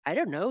that? I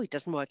don't know. He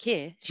doesn't work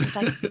here. She was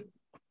like,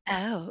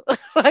 oh.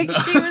 Like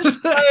she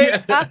was so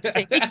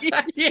happy.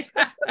 Yeah.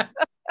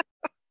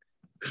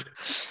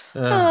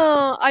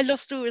 Oh, I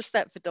lost all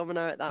respect for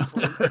Domino at that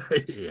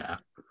point. Yeah.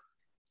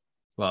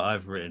 Well,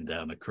 I've written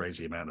down a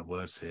crazy amount of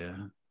words here.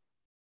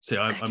 So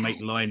I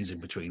make lines in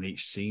between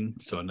each scene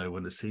so I know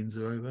when the scenes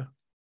are over.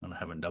 And I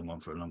haven't done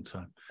one for a long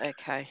time.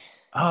 Okay.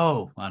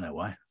 Oh, I know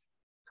why.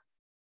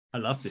 I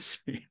love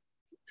this scene.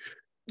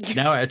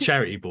 Now at a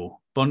charity ball,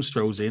 Bond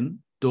strolls in.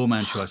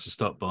 Doorman tries to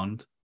stop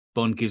Bond.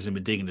 Bond gives him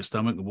a dig in the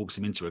stomach and walks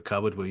him into a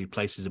cupboard where he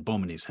places a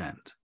bomb in his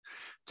hand.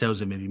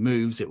 Tells him if he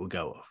moves, it will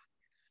go off.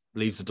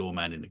 Leaves the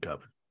doorman in the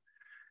cupboard.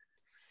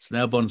 So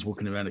now Bond's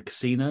walking around a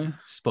casino,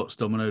 spots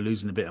Domino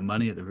losing a bit of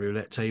money at the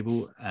roulette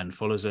table and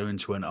follows her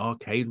into an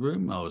arcade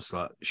room. I was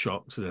like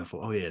shocked. So then I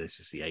thought, oh yeah, this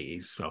is the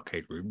 80s.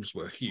 Arcade rooms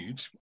were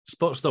huge.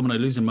 Spots Domino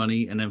losing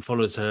money and then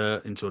follows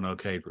her into an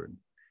arcade room.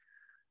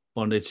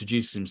 Bond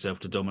introduces himself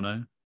to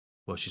Domino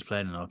while she's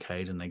playing an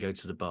arcade and they go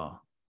to the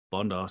bar.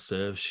 Bond asks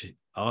her,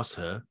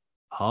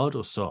 hard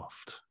or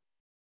soft?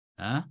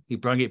 Huh? He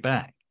brung it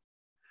back.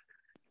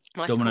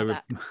 Nice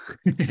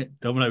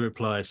Domino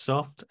replies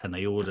soft, and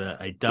they order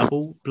a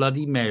double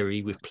Bloody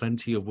Mary with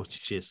plenty of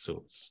Worcestershire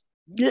sauce.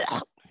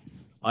 Blech.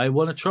 I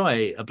want to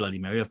try a Bloody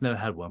Mary. I've never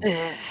had one.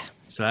 Ugh.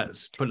 So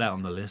let's put that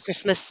on the list.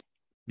 Christmas.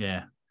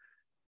 Yeah.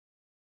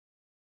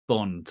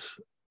 Bond,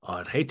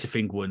 I'd hate to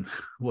think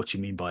what you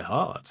mean by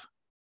hard.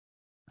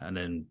 And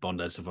then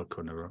Bond has a vodka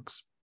on the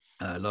rocks.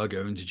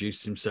 Largo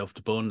introduces himself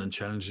to Bond and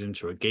challenges him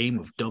to a game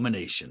of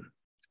domination.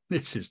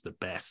 This is the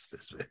best.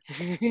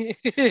 Take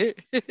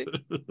it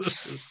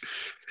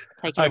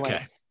away.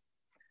 Okay.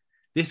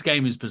 This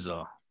game is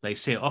bizarre. They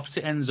sit at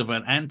opposite ends of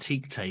an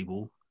antique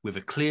table with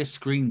a clear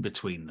screen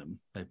between them.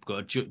 They've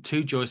got two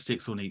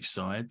joysticks on each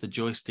side. The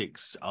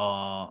joysticks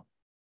are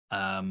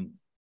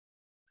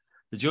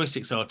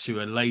to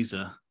a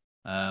laser.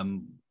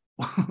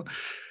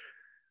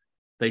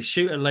 They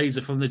shoot a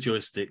laser from the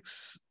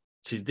joysticks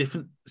to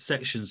different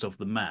sections of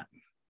the map.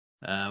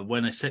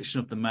 When a section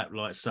of the map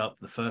lights up,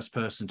 the first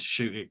person to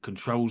shoot it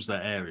controls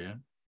that area.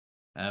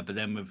 But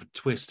then with a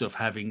twist of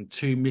having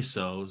two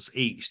missiles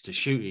each to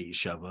shoot at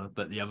each other,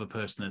 but the other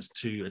person has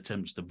two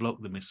attempts to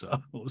block the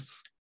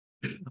missiles.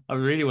 I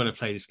really want to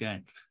play this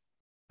game.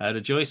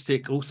 The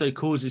joystick also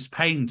causes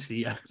pain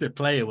to the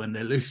player when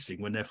they're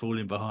losing, when they're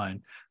falling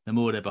behind. The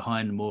more they're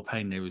behind, the more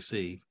pain they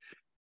receive.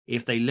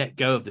 If they let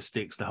go of the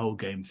sticks, the whole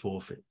game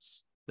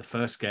forfeits. The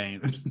first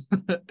game.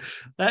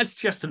 That's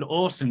just an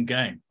awesome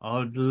game. I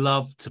would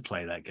love to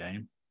play that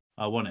game.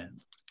 I want it,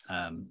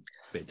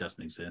 but it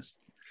doesn't exist.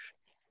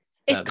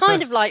 It's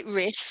kind of like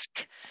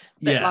Risk,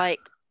 but like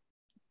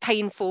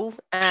painful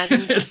and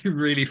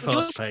really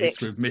fast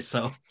paced with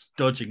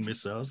dodging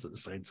missiles at the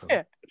same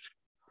time.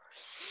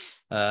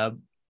 Yeah.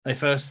 They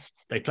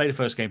play the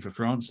first game for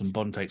France and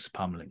Bond takes a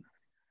pummeling.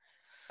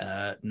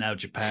 Now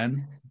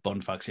Japan,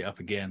 Bond fucks it up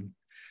again.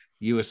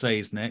 USA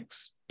is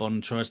next.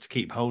 Bond tries to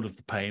keep hold of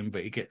the pain,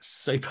 but it gets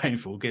so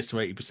painful, gets to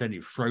 80%,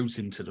 it throws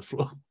him to the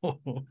floor. At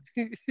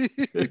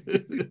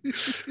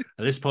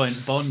this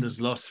point, Bond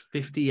has lost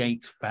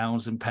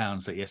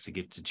 £58,000 that he has to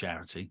give to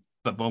charity.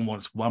 But Bond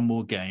wants one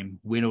more game,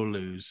 win or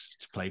lose,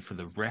 to play for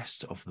the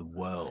rest of the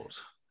world.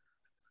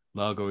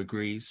 Largo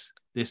agrees.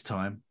 This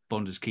time,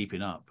 Bond is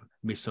keeping up.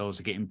 Missiles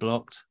are getting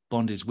blocked.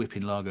 Bond is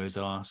whipping Largo's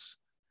ass.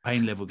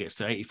 Pain level gets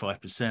to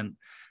 85%,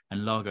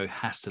 and Largo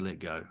has to let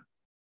go.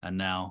 And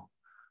now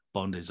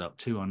Bond is up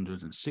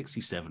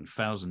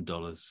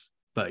 $267,000,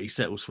 but he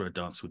settles for a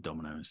dance with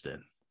Domino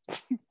instead.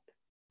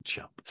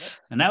 Chump.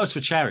 And that was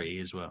for charity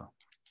as well.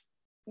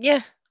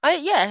 Yeah.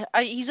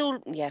 He's all,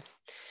 yeah.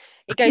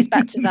 It goes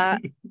back to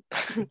that.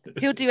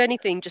 He'll do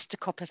anything just to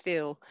cop a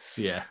feel.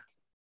 Yeah.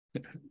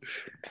 They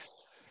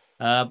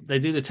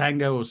do the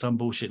tango or some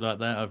bullshit like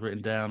that. I've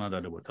written down. I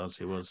don't know what dance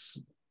it was.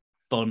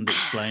 Bond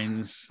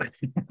explains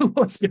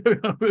what's going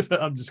on with it.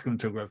 I'm just going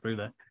to talk right through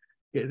that.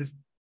 Yeah,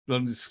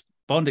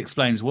 Bond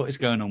explains what is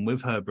going on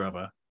with her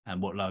brother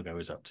and what Largo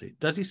is up to.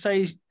 Does he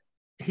say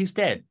he's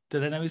dead? Do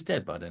they know he's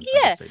dead by then?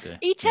 Yeah,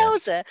 he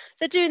tells her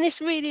they're doing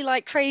this really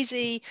like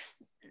crazy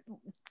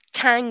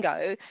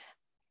tango,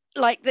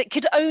 like that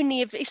could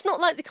only have. It's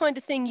not like the kind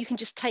of thing you can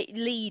just take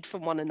lead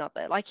from one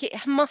another. Like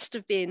it must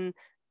have been.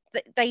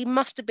 They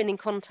must have been in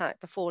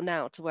contact before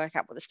now to work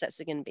out what the steps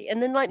are going to be.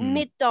 And then like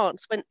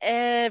mid-dance, when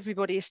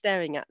everybody is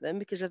staring at them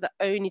because they're the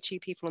only two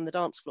people on the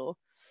dance floor.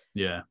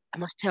 Yeah. I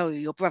must tell you,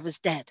 your brother's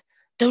dead.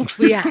 Don't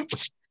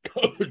react.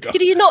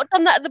 Could you not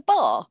done that at the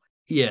bar?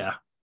 Yeah.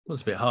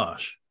 That's a bit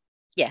harsh.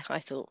 Yeah, I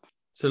thought.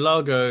 So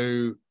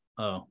Largo...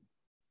 Oh,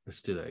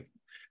 let's do that.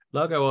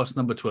 Largo asks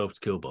number 12 to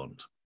kill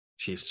Bond.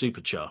 She is super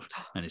chuffed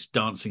and is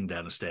dancing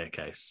down a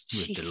staircase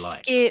with She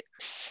delight.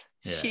 skips.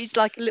 Yeah. She's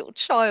like a little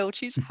child.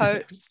 She's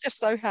just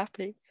so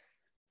happy.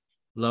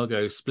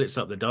 Largo splits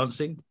up the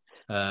dancing.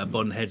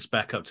 Bond heads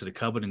back up to the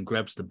cupboard and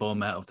grabs the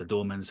bomb out of the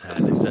doorman's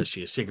hand. It's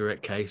actually a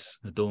cigarette case.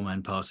 The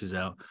doorman passes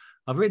out.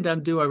 I've written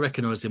down, do I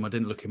recognise him? I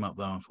didn't look him up,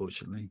 though,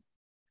 unfortunately.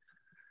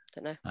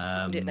 Don't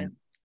know.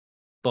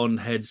 Bond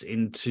heads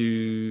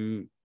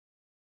into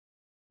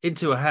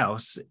a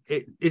house.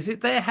 Is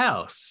it their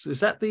house? Is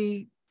that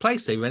the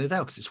place they rented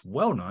out? Because it's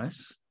well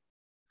nice.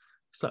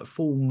 It's like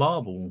full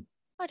marble.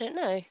 I don't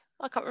know.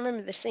 I can't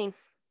remember this scene.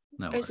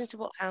 No, Goes into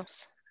what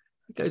house?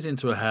 It goes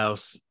into a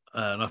house,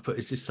 and I put,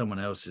 is this someone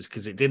else's?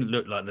 Because it didn't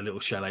look like the little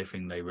chalet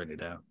thing they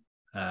rented out.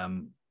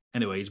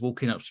 Anyway, he's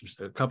walking up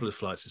a couple of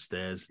flights of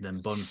stairs, and then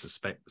Bond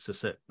suspects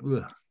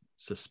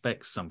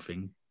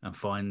something and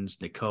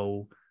finds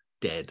Nicole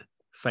dead,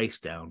 face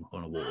down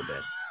on a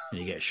waterbed.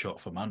 And you get a shot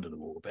from under the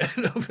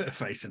waterbed of her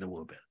face in the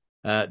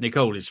waterbed.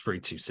 Nicole is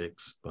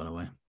 326, by the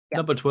way. Yep.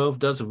 Number 12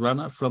 does a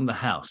runner from the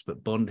house,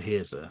 but Bond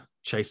hears her,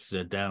 chases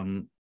her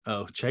down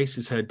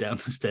the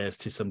stairs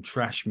to some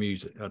trash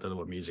music. I don't know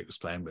what music was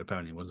playing, but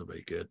apparently it wasn't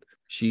very good.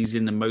 She's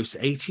in the most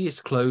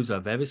 80s clothes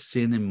I've ever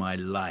seen in my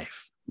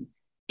life.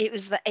 It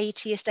was the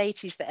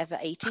 80s that ever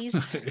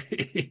 80s.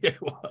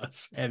 It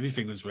was.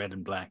 Everything was red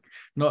and black.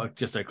 Not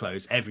just her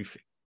clothes,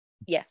 everything.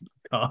 Yeah.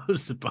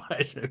 Cars, the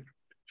bikes, the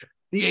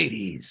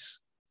 80s.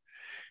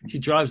 She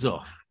drives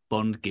off.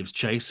 Bond gives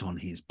chase on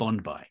his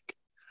Bond bike.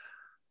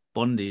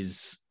 Bond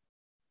is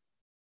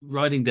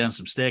riding down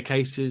some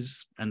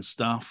staircases and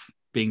stuff,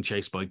 being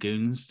chased by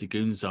goons. The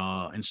goons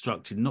are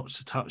instructed not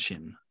to touch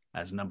him,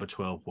 as number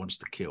 12 wants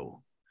to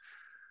kill.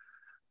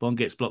 Bond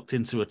gets blocked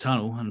into a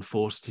tunnel and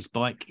forced his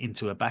bike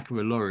into the back of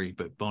a lorry,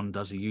 but Bond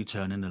does a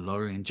U-turn in the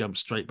lorry and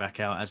jumps straight back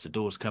out as the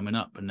door's coming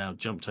up, and now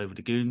jumped over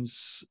the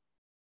goons.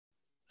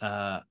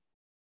 The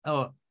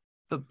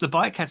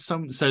bike had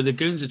some... So the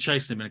goons are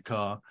chasing him in a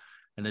car,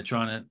 and they're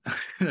trying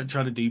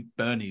to do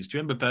Bernies. Do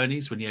you remember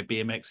Bernies when you had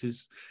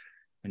BMXs?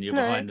 And you're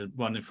behind the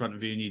one in front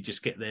of you, and you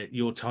just get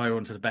your tyre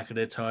onto the back of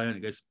their tyre, and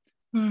it goes...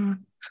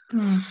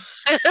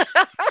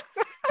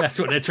 That's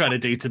what they're trying to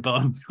do to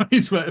Bond on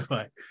his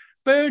motorbike.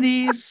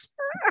 Bernies.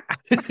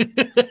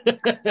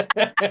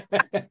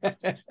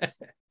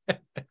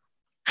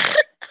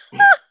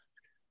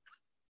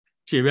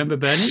 Do you remember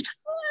Bernies?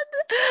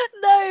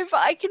 No, but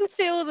I can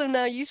feel them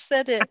now. You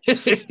said it.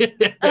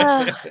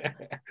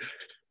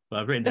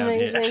 Well, I've written down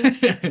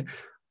here.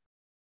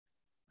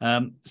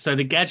 So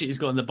the gadget he's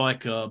got on the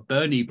bike are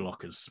Bernie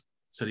blockers.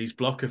 So these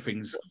blocker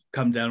things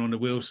come down on the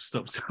wheels to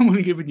stop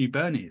someone giving you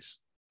Bernies.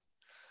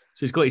 So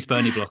he's got his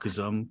Bernie blockers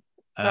on.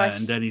 Nice.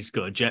 And then he's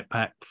got a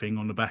jetpack thing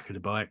on the back of the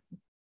bike.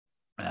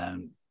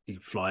 And he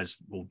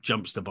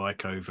jumps the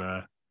bike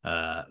over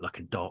like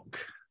a dock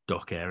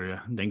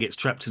area, and then gets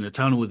trapped in a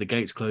tunnel with the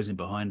gates closing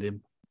behind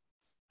him.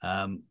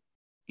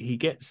 He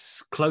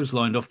gets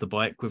clotheslined off the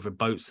bike with a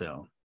boat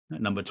sail.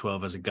 Number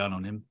 12 has a gun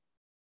on him.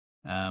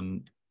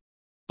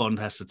 Bond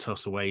has to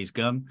toss away his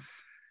gun.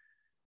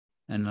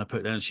 And I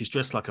put down, she's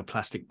dressed like a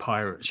plastic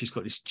pirate. She's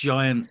got this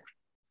giant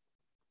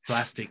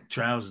plastic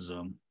trousers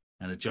on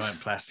and a giant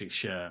plastic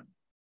shirt.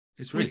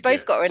 It's really We've both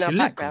good. got her in She our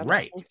looked background.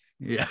 Great.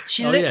 Yeah.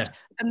 She looked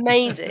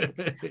amazing.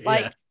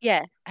 Yeah.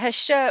 Yeah, her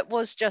shirt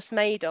was just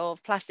made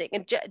of plastic.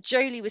 And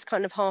Jolie was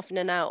kind of half in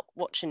and out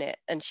watching it.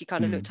 And she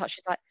kind of looked up.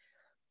 She's like,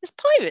 there's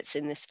pirates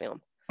in this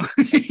film.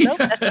 No,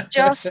 that's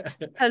just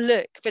her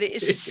look. But it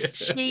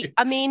is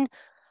I mean,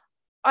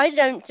 I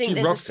don't think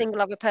there's a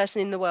single other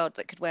person in the world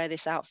that could wear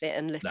this outfit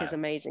and look as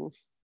amazing.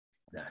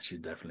 Yeah, she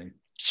definitely.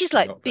 She's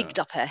like bigged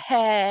up her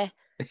hair.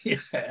 Yeah,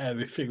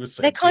 everything was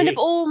so They're kind big. of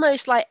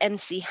almost like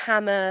MC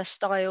Hammer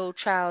style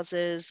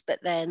trousers, but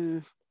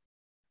then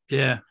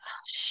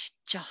she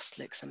just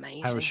looks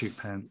amazing. Parachute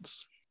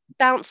pants.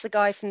 Bouncer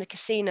guy from the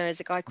casino is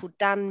a guy called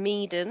Dan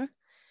Meaden.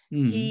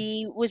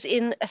 He was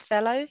in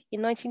Othello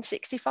in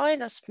 1965.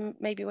 That's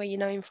maybe where you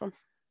know him from.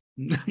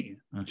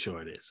 I'm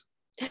sure it is.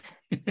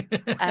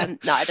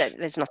 No, I don't.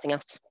 There's nothing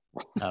else.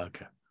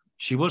 Okay.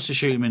 She wants to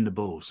shoot him in the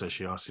ball, so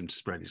she asks him to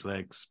spread his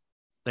legs.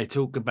 They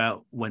talk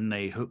about when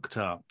they hooked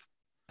up,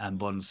 and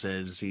Bond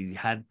says he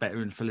had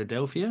better in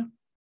Philadelphia.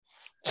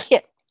 Yeah.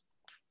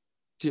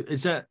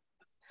 Is that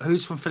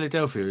who's from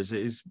Philadelphia? Is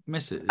it his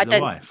missus, the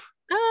wife?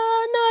 No,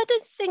 I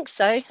don't think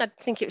so. I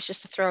think it was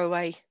just a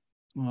throwaway.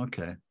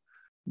 Okay.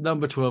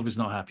 Number 12 is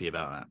not happy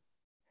about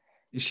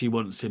that. She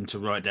wants him to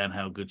write down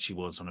how good she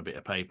was on a bit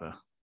of paper.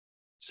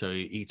 So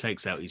he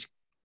takes out his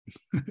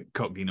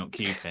Cockney Not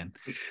Q pen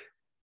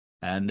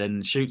and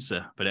then shoots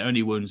her, but it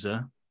only wounds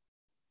her.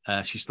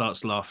 She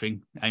starts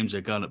laughing, aims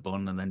her gun at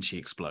Bond, and then she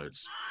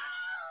explodes.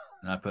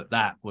 And I put,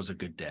 that was a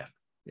good death.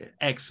 Yeah,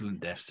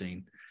 excellent death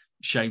scene.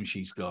 Shame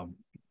she's gone,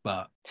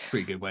 but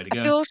pretty good way to go.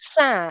 I feel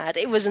sad.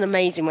 It was an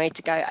amazing way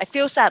to go. I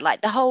feel sad,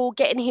 like the whole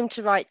getting him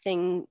to write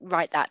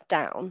that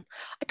down.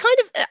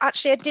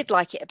 I did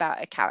like it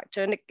about a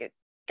character. And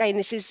again,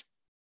 this is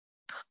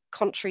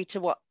contrary to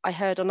what I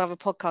heard on other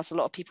podcasts. A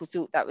lot of people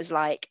thought that was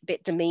like a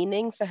bit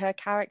demeaning for her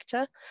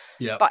character.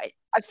 Yeah. But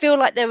I feel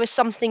like there was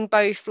something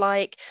both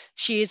like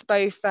she is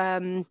both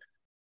what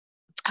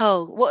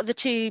are the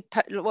two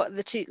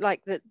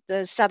like the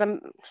Saddam,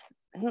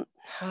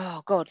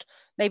 oh god,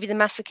 maybe the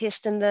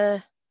masochist and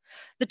the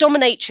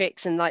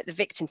dominatrix and like the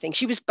victim thing.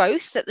 She was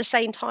both at the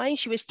same time.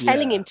 She was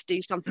telling him to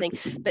do something,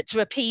 but to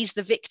appease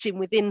the victim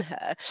within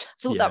her.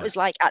 I thought that was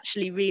like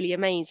actually really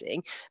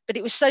amazing. But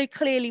it was so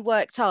clearly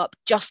worked up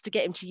just to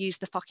get him to use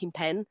the fucking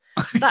pen.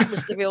 That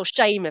was the real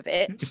shame of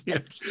it.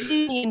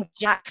 Union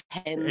Jack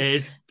pen.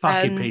 It's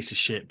fucking piece of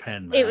shit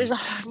pen, man. It was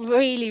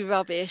really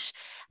rubbish.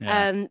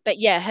 But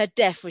yeah, her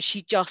death was,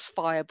 she just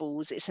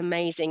fireballs. It's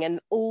amazing. And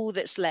all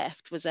that's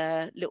left was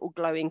a little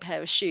glowing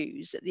pair of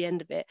shoes at the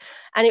end of it.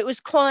 And it was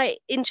quite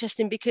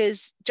interesting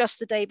because just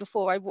the day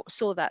before I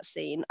saw that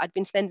scene, I'd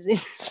been spending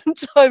some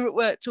time at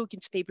work talking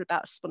to people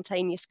about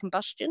spontaneous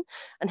combustion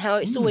and how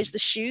it's always the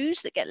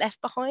shoes that get left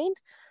behind.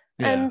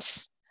 And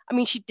I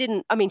mean, she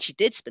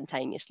did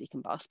spontaneously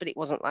combust, but it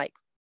wasn't like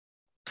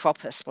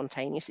proper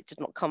spontaneous. It did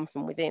not come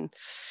from within.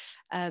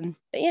 But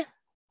yeah,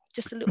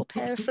 just a little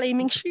pair of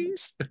flaming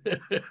shoes.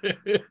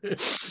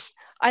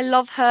 I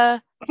love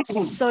her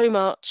so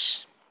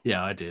much.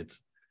 Yeah, I did.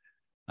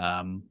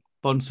 Bond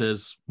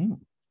says,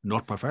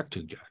 not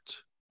perfecting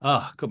yet.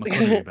 Got my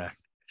Connery back.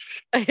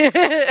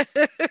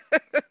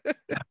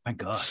 Thank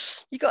God.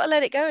 You got to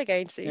let it go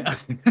again soon. Yeah.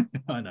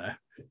 I know.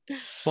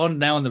 Bond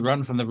now on the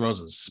run from the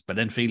Rozzers, but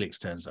then Felix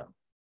turns up.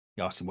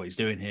 He asked him what he's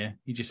doing here.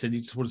 He just said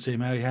he just wanted to see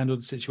how he handled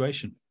the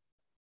situation.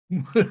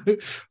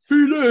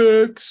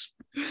 Felix!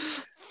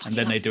 And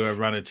then they do a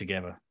runner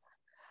together.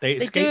 They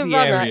do escape a the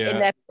runner area in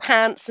their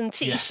pants and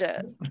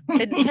t-shirt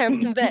and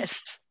pants and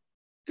vest.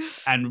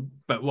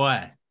 But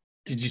why?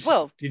 Did you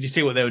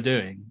see what they were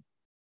doing?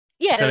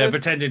 Yeah. So they're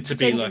pretending to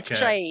be like a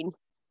train.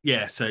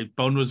 Yeah, so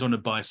Bond was on a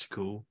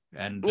bicycle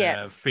and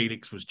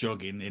Felix was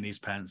jogging in his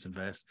pants and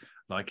vest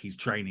like he's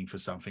training for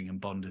something, and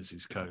Bond is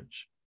his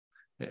coach.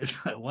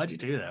 It's like, why'd you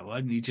do that? Why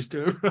didn't you just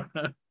do a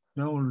runner?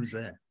 No one was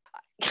there.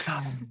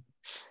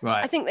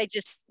 Right. I think they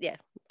just,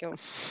 go on.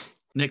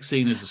 Next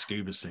scene is a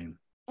scuba scene.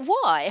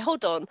 Why?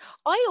 Hold on.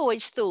 I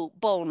always thought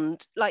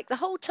Bond, like the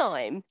whole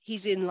time,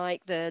 he's in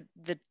like the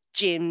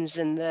gyms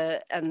and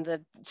the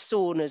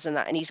saunas and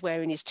that, and he's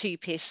wearing his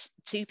two-piece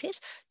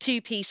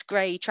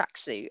grey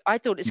tracksuit. I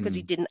thought it's because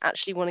he didn't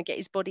actually want to get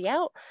his body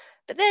out.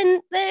 But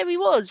then there he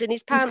was in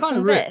his pants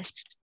and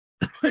vest.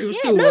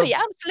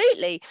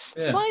 Absolutely.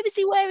 Yeah. So why was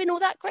he wearing all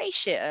that grey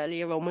shit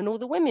earlier on when all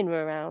the women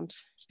were around?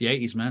 It's the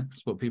 80s, man.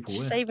 That's what people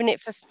wear. Saving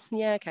it for...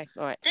 Yeah, okay.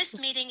 All right. This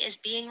meeting is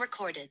being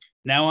recorded.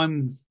 Now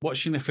I'm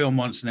watching the film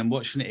once and then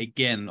watching it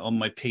again on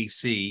my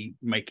PC,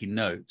 making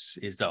notes,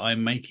 is that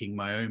I'm making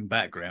my own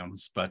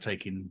backgrounds by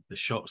taking the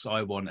shots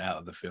I want out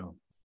of the film.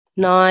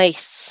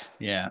 Nice.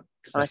 Yeah.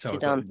 Nicely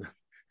done. The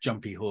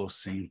jumpy horse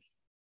scene.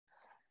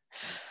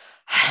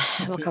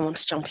 We'll come on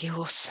to jumpy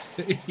horse.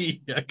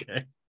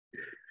 Okay.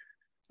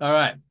 All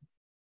right.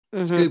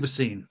 Scuba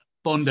scene.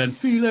 Bond and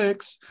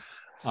Felix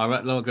are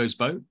at Largo's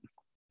boat,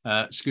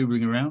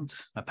 scubaing around.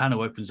 A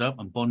panel opens up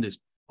and Bond is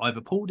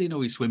either pulled in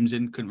or he swims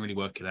in. Couldn't really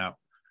work it out.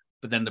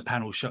 But then the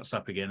panel shuts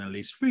up again and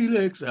leaves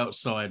Felix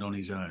outside on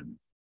his own.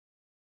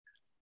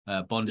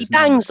 Bond he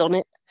bangs on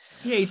it.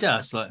 Yeah, he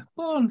does. Like,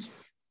 Bond,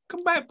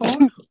 come back,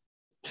 Bond. What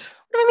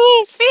do you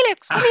mean? It's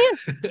Felix. Come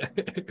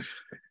here.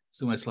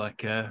 It's almost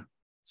like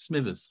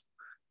Smithers.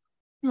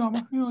 You all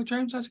right,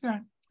 James? How's it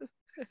going?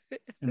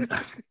 I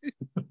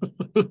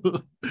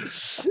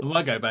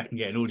might go back and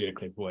get an audio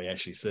clip of what he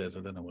actually says. I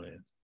don't know what it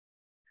is.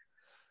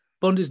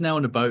 Bond is now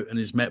on a boat and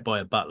is met by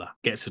a butler.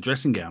 Gets a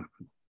dressing gown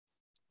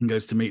and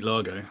goes to meet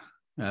Largo.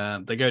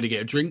 They go to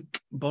get a drink.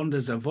 Bond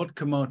has a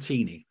vodka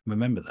martini.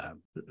 Remember that.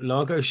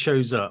 Largo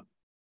shows up,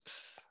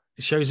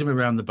 shows him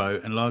around the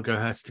boat, and Largo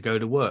has to go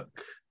to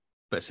work,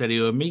 but said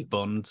he'll meet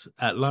Bond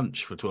at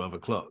lunch for 12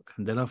 o'clock.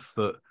 And then I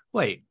thought,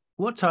 wait,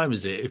 what time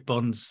is it if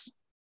Bond's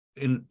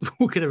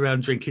walking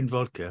around drinking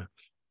vodka?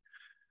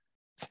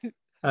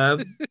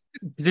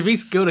 If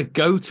he's going to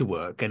go to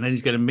work and then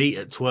he's going to meet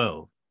at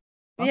 12,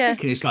 I'm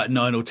thinking it's like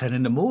 9 or 10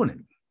 in the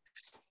morning.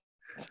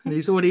 And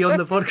he's already on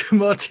the vodka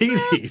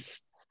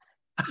martinis.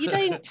 You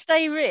don't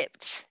stay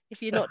ripped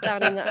if you're not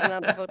downing that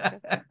amount of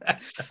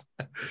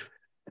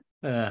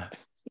vodka.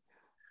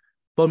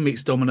 Bond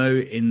meets Domino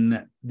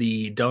in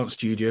the dance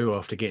studio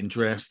after getting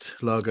dressed.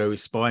 Largo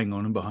is spying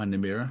on him behind the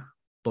mirror.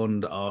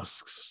 Bond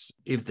asks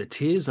if the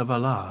tears of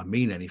Allah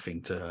mean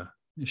anything to her.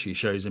 She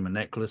shows him a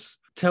necklace,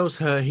 tells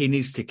her he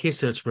needs to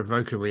kiss her to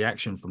provoke a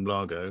reaction from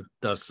Largo,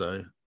 does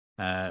so.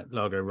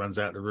 Largo runs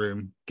out of the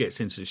room,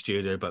 gets into the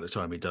studio. By the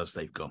time he does,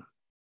 they've gone.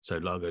 So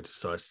Largo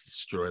decides to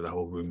destroy the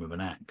whole room with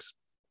an axe.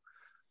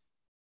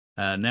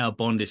 Now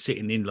Bond is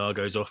sitting in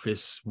Largo's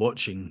office,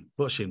 watching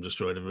him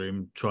destroy the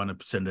room, trying to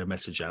send a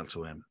message out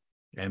to him,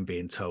 and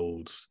being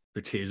told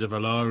the tears of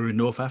Allah are in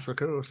North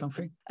Africa or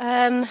something.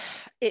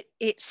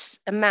 It's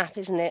a map,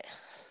 isn't it?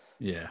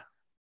 Yeah.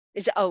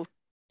 Is it? Oh,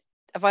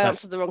 have I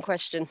answered the wrong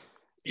question?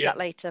 Is that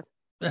later?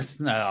 I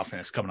think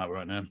that's coming up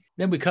right now.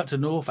 Then we cut to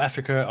North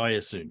Africa, I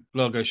assume.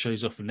 Largo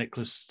shows off a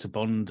necklace to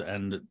Bond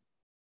and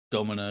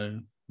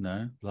Domino.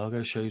 No,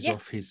 Largo shows Yeah.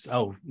 off his.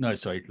 Oh no,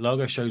 sorry.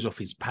 Largo shows off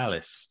his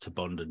palace to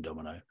Bond and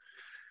Domino.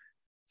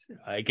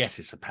 I guess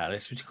it's a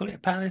palace. Would you call it a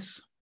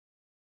palace?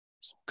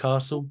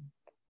 Castle,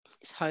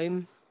 It's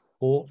home.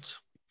 port.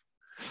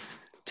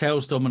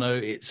 Tells Domino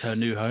it's her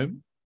new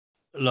home.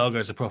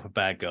 Largo's a proper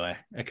bad guy,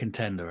 a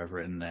contender over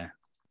in there.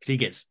 Because he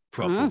gets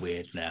proper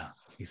weird now.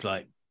 He's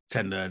like,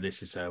 tell her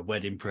this is her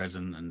wedding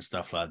present and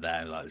stuff like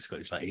that. Like he's got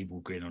this like evil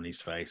grin on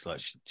his face,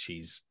 like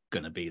she's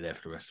gonna be there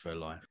for the rest of her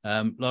life.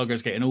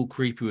 Largo's getting all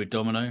creepy with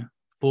Domino,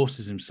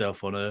 forces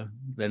himself on her,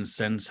 then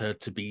sends her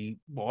to be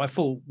what I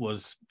thought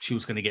was she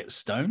was gonna get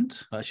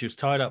stoned. Like she was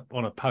tied up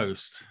on a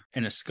post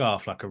in a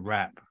scarf like a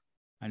wrap.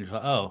 And he's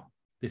like, oh,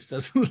 this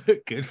doesn't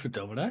look good for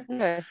Domino.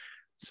 No.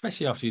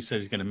 Especially after he said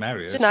he's going to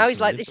marry her. So now he's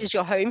like, this is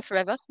your home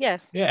forever. Yeah.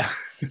 Yeah.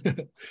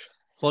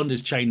 Bond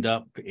is chained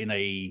up in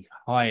a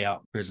high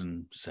up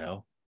prison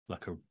cell,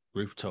 like a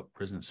rooftop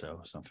prison cell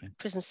or something.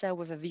 Prison cell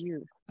with a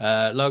view.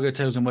 Largo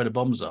tells him where the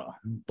bombs are.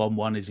 Bomb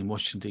 1 is in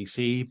Washington,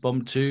 D.C.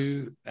 Bomb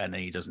 2, and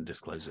then he doesn't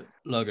disclose it.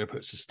 Largo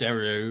puts a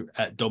stereo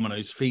at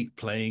Domino's feet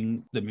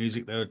playing the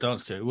music they were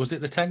dancing to. Was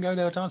it the tango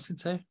they were dancing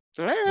to?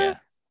 Yeah.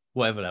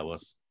 Whatever that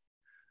was.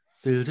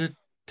 I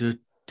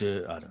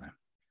don't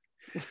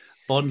know.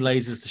 Bond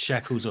lasers the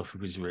shackles off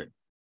of his wrist.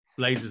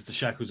 Lasers the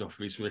shackles off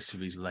of his wrist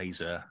with his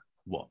laser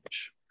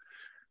watch.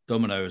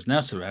 Domino is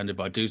now surrounded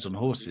by dudes on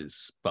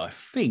horses, but I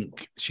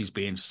think she's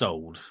being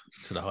sold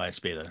to the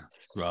highest bidder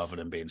rather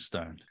than being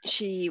stoned.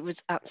 She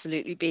was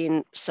absolutely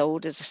being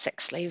sold as a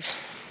sex slave.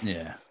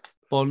 Yeah.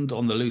 Bond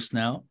on the loose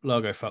now.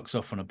 Largo fucks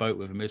off on a boat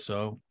with a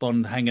missile.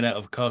 Bond hanging out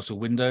of a castle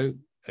window.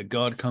 A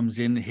guard comes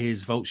in,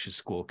 hears vultures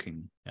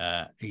squawking.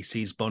 He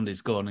sees Bond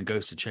is gone and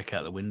goes to check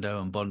out the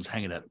window, and Bond's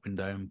hanging out the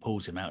window and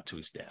pulls him out to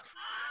his death.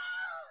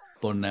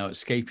 Bond now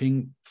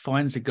escaping,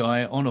 finds a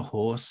guy on a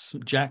horse,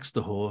 jacks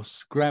the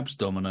horse, grabs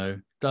Domino,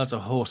 does a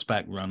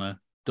horseback runner.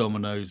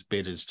 Domino's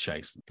bidders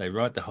chase them. They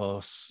ride the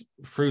horse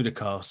through the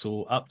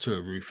castle, up to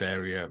a roof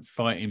area,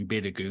 fighting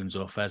bidder goons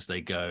off as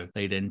they go.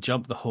 They then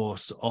jump the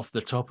horse off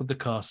the top of the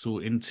castle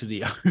into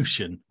the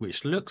ocean,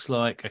 which looks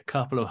like a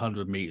couple of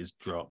 100 meters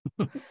drop.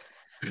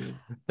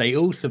 They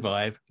all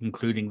survive,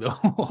 including the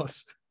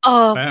horse.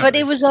 Oh, Apparently. but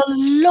it was a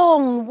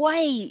long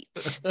wait.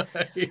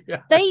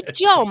 Yeah. They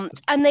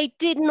jumped and they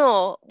did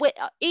not,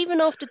 even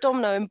after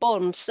Domino and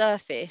Bond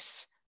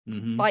surface,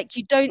 Mhm. like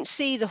you don't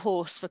see the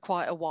horse for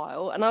quite a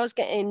while. And I was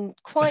getting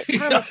quite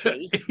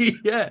panicky.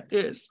 Yeah,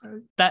 it's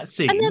that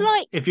scene. And they're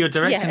like, if you're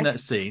directing yeah. that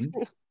scene,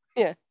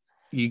 Yeah.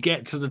 you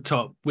get to the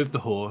top with the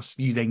horse,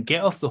 you then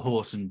get off the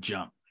horse and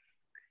jump.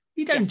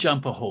 You don't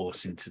jump a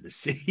horse into the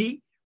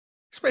sea,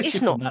 especially It's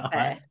from not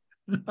that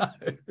fair.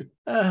 height.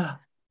 No.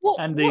 What,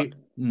 And the,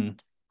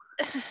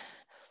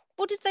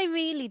 what did they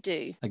really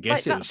do? I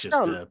guess Like it was that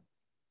just stunt,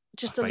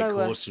 just a a fake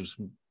lower. horse with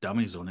some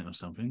dummies on it or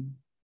something.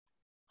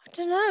 I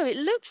don't know. It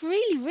looked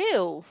really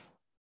real.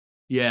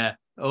 Yeah.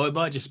 Or it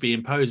might just be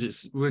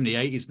imposed. We're in the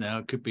 80s now.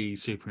 It could be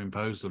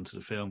superimposed onto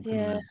the film. couldn't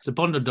Yeah. it? So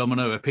Bond and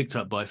Domino are picked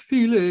up by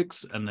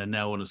Felix, and they're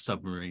now on a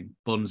submarine.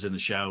 Bond's in the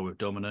shower with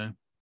Domino.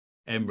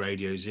 M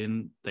radios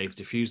in. They've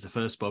defused the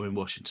first bomb in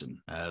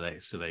Washington.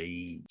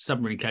 The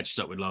submarine catches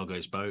up with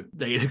Largo's boat.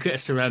 They look at a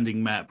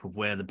surrounding map of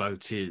where the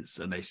boat is,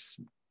 and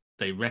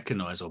they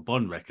recognize, or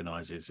Bond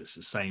recognizes, it's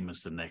the same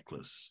as the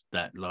necklace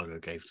that Largo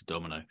gave to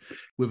Domino,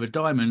 with a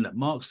diamond that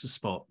marks the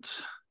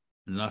spot.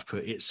 And I've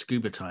put, it's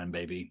scuba time,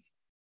 baby.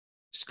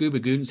 Scuba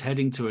goons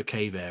heading to a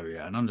cave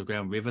area, an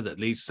underground river that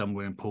leads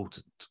somewhere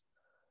important.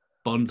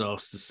 Bond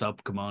asks the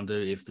sub commander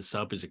if the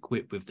sub is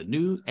equipped with the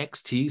new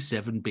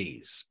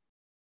XT-7Bs.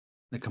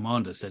 The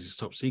commander says it's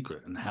top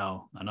secret and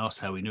asks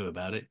how he knew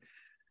about it.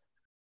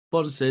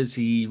 Bond says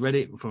he read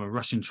it from a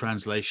Russian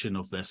translation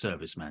of their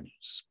service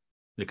manuals.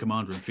 The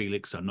commander and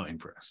Felix are not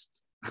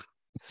impressed.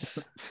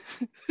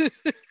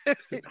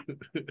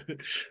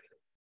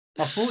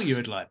 I thought you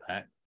would like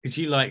that because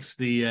you liked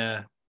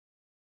the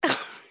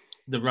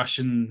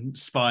Russian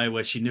spy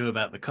where she knew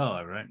about the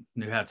car, right?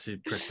 Knew how to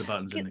press the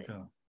buttons in the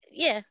car.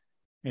 Yeah,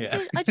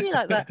 Yeah, I do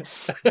like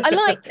that. I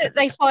like that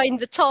they find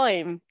the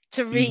time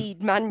to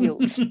read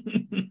manuals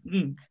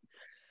because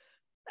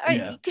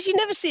Yeah. you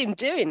never see him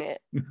doing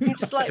it. You're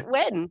just like,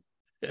 when?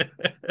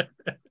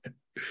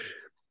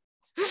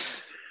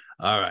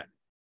 All right,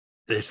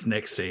 this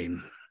next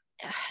scene.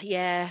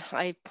 Yeah,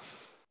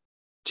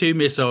 Two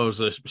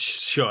missiles are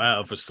shot out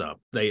of a sub.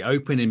 They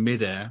open in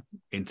midair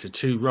into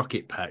two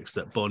rocket packs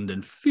that Bond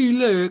and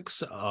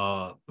Felix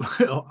are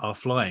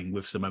flying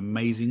with some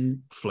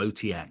amazing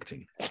floaty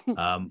acting.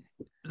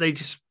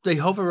 They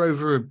hover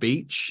over a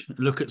beach,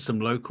 look at some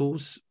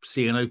locals,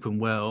 see an open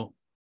well,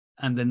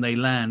 and then they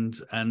land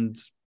and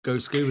go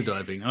scuba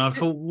diving. And I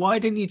thought, why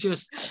didn't you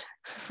just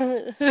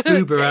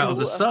scuba out of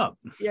the sub?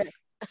 Yeah.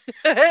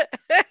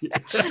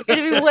 It'd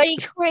be way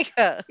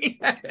quicker.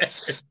 Yeah.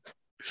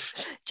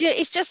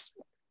 It's just,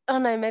 oh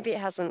no, maybe it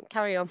hasn't.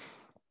 Carry on.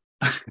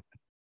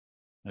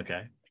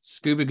 Okay.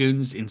 Scuba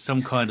goons in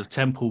some kind of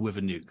temple with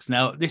a nuke.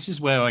 Now, this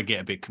is where I get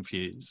a bit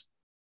confused.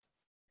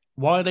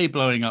 Why are they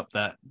blowing up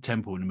that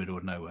temple in the middle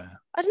of nowhere?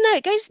 I don't know.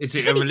 It goes Is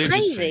it a pretty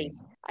religious crazy. thing?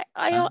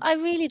 I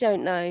really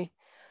don't know.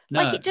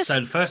 No, Like, it just- so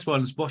the first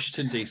one's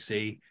Washington,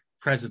 D.C.,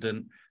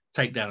 president,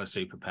 take down a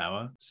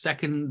superpower.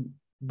 Second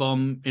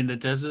bomb in the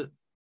desert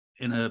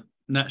in a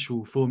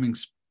natural forming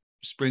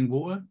spring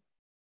water.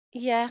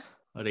 Yeah.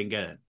 I didn't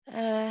get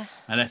it.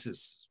 Unless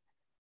it's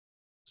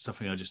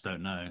something I just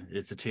don't know.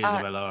 It's the Tears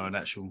of Allah, an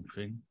actual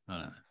thing. I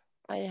don't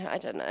know. I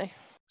don't know.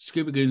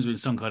 Scuba goons are in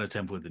some kind of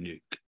temple with the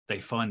nuke. They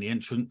find the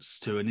entrance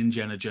to an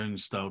Indiana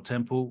Jones style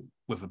temple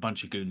with a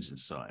bunch of goons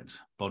inside.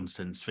 Bond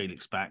sends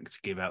Felix back to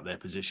give out their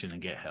position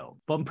and get help.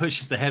 Bond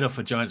pushes the head off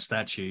a giant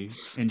statue,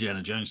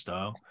 Indiana Jones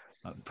style,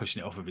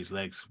 pushing it off of his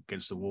legs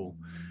against the wall,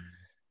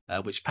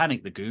 which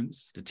panic the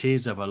goons. The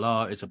Tears of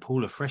Allah is a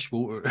pool of fresh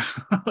water.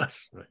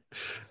 That's right.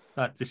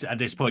 At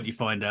this point, you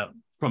find out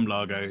from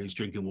Largo, who's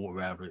drinking water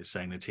out of it,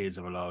 saying the Tears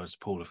of Allah is a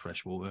pool of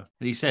fresh water.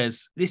 And he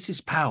says, this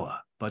is power,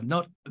 but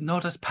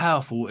not as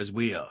powerful as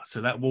we are.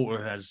 So that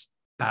water has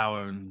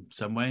power in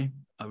some way.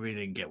 I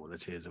really didn't get what the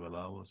Tears of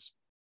Allah was.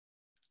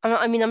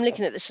 I mean, I'm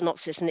looking at the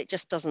synopsis and it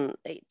just doesn't,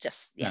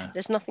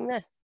 there's nothing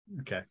there.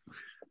 Okay.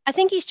 I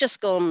think he's just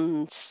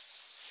gone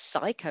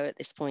psycho at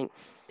this point.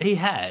 He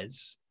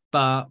has,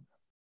 but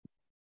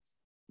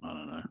I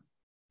don't know.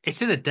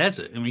 It's in a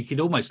desert. I mean, you could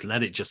almost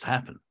let it just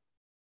happen.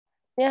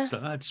 Yeah. So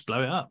I'd just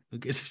blow it up. Who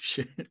gives a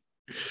shit?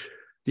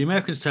 The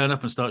Americans turn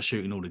up and start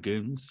shooting all the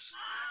goons.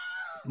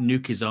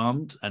 Nuke is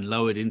armed and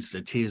lowered into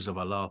the Tears of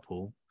Allah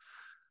pool.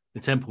 The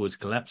temple is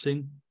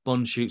collapsing.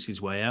 Bond shoots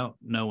his way out.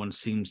 No one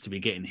seems to be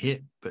getting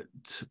hit, but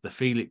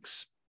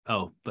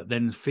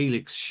then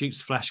Felix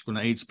shoots flash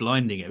grenades,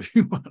 blinding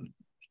everyone.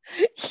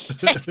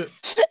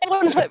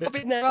 Everyone's like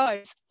rubbing their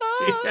eyes.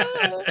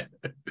 Yeah.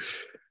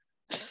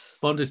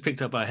 Bond is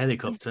picked up by a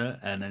helicopter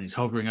and then he's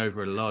hovering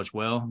over a large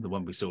well, the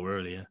one we saw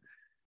earlier,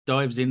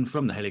 dives in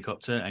from the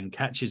helicopter and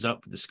catches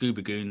up with the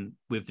scuba goon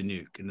with the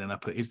nuke. And then I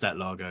put, is that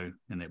Largo?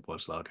 And it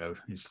was Largo.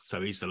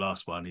 So he's the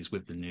last one. He's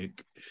with the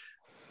nuke.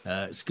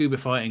 Scuba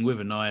fighting with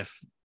a knife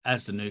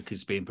as the nuke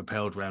is being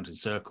propelled round in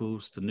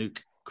circles. The nuke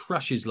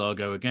crushes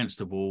Largo against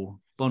the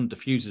wall. Bond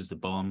defuses the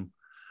bomb.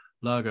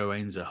 Largo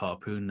aims a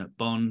harpoon at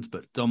Bond,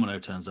 but Domino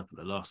turns up at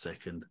the last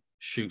second,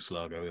 shoots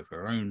Largo with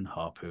her own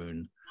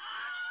harpoon.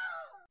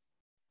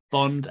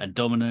 Bond and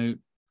Domino,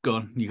 go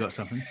on, you got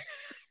something?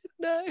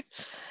 No,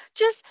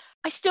 just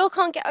I still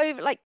can't get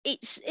over, like,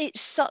 it's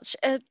such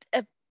a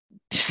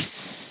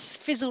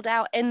fizzled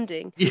out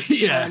ending.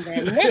 Yeah. And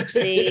then next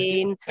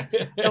scene,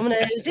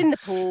 Domino's in the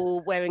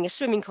pool wearing a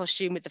swimming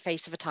costume with the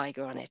face of a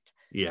tiger on it.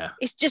 Yeah.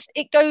 It's just,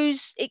 it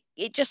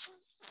just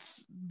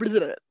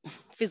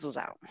fizzles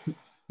out.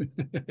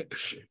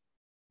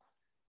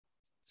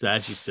 So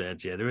as you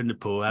said, yeah, they're in the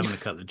pool having a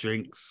couple of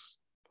drinks.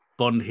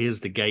 Bond hears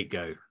the gate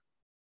go.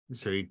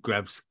 So he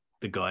grabs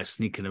the guy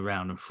sneaking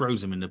around and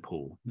throws him in the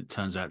pool. It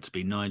turns out to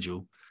be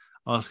Nigel,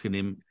 asking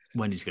him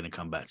when he's going to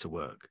come back to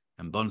work.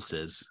 And Bond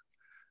says,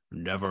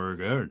 never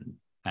again.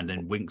 And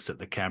then winks at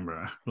the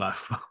camera, like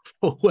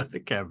at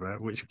the camera,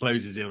 which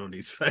closes in on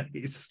his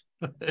face.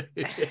 And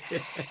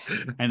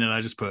then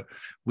I just put,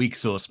 weak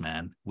sauce,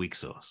 man, weak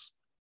sauce.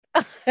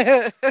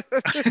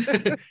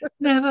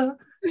 Never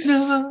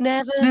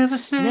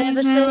say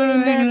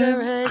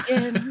never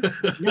again.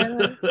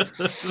 Never.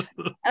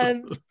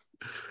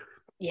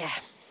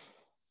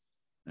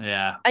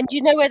 Yeah. And do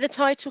you know where the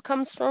title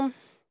comes from?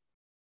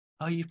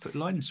 Oh, you put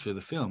lines for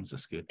the films.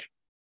 That's good.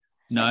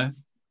 No.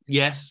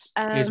 Yes.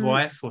 His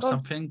wife or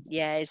something.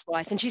 Yeah, his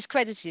wife. And she's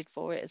credited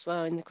for it as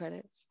well in the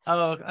credits.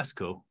 Oh, that's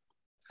cool.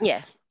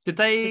 Yeah. Did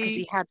they... Because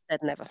he had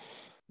said never.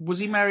 Was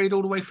he married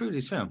all the way through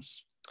these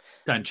films?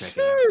 Don't check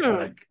it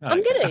out.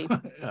 I'm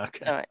gonna.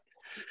 Okay. All right.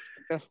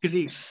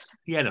 Because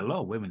he had a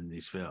lot of women in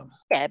these films.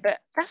 Yeah, but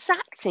that's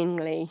acting,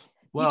 Lee.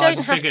 Well, you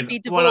don't have to be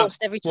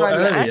divorced every time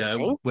you're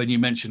acting. When you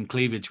mentioned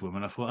cleavage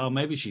woman, I thought, oh,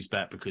 maybe she's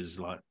back because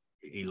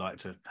he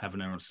liked her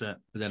having her on set.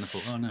 But then I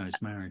thought, oh no,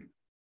 he's married.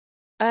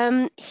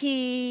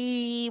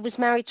 He was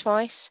married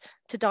twice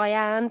to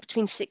Diane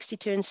between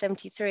 62 and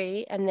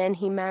 73, and then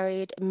he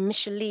married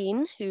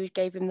Micheline, who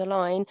gave him the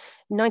line,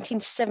 in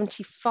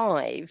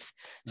 1975.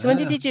 So when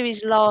did he do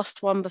his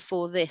last one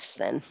before this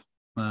then?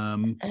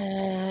 You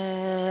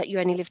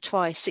Only Live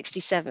Twice,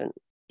 67.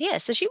 Yeah,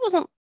 so she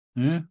wasn't.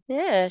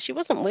 Yeah, she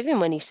wasn't with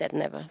him when he said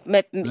never.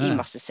 He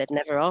must have said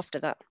never after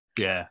that.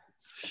 Yeah,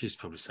 she's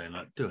probably saying,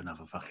 like, do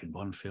another fucking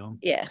Bond film.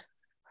 Yeah.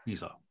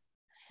 He's like,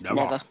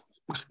 never.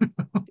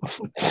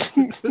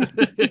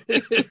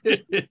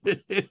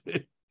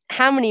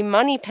 How many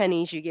money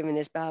pennies you giving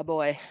this bad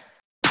boy?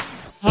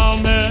 How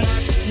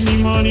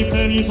many money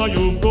pennies are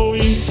you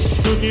going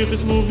to give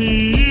this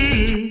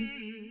movie?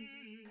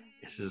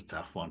 This is a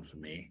tough one for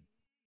me.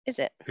 Is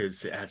it?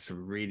 Because it had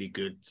some really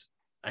good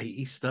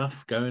 80s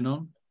stuff going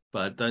on,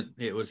 but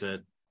it was a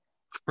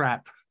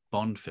crap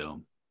Bond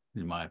film,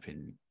 in my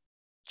opinion.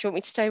 Do you want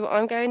me to tell you what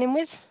I'm going in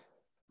with?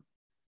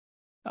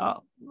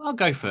 I'll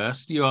go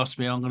first. You asked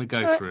me, I'm going to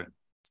go for it.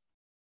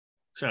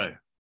 So,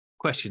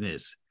 question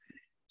is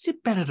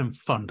it better than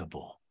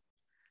Thunderball?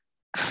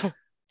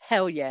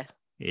 Hell yeah.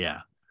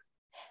 Yeah.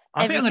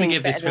 I think I'm going to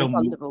give this film...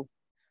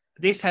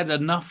 This had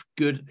enough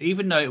good,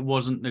 even though it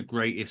wasn't the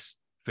greatest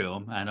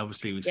film, and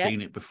obviously we've Yeah.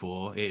 seen it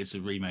before. It is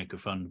a remake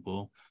of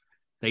Thunderball.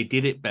 They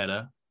did it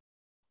better.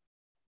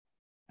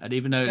 And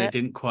even though they Yeah.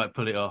 didn't quite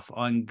pull it off,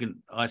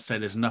 I say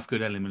there's enough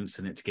good elements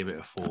in it to give it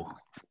a 4.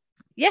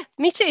 Yeah,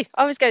 me too.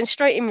 I was going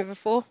straight in with a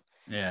 4.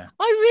 Yeah.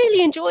 I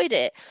really enjoyed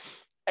it.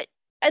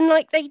 And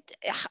like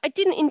I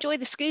didn't enjoy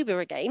the scuba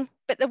again,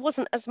 but there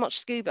wasn't as much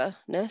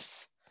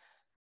scuba-ness.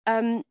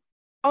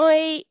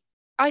 I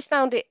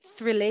found it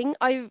thrilling.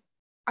 I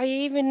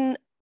even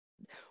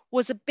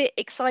was a bit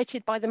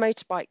excited by the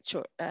motorbike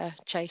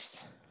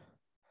chase.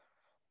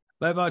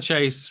 Motorbike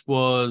Chase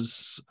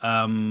was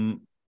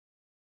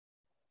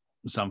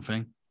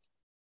something.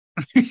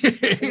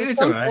 It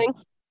was all right.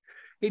 Something.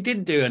 He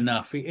didn't do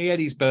enough. He had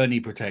his Bernie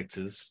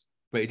protectors,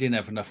 but he didn't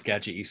have enough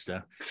gadgety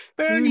stuff.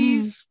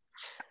 Bernie's.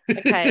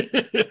 Okay.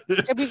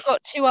 So we've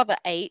got 2 other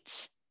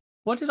 8s.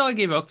 What did I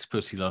give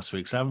Octopussy last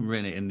week? 'Cause I haven't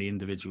written it in the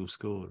individual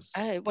scores.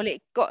 Oh, well,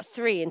 it got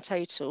 3 in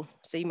total.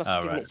 So you must have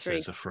Oh, given right. it So 3.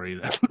 it's a 3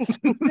 then.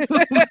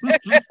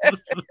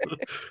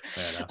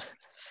 Fair enough.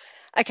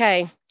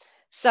 Okay.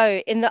 So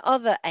in the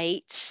other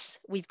 8,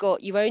 we've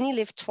got You Only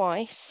Live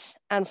Twice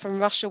and From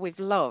Russia with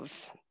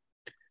Love.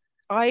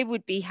 I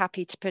would be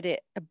happy to put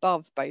it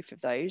above both of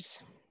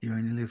those. You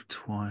Only Live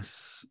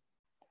Twice.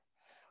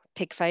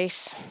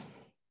 Pigface.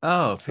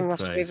 Oh, From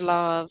Russia with Pigface.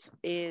 Love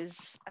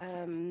is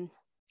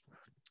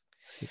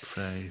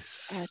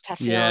Pigface.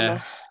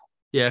 Tatiana.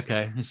 Yeah,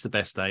 okay. It's the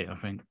best 8, I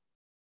think.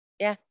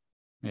 Yeah.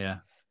 Yeah.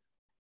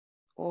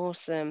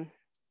 Awesome.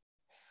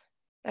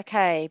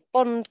 Okay,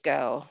 Bond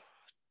Girl,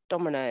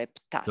 Domino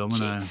Patachi.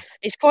 Domino.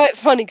 It's quite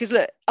funny because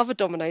look, other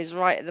dominoes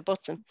right at the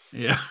bottom.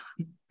 Yeah.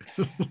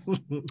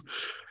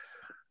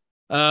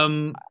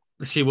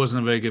 She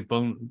wasn't a very good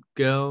Bond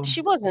girl.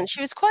 She wasn't. She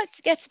was quite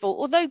forgettable,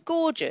 although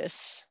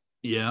gorgeous.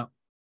 Yeah.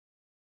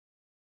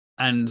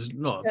 And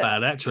not a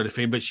bad actor or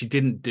anything, but she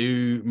didn't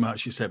do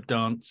much except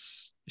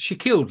dance. She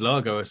killed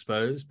Largo, I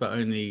suppose, but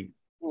only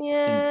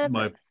Yeah,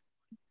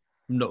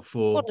 not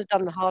for would have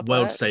done the hard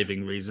work.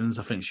 world-saving reasons.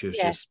 I think she was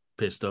Yeah. just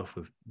pissed off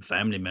with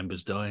family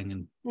members dying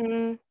and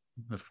Mm.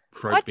 her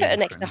throat I'd put being her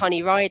next to threatened.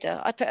 Honey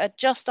Rider. I'd put her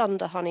just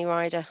under Honey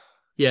Rider.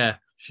 Yeah,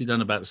 she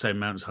done about the same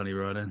amount as Honey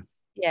Rider.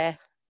 Yeah,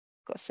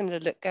 got a similar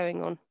look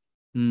going on.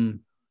 Mm.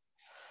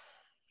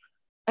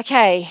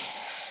 Okay,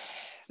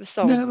 the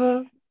song.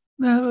 Never,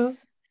 never,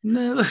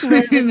 never,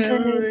 Never,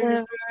 never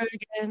again. never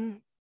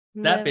again.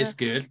 That Never. bit's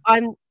good.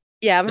 I'm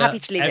happy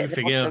to leave it at the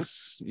Everything bottom.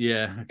 else,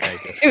 yeah, okay.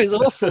 Good. It was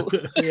awful.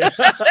 Yeah.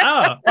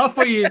 Oh, I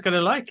thought you were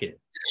gonna like it.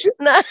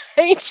 No, I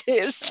hate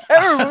it. It's a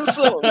terrible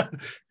song.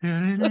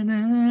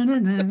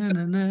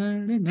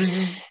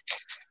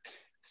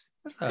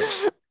 What's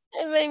that?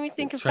 It made me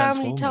think of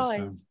Family Transformers Ties.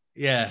 song.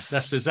 Yeah,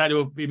 that's exactly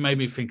what it made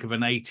me think of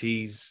an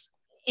 80s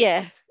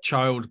Yeah,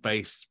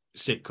 child-based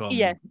sitcom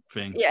Yeah.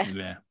 thing.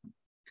 Yeah.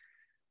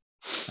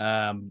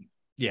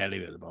 Yeah,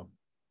 leave it at the bottom.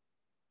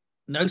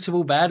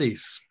 Notable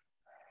baddies.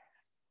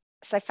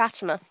 so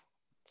Fatima.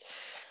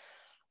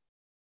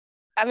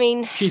 I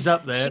mean, She's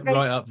up there, She goes-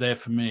 right up there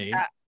for me.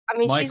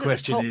 My she's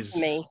question at the top is for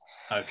me,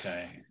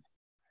 okay.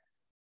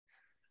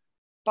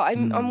 but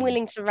I'm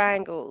willing to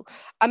wrangle.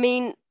 I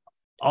mean,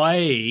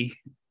 I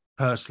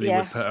personally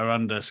Yeah. would put her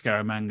under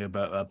Scaramanga,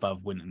 but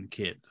above Winton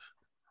Kid.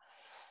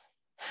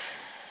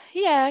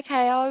 yeah,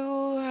 okay, I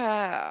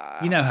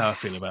will. You know how I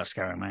feel about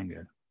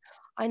Scaramanga.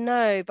 I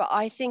know, but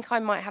I think I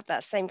might have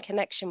that same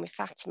connection with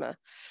Fatima.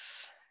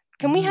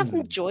 Can we have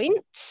them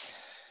joint?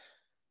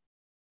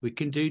 We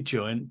can do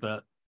joint,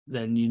 but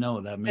then you know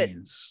what that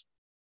means.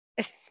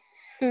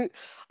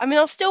 I mean,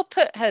 I'll still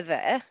put her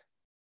there,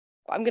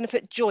 but I'm going to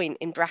put joint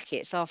in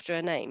brackets after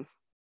her name.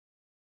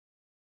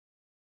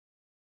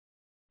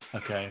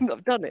 Okay.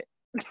 I've done it.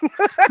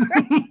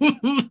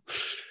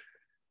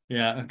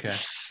 Yeah, okay.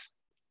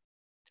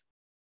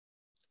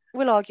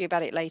 We'll argue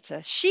about it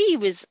later. She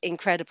was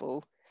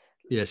incredible.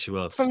 Yeah, she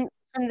was. From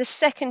the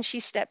second she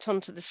stepped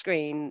onto the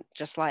screen,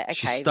 just like, okay.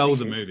 She stole this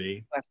the is-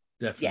 movie. well,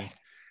 Definitely. yeah.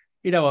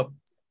 You know what?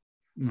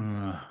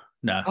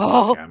 No.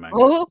 Oh,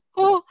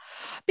 Scaramanga.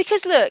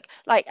 because look,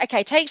 like,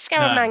 okay, take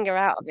Scaramanga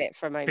out of it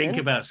for a moment. Think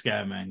about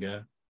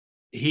Scaramanga.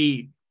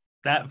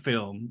 That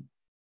film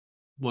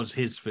was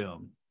his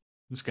film,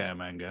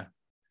 Scaramanga.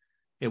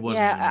 It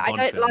wasn't Yeah, even a I Bond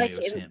don't film, like it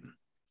was it. him.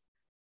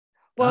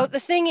 Well, Huh? the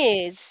thing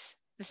is,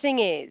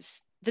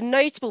 the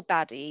notable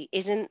baddie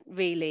isn't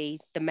really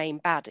the main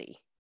baddie.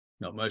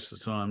 Not most of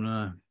the time,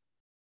 no.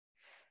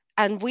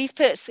 And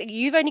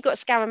you've only got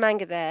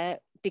Scaramanga there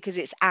because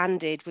it's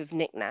anded with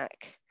Knick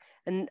Knack.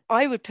 And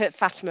I would put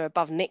Fatima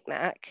above Knick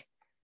Knack.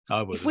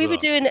 I would If as we were well.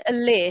 doing a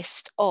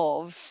list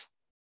of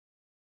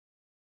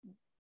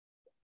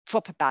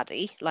proper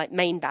baddie, like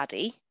main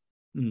baddie,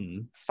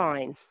 Mm.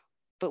 fine.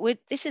 But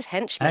this is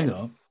henchmen. Hang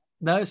on.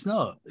 No, it's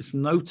not. It's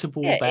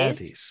notable Yeah, it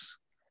baddies.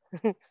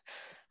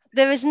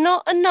 There is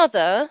not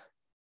another.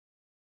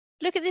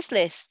 Look at this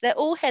list. They're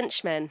all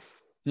henchmen.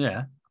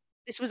 Yeah.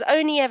 This was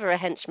only ever a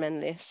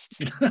henchman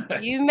list.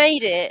 You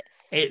made it.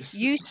 It's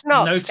You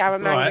snuck notable,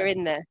 Scaramanga right?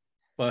 in there.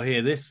 Well,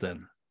 hear this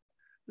then.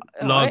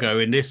 All Largo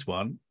in this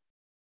one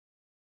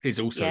is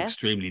also Yeah.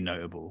 extremely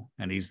notable,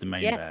 and he's the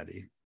main Yeah.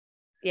 baddie.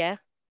 Yeah.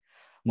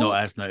 Not Well-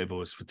 as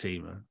notable as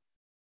Fatima.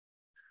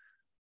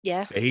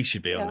 Yeah. But he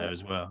should be on Yeah. there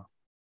as well.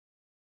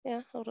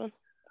 Yeah. Hold on.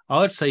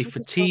 I'd say just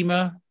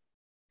Fatima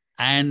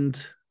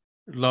and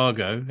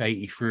Largo,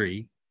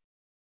 83,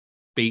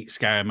 beat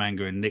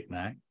Scaramanga and Knick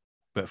Knack.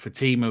 But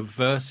Fatima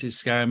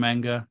versus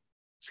Scaramanga,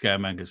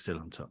 Scaramanga's still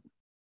on top.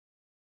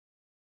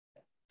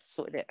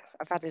 Sorted it.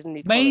 I've added a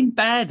new Main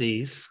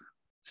baddies.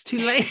 It's too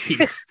late.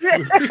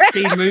 We're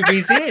 15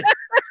 movies in.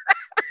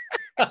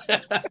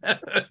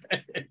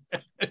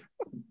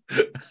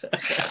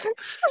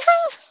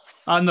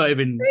 I'm not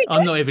even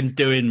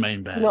doing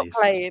main You're not baddies.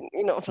 playing.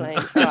 You're not playing.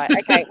 Right.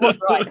 Okay. Well,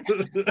 right.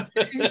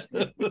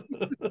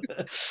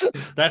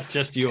 That's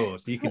just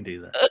yours. You can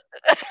do that.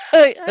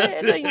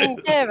 I don't even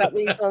care about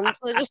these ones.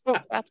 I just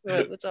want Fatima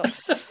at the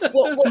top.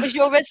 What was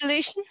your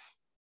resolution?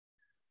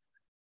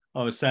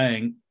 I was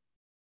saying,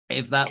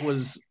 if that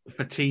was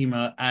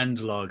Fatima and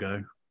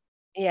Largo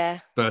Yeah.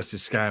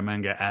 versus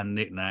Scaramanga and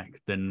Knick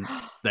Knack, then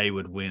they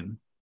would win.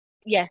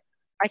 Yeah.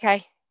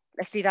 Okay.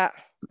 Let's do that.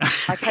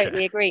 I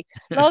totally agree.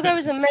 Largo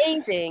was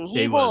amazing.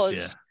 He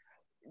was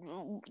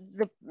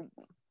the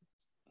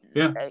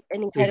Yeah. an It's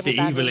incredible the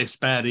baddie. evilest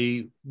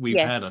baddie we've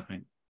Yeah. had, I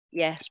think.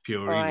 Yeah. It's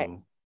pure Right.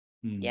 evil.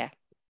 Mm. Yeah.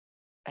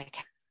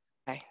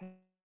 Okay.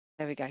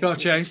 There we go. Car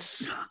This is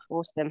chase,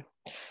 Awesome.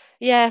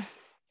 Yeah.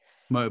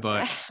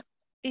 motorbike,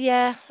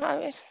 Yeah.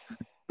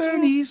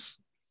 Bernie's.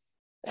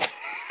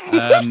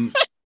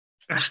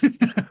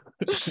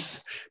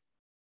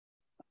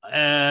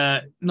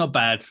 Not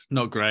bad,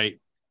 not great.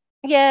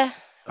 Yeah.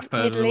 A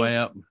third of the Middly. way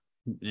up.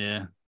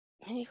 Yeah.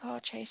 Mini car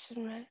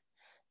chasing. Right?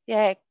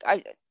 Yeah.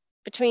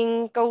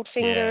 Between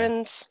Goldfinger Yeah.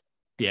 and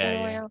Yeah, Casino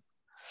yeah. Royale.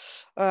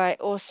 All right.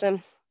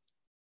 Awesome.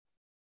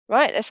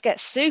 Right. Let's get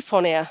Soup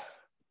on here.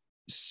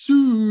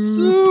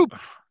 Soup.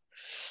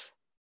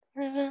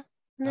 Never,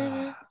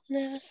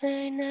 never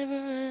say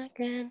never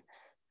again.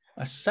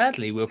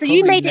 Sadly, we'll So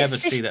you probably made it never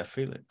sif- see that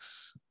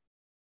Felix.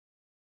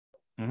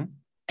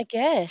 I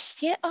guess.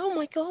 Yeah. Oh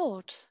my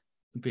God.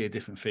 It'd be a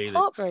different Felix.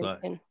 Like,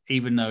 Heartbreaking.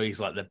 even though he's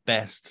like the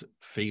best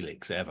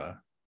Felix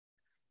ever,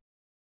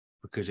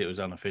 because it was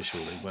unofficial,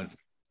 he won't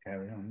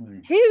carry on, will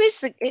he? Who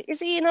is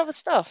he in other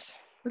stuff?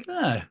 I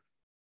don't know.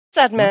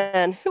 Sad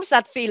man. Who's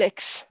that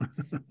Felix?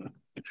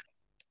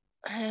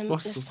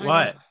 What's let's find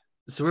right? out.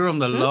 So we're on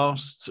the Hmm?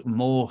 last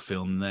Moore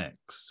film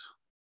next.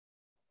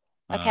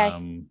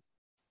 Okay.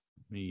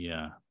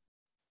 Yeah,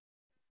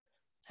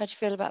 How do you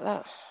feel about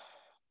that?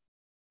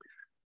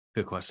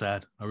 feel quite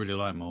sad. I really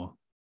like Moore.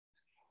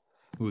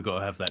 We've got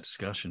to have that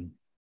discussion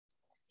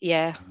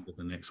Yeah. with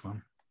the next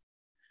one.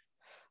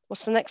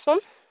 What's the next one?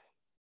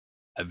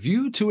 A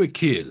View to a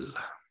Kill.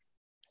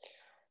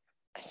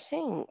 I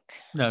think.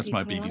 That's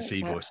my people like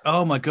BBC that. voice.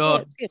 Oh my Yeah,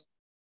 god! it's good.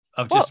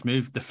 I've What? just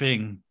moved the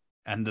thing,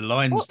 and the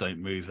lines What? don't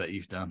move that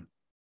you've done.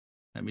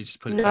 Let me just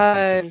put it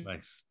back into No.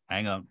 place.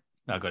 Hang on,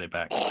 I got it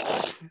back.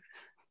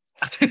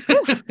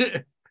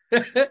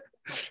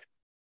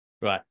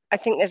 Right. I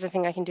think there's a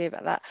thing I can do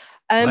about that.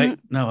 Wait,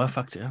 no, I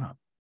fucked it up.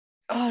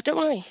 Oh, don't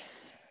worry.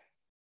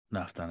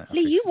 No, I've done it. I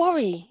Lee, you fixed it.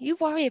 worry. You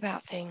worry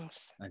about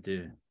things. I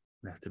do.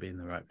 I have to be in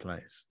the right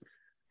place.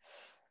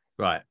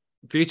 Right.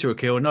 View to a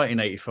Kill,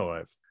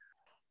 1985.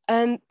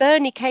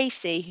 Bernie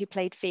Casey, who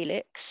played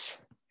Felix,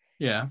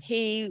 Yeah.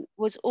 he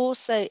was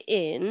also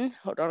in.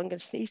 Hold on, I'm going to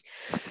sneeze.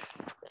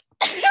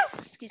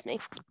 Excuse me.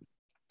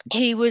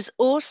 He was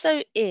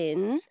also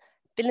in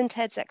Bill and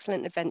Ted's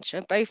Excellent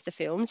Adventure, both the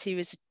films. He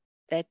was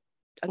their,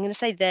 I'm going to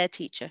say their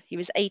teacher. He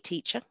was a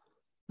teacher.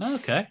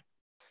 Okay.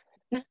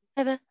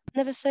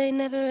 Never say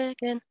never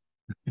again.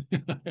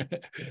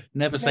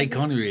 Never say Never.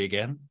 Connery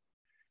again.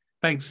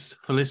 Thanks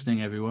for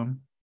listening,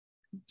 everyone,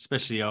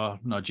 especially our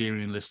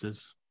Nigerian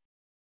listeners.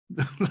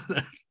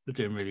 They're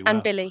doing really well.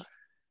 And Billy.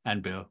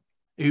 And Bill,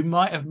 who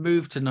might have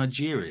moved to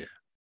Nigeria,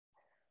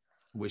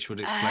 which would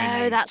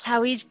explain. Oh, that's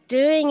how he's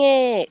doing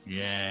it.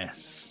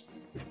 Yes.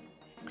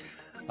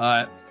 All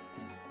right.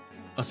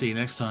 I'll see you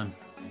next time.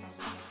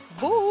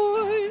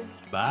 Boy.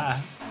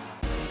 Bye.